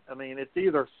that. I mean, it's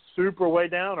either super way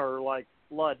down or like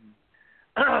flooding.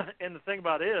 And the thing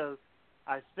about it is,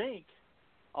 I think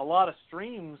a lot of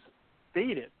streams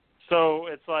feed it. So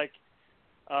it's like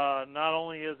not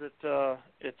only is it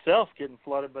itself getting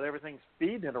flooded, but everything's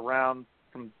feeding it around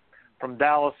from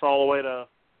Dallas all the way to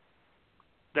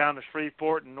down to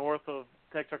Shreveport and north of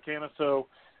Texarkana. So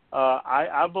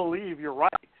I believe you're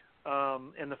right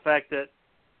in the fact that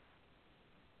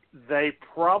they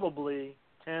probably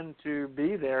tend to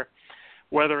be there,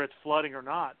 whether it's flooding or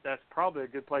not. That's probably a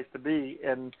good place to be,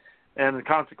 and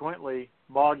consequently,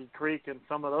 Boggy Creek and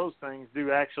some of those things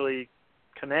do actually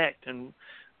connect. And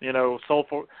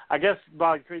Sulphur, I guess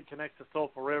Boggy Creek connects to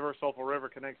Sulphur River. Sulphur River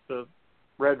connects to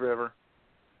Red River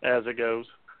as it goes.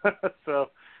 So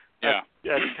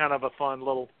that's kind of a fun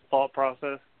little thought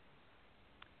process.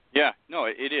 Yeah, no,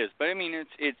 it is. But I mean,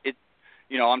 it's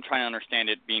I'm trying to understand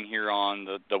it being here on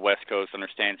the West Coast,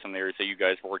 understand some of the areas that you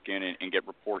guys work in and get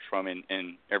reports from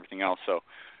and everything else. So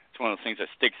it's one of those things that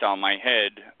sticks out in my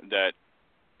head that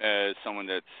as someone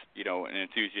that's, an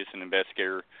enthusiast and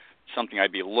investigator, something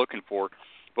I'd be looking for.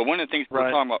 But one of the things we were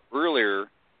talking about earlier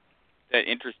that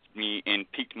interested me and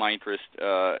piqued my interest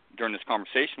during this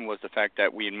conversation was the fact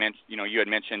that we had mentioned, you had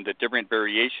mentioned the different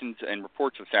variations and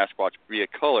reports of Sasquatch via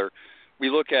color. We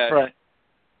look at,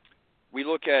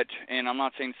 and I'm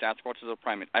not saying Sasquatch is a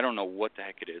primate. I don't know what the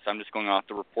heck it is. I'm just going off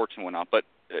the reports and whatnot. But,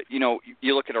 you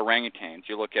look at orangutans,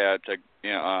 you look at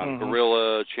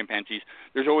gorillas, chimpanzees.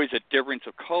 There's always a difference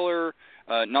of color,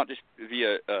 not just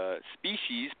via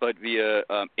species, but via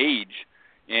age.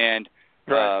 And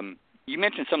you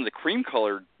mentioned some of the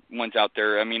cream-colored ones out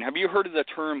there. I mean, have you heard of the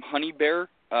term honey bear?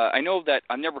 I know that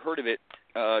I've never heard of it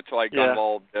until I got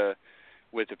involved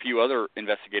with a few other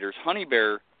investigators. Honey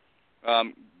bear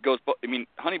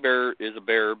honey bear is a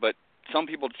bear, but some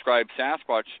people describe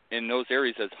Sasquatch in those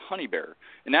areas as honey bear,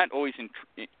 and that always,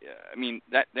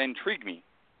 that intrigued me.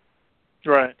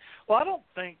 Right. Well, I don't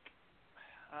think,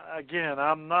 again,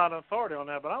 I'm not an authority on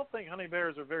that, but I don't think honey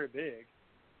bears are very big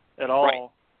at all. Right.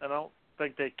 I don't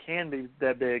think they can be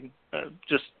that big,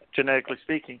 just genetically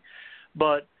speaking.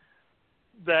 But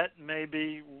that may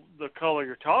be the color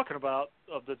you're talking about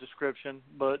of the description.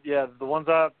 But, yeah, the ones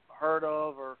I've heard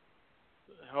of or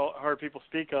heard people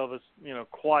speak of is,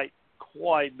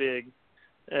 quite big.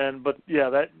 But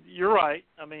that you're right.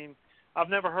 I mean, I've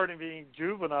never heard of any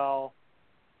juvenile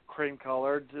cream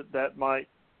colored. That might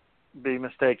be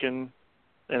mistaken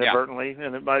inadvertently,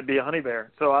 and it might be a honey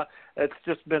bear. So it's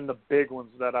just been the big ones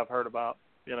that I've heard about.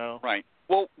 Right.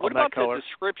 Well, what about the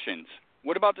descriptions?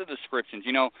 What about the descriptions?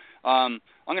 I'm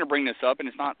going to bring this up, and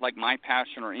it's not like my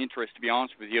passion or interest, to be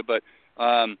honest with you, but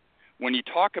when you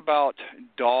talk about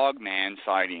dogman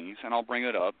sightings, and I'll bring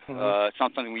it up, it's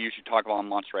not something we usually talk about on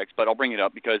Monster X, but I'll bring it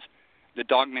up because the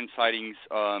dogman sightings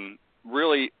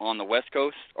really on the West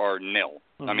Coast are nil.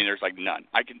 I mean, there's like none.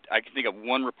 I can think of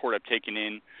one report I've taken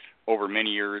in over many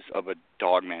years of a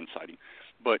dogman sighting,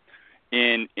 but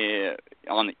on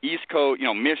the East Coast,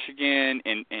 Michigan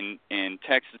and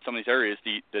Texas, some of these areas,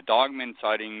 the dogman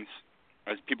sightings,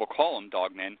 as people call them,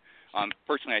 dogmen.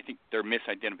 Personally, I think they're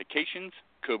misidentifications.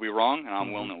 Could be wrong, and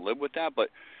I'm willing to live with that. But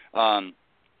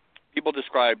people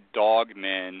describe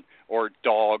dogmen or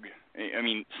dog. I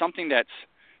mean, something that's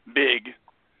big,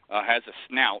 has a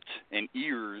snout and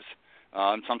ears,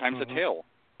 and sometimes a tail.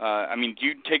 I mean, do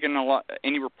you take in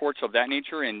any reports of that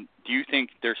nature, and do you think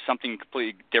there's something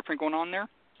completely different going on there?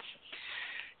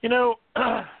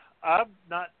 I've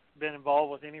not been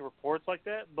involved with any reports like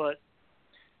that, but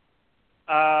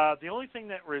the only thing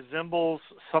that resembles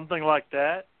something like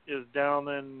that is down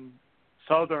in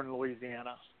southern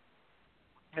Louisiana.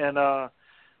 And I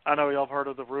know y'all have heard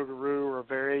of the Rougarou or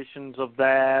variations of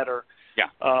that.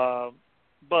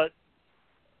 But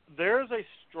there's a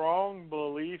strong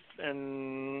belief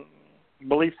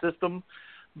system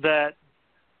that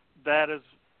is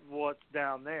what's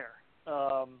down there.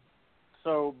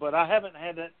 But I haven't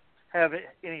have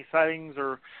any sightings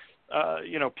or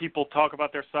people talk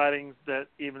about their sightings that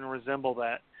even resemble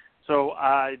that. So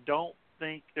I don't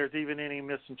think there's even any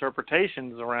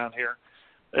misinterpretations around here.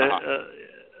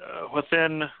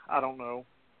 Within, I don't know,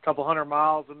 a couple hundred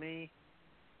miles of me,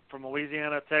 from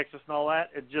Louisiana, Texas, and all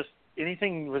that. It just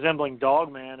anything resembling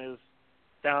Dogman is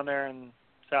down there in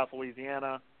South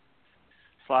Louisiana,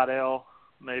 Slidell,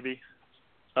 maybe.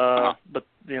 But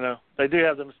they do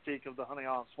have the mystique of the Honey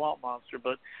Island Swamp Monster.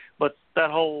 But that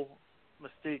whole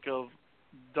mystique of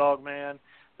Dogman,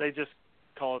 they just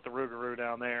call it the Rougarou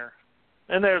down there.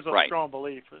 And there's a strong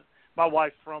belief. My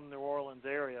wife's from New Orleans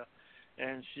area,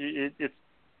 and it's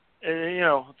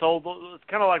old. It's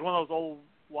kind of like one of those old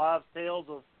wives' tales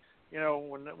of,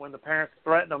 when the parents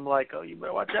threaten them, like, oh, you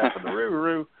better watch out for the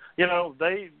Rougarou.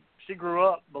 She grew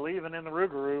up believing in the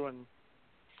Rougarou, and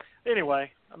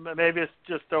anyway, maybe it's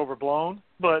just overblown,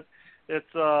 but it's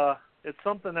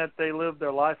something that they live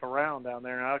their life around down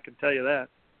there, and I can tell you that.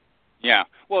 Yeah.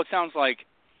 Well, it sounds like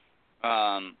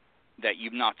that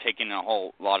you've not taken a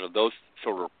whole lot of those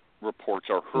sort of reports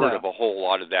or heard of a whole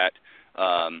lot of that.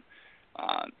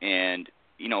 And,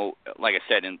 like I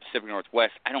said, in the Pacific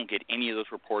Northwest, I don't get any of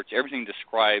those reports. Everything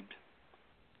described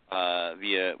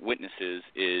via witnesses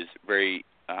is very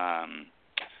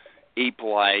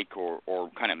ape-like or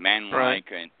kind of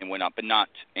man-like and whatnot, but not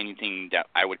anything that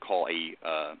I would call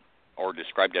or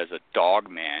described as a dog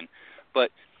man. But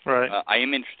I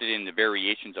am interested in the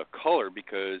variations of color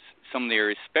because some of the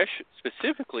areas,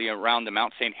 specifically around the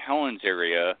Mount St. Helens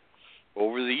area,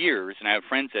 over the years, and I have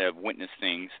friends that have witnessed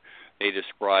things, they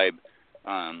describe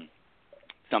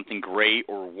something gray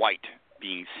or white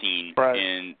being seen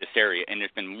in this area. And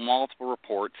there's been multiple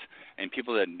reports, and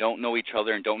people that don't know each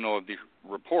other and don't know of these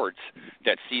reports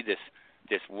that see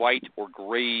this white or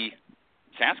gray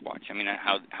Sasquatch. I mean,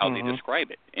 how they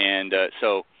describe it. And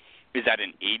so is that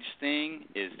an age thing?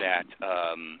 Is that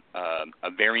a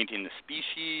variant in the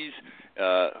species?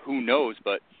 Who knows?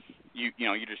 But you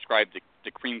described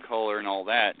the cream color and all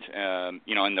that, and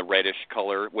the reddish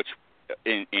color, which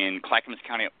in Clackamas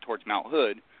County up towards Mount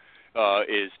Hood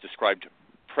is described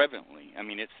prevalently. I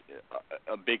mean, it's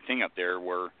a big thing up there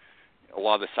where a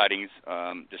lot of the sightings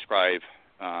describe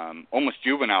almost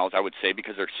juveniles, I would say,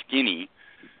 because they're skinny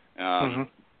and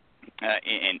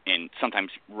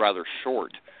sometimes rather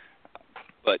short,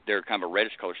 but they're kind of a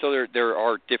reddish color. So there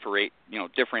are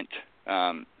different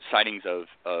sightings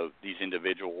of these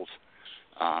individuals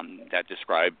that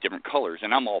describe different colors,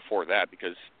 and I'm all for that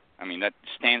because I mean that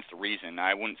stands to reason.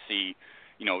 I wouldn't see,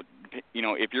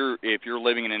 if you're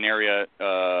living in an area in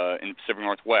the Pacific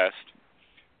Northwest,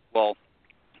 well,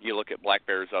 you look at black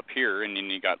bears up here, and then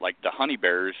you got like the honey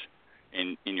bears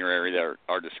in your area that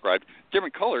are described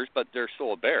different colors, but they're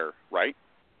still a bear, right?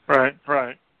 Right.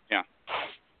 Yeah.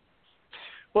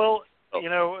 Well,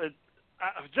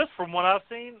 just from what I've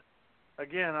seen,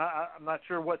 again, I'm not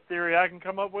sure what theory I can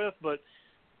come up with, but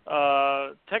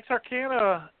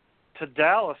Texarkana to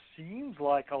Dallas seems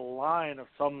like a line of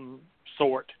some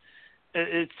sort.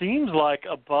 It seems like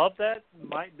above that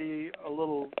might be a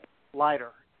little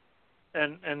lighter,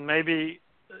 and maybe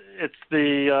it's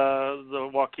the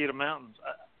Waukeeta Mountains.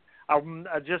 I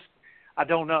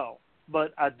don't know,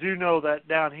 but I do know that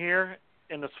down here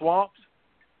in the swamps,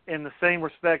 in the same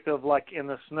respect of like in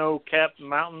the snow-capped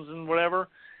mountains and whatever,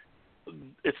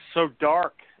 it's so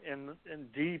dark and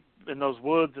deep in those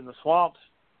woods and the swamps.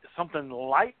 Something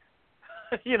light,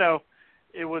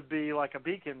 it would be like a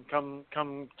beacon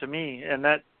come to me, and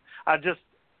that have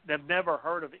never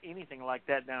heard of anything like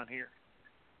that down here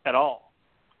at all.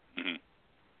 Mm-hmm.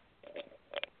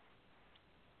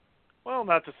 Well,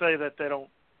 not to say that they don't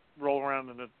roll around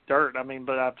in the dirt. I mean,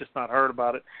 but I've just not heard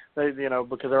about it. They,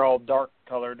 because they're all dark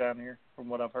color down here, from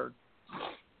what I've heard.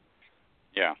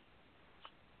 Yeah.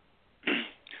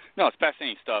 No, it's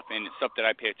fascinating stuff, and it's stuff that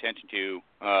I pay attention to.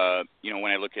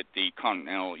 When I look at the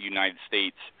continental United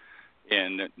States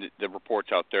and the reports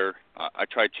out there, I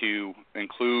try to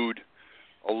include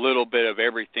a little bit of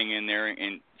everything in there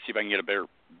and see if I can get a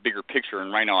bigger picture.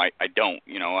 And right now, I don't.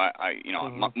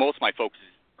 Most of my focus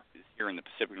is here in the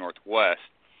Pacific Northwest,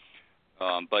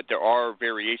 but there are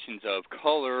variations of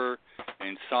color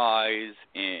and size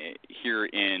here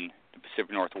in the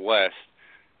Pacific Northwest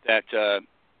that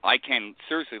I can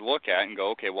seriously look at and go,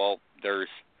 okay, well, there's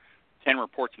 10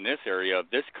 reports in this area of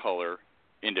this color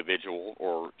individual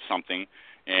or something,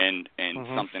 and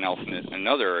something else in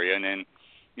another area, and then,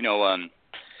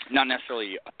 not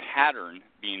necessarily a pattern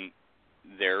being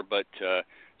there, but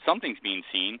something's being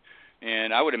seen,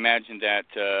 and I would imagine that,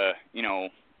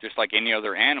 just like any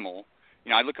other animal,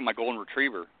 I look at my golden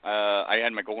retriever. I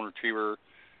had my golden retriever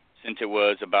since it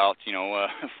was about,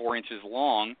 4 inches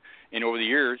long, and over the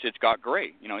years it's got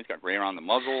gray. It's got gray around the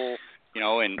muzzle,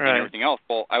 and everything else.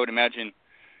 Well, I would imagine,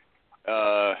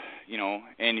 and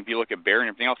if you look at bear and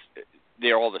everything else,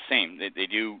 they're all the same. They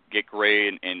do get gray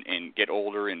and get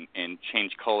older and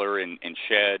change color and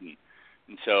shed.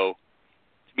 And so,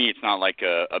 to me, it's not like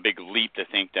a big leap to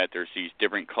think that there's these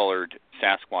different colored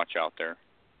Sasquatch out there.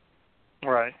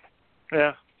 Right.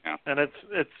 Yeah. And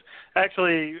it's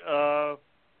actually, I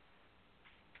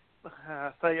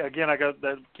say again, I got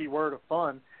that key word of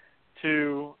fun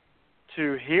to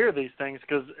hear these things,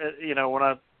 because when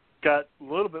I got a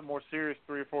little bit more serious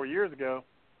 3 or 4 years ago,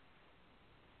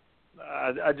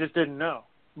 I just didn't know.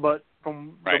 But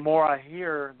from the more I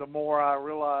hear, the more I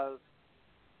realize,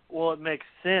 well, it makes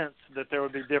sense that there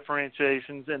would be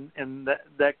differentiations, and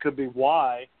that could be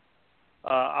why.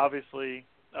 Obviously,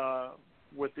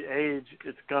 with the age,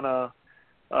 it's gonna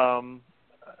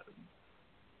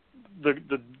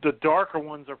the darker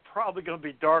ones are probably going to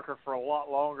be darker for a lot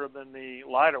longer than the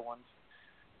lighter ones,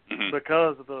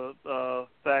 because of the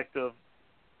fact of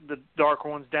the darker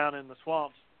ones down in the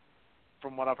swamps,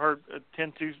 from what I've heard,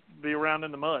 tend to be around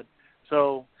in the mud.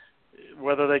 So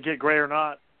whether they get gray or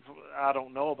not, I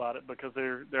don't know about it, because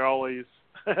they're always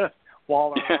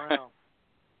wallowing around.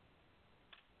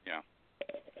 Yeah.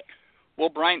 Well,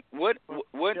 Bryan,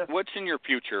 what's in your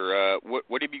future?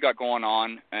 What have you got going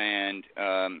on? And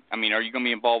I mean, are you going to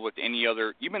be involved with any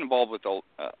other? You've been involved with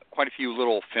quite a few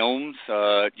little films.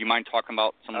 Do you mind talking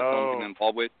about some of the films you've been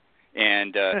involved with,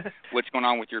 and what's going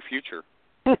on with your future?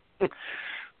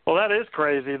 Well, that is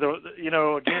crazy. Again,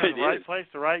 the right place,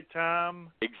 the right time.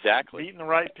 Exactly. Meeting the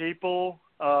right people.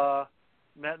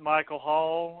 Met Michael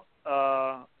Hall.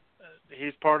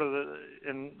 He's part of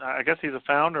I guess he's a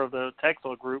founder of the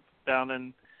Texas group down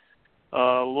in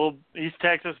a little East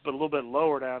Texas, but a little bit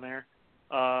lower down there.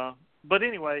 But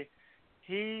anyway,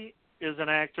 he is an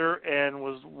actor and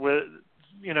was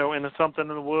in Something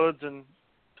in the Woods and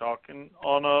talking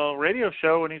on a radio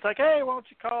show, and he's like, "Hey, why don't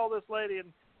you call this lady?"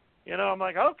 And I'm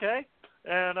like, "Okay."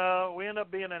 And we end up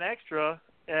being an extra.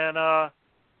 And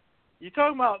you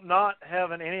talking about not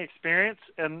having any experience,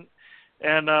 and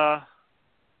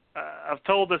I've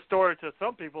told this story to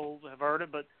some people who have heard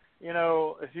it, but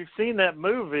if you've seen that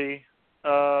movie,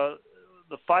 the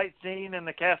fight scene in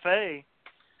the cafe,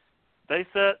 they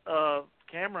set a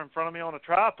camera in front of me on a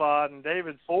tripod, and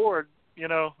David Ford,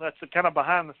 that's the kind of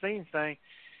behind the scenes thing.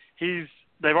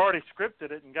 They've already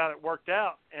scripted it and got it worked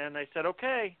out, and they said,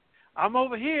 "Okay, I'm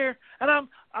over here, and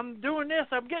I'm doing this,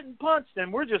 I'm getting punched,"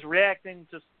 and we're just reacting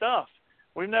to stuff.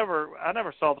 I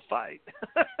never saw the fight.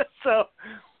 so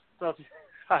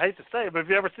I hate to say it, but if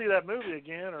you ever see that movie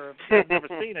again, or if you've never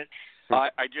seen it,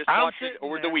 I just watched it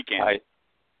over the weekend.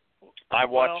 I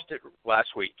watched it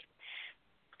last week.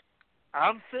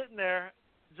 I'm sitting there,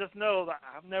 just know that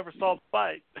I've never saw the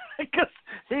fight, because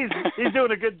he's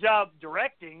doing a good job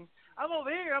directing. I'm over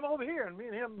here, and me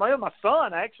and him, my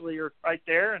son actually are right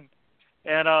there, and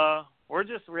we're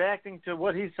just reacting to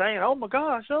what he's saying. Oh my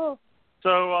gosh! Oh,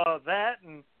 so that,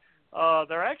 and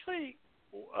they're actually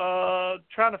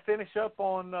trying to finish up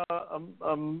on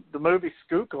the movie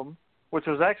Skookum, which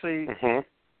was actually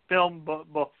filmed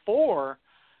before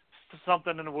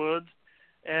Something in the Woods,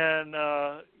 and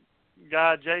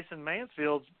guy Jason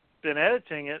Mansfield's been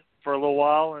editing it for a little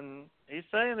while, and he's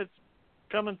saying it's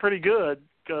coming pretty good,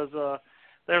 because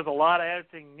there's a lot of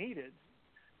editing needed.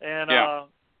 And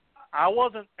I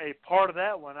wasn't a part of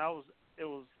that one. It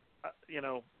was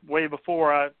way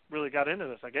before I really got into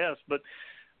this, I guess. But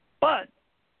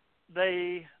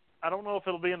I don't know if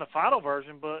it'll be in the final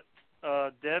version, but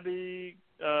Debbie,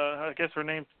 I guess her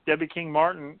name's Debbie King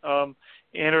Martin,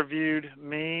 interviewed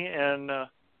me and a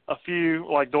few,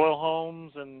 like Doyle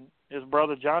Holmes and his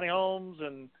brother Johnny Holmes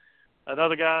and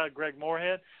another guy, Greg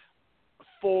Moorhead,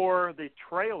 for the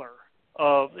trailer.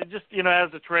 Just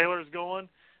as the trailer's going,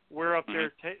 we're up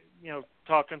there,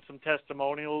 talking some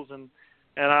testimonials, and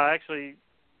I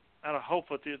don't hope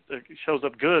it shows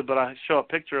up good, but I show a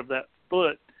picture of that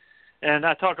foot, and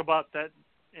I talk about that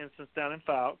instance down in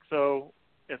Falk. So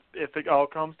if it all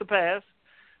comes to pass,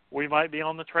 we might be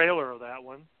on the trailer of that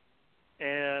one,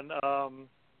 and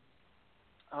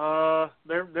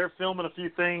they're filming a few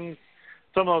things.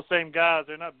 Some of those same guys.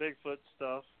 They're not Bigfoot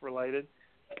stuff related.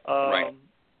 Right.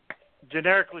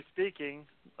 Generically speaking,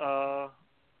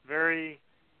 very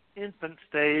infant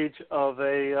stage of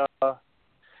a,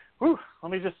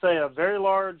 let me just say, a very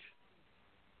large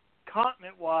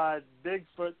continent-wide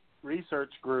Bigfoot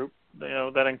research group,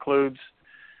 that includes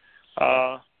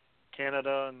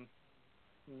Canada and,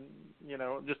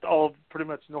 just all pretty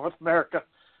much North America.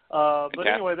 But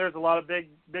anyway, there's a lot of big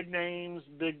names,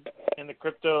 big in the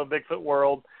crypto Bigfoot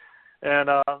world. And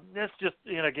it's just,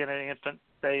 again, an infant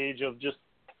stage of just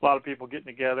a lot of people getting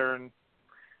together and,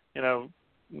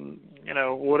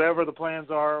 whatever the plans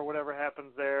are, whatever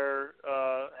happens there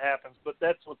happens. But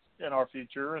that's what's in our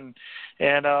future. And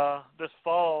this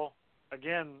fall,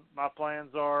 again, my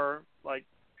plans are like,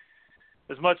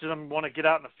 as much as I want to get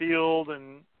out in the field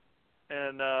and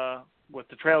with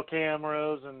the trail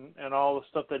cameras and all the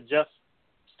stuff that Jeff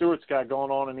Stewart's got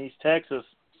going on in East Texas.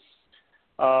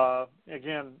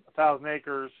 Again, 1,000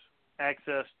 acres,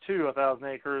 access to 1,000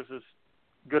 acres is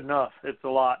good enough. It's a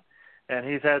lot. And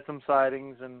he's had some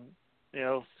sightings and,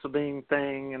 Sabine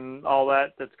thing and all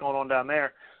that's going on down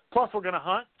there. Plus we're going to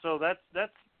hunt. So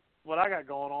that's what I got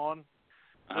going on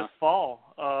this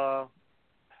fall.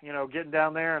 Getting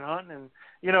down there and hunting. And,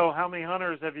 how many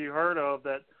hunters have you heard of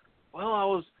that, well, I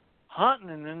was hunting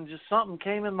and then just something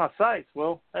came in my sights?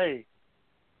 Well, hey,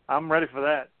 I'm ready for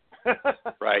that.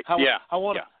 Right. I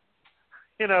want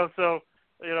to, so,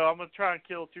 I'm going to try and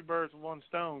kill two birds with one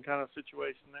stone kind of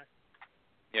situation there.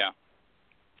 Yeah.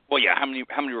 Well, yeah, how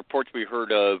many reports we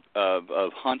heard of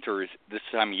hunters this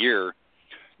time of year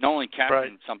not only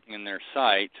capturing something in their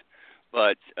sight,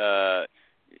 but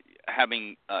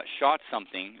having shot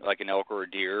something like an elk or a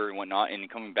deer and whatnot, and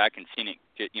coming back and seeing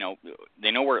it,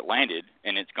 they know where it landed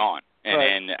and it's gone.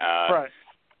 And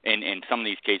in some of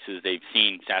these cases, they've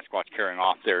seen Sasquatch carrying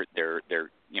off their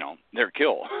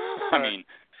kill. I mean,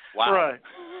 wow. Right.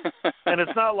 And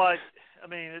it's not like,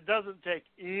 it doesn't take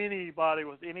anybody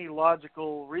with any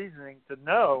logical reasoning to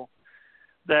know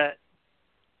that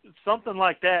something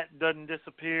like that doesn't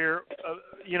disappear.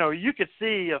 You could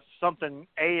see if something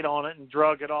ate on it and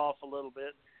drug it off a little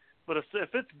bit, but if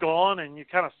it's gone and you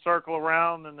kind of circle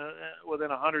around within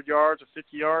 100 yards or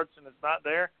 50 yards and it's not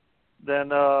there, then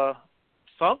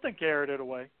something carried it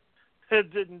away.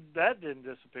 That didn't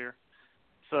disappear.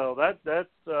 So that's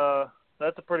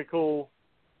a pretty cool.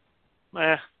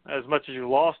 As much as you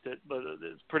lost it, but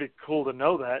it's pretty cool to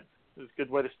know that. It's a good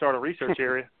way to start a research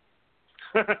area.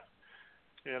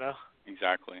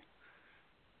 Exactly.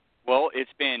 Well,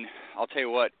 I'll tell you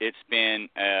what, it's been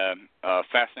a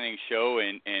fascinating show,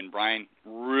 and Bryan,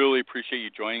 really appreciate you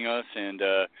joining us and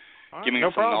giving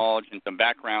us some knowledge and some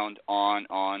background on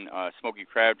Smoky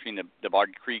Crabtree and the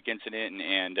Boggy Creek incident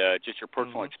and just your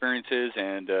personal experiences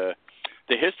and the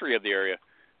history of the area.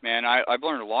 Man, I've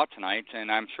learned a lot tonight,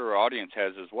 and I'm sure our audience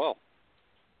has as well.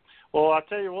 Well, I'll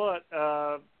tell you what,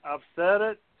 I've said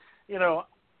it,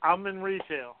 I'm in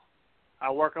retail. I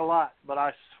work a lot, but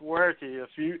I swear to you,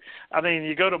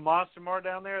 you go to Monster Mart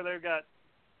down there, they've got,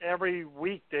 every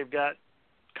week they've got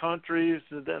countries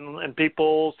and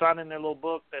people signing their little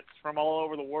book that's from all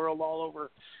over the world, all over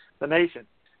the nation.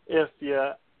 If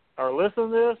you are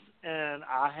listening to this and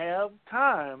I have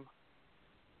time,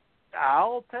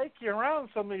 I'll take you around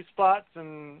some of these spots,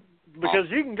 and because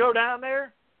you can go down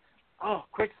there. Oh,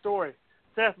 quick story.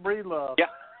 Seth Breedlove. Yeah.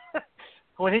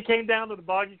 When he came down to the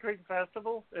Boggy Creek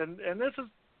Festival, and this is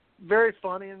very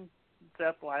funny, and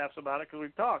Seth laughs about it because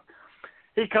we've talked.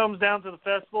 He comes down to the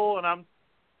festival, and I'm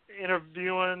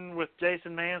interviewing with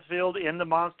Jason Mansfield in the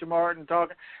Monster Mart and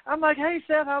talking. I'm like, hey,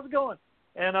 Seth, how's it going?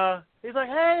 And he's like,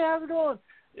 hey, how's it going?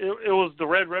 It was the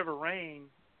Red River rain,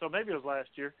 so maybe it was last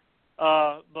year.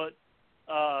 But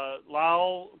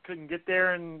Lyle couldn't get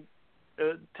there in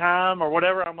time or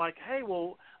whatever. I'm like, hey,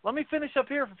 well, let me finish up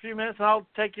here for a few minutes and I'll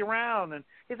take you around. And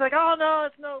he's like, oh, no,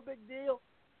 it's no big deal.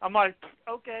 I'm like,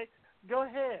 okay, go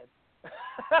ahead.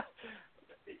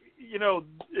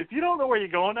 If you don't know where you're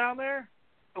going down there,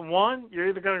 one, you're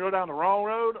either going to go down the wrong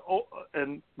road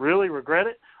and really regret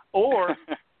it, or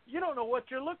you don't know what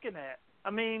you're looking at.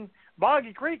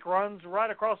 Boggy Creek runs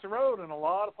right across the road in a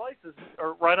lot of places,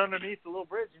 or right underneath the little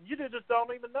bridge, and you just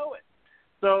don't even know it.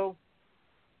 So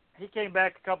he came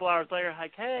back a couple hours later,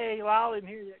 like, hey, Lyle, I didn't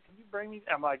hear you. Can you bring me?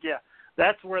 I'm like, yeah.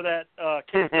 That's where that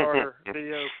Kickstarter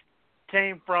video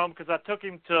came from, because I took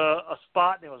him to a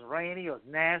spot, and it was rainy, it was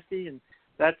nasty, and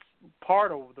that's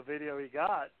part of the video he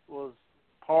got was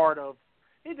part of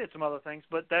 – he did some other things,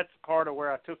 but that's part of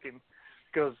where I took him,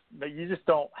 because you just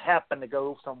don't happen to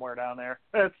go somewhere down there.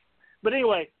 But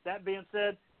anyway, that being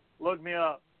said, look me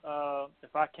up.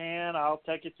 If I can, I'll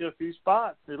take you to a few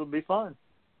spots. It'll be fun,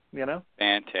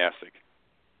 Fantastic.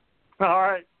 All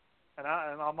right. And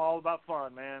I'm all about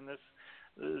fun, man. This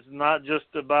is not just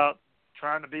about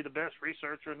trying to be the best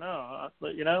researcher. No,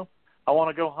 I want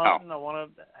to go hunting. I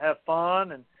want to have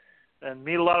fun and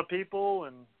meet a lot of people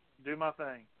and do my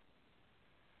thing.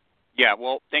 Yeah,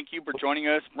 well, thank you for joining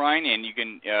us, Bryan. And you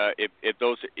can, if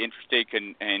those interested,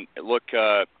 can look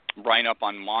Bryan up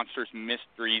on Monsters,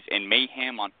 Mysteries, and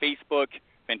Mayhem on Facebook.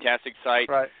 Fantastic site.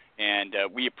 Right. And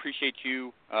we appreciate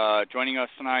you joining us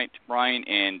tonight, Bryan,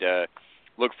 and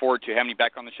look forward to having you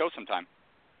back on the show sometime.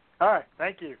 All right.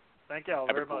 Thank you. Thank you all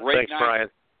very much. Thanks, Bryan.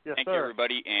 Yes, Thank sir. you,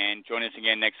 everybody, and join us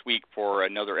again next week for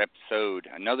another episode,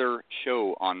 another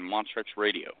show on Monster X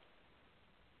Radio.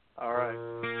 All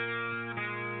right.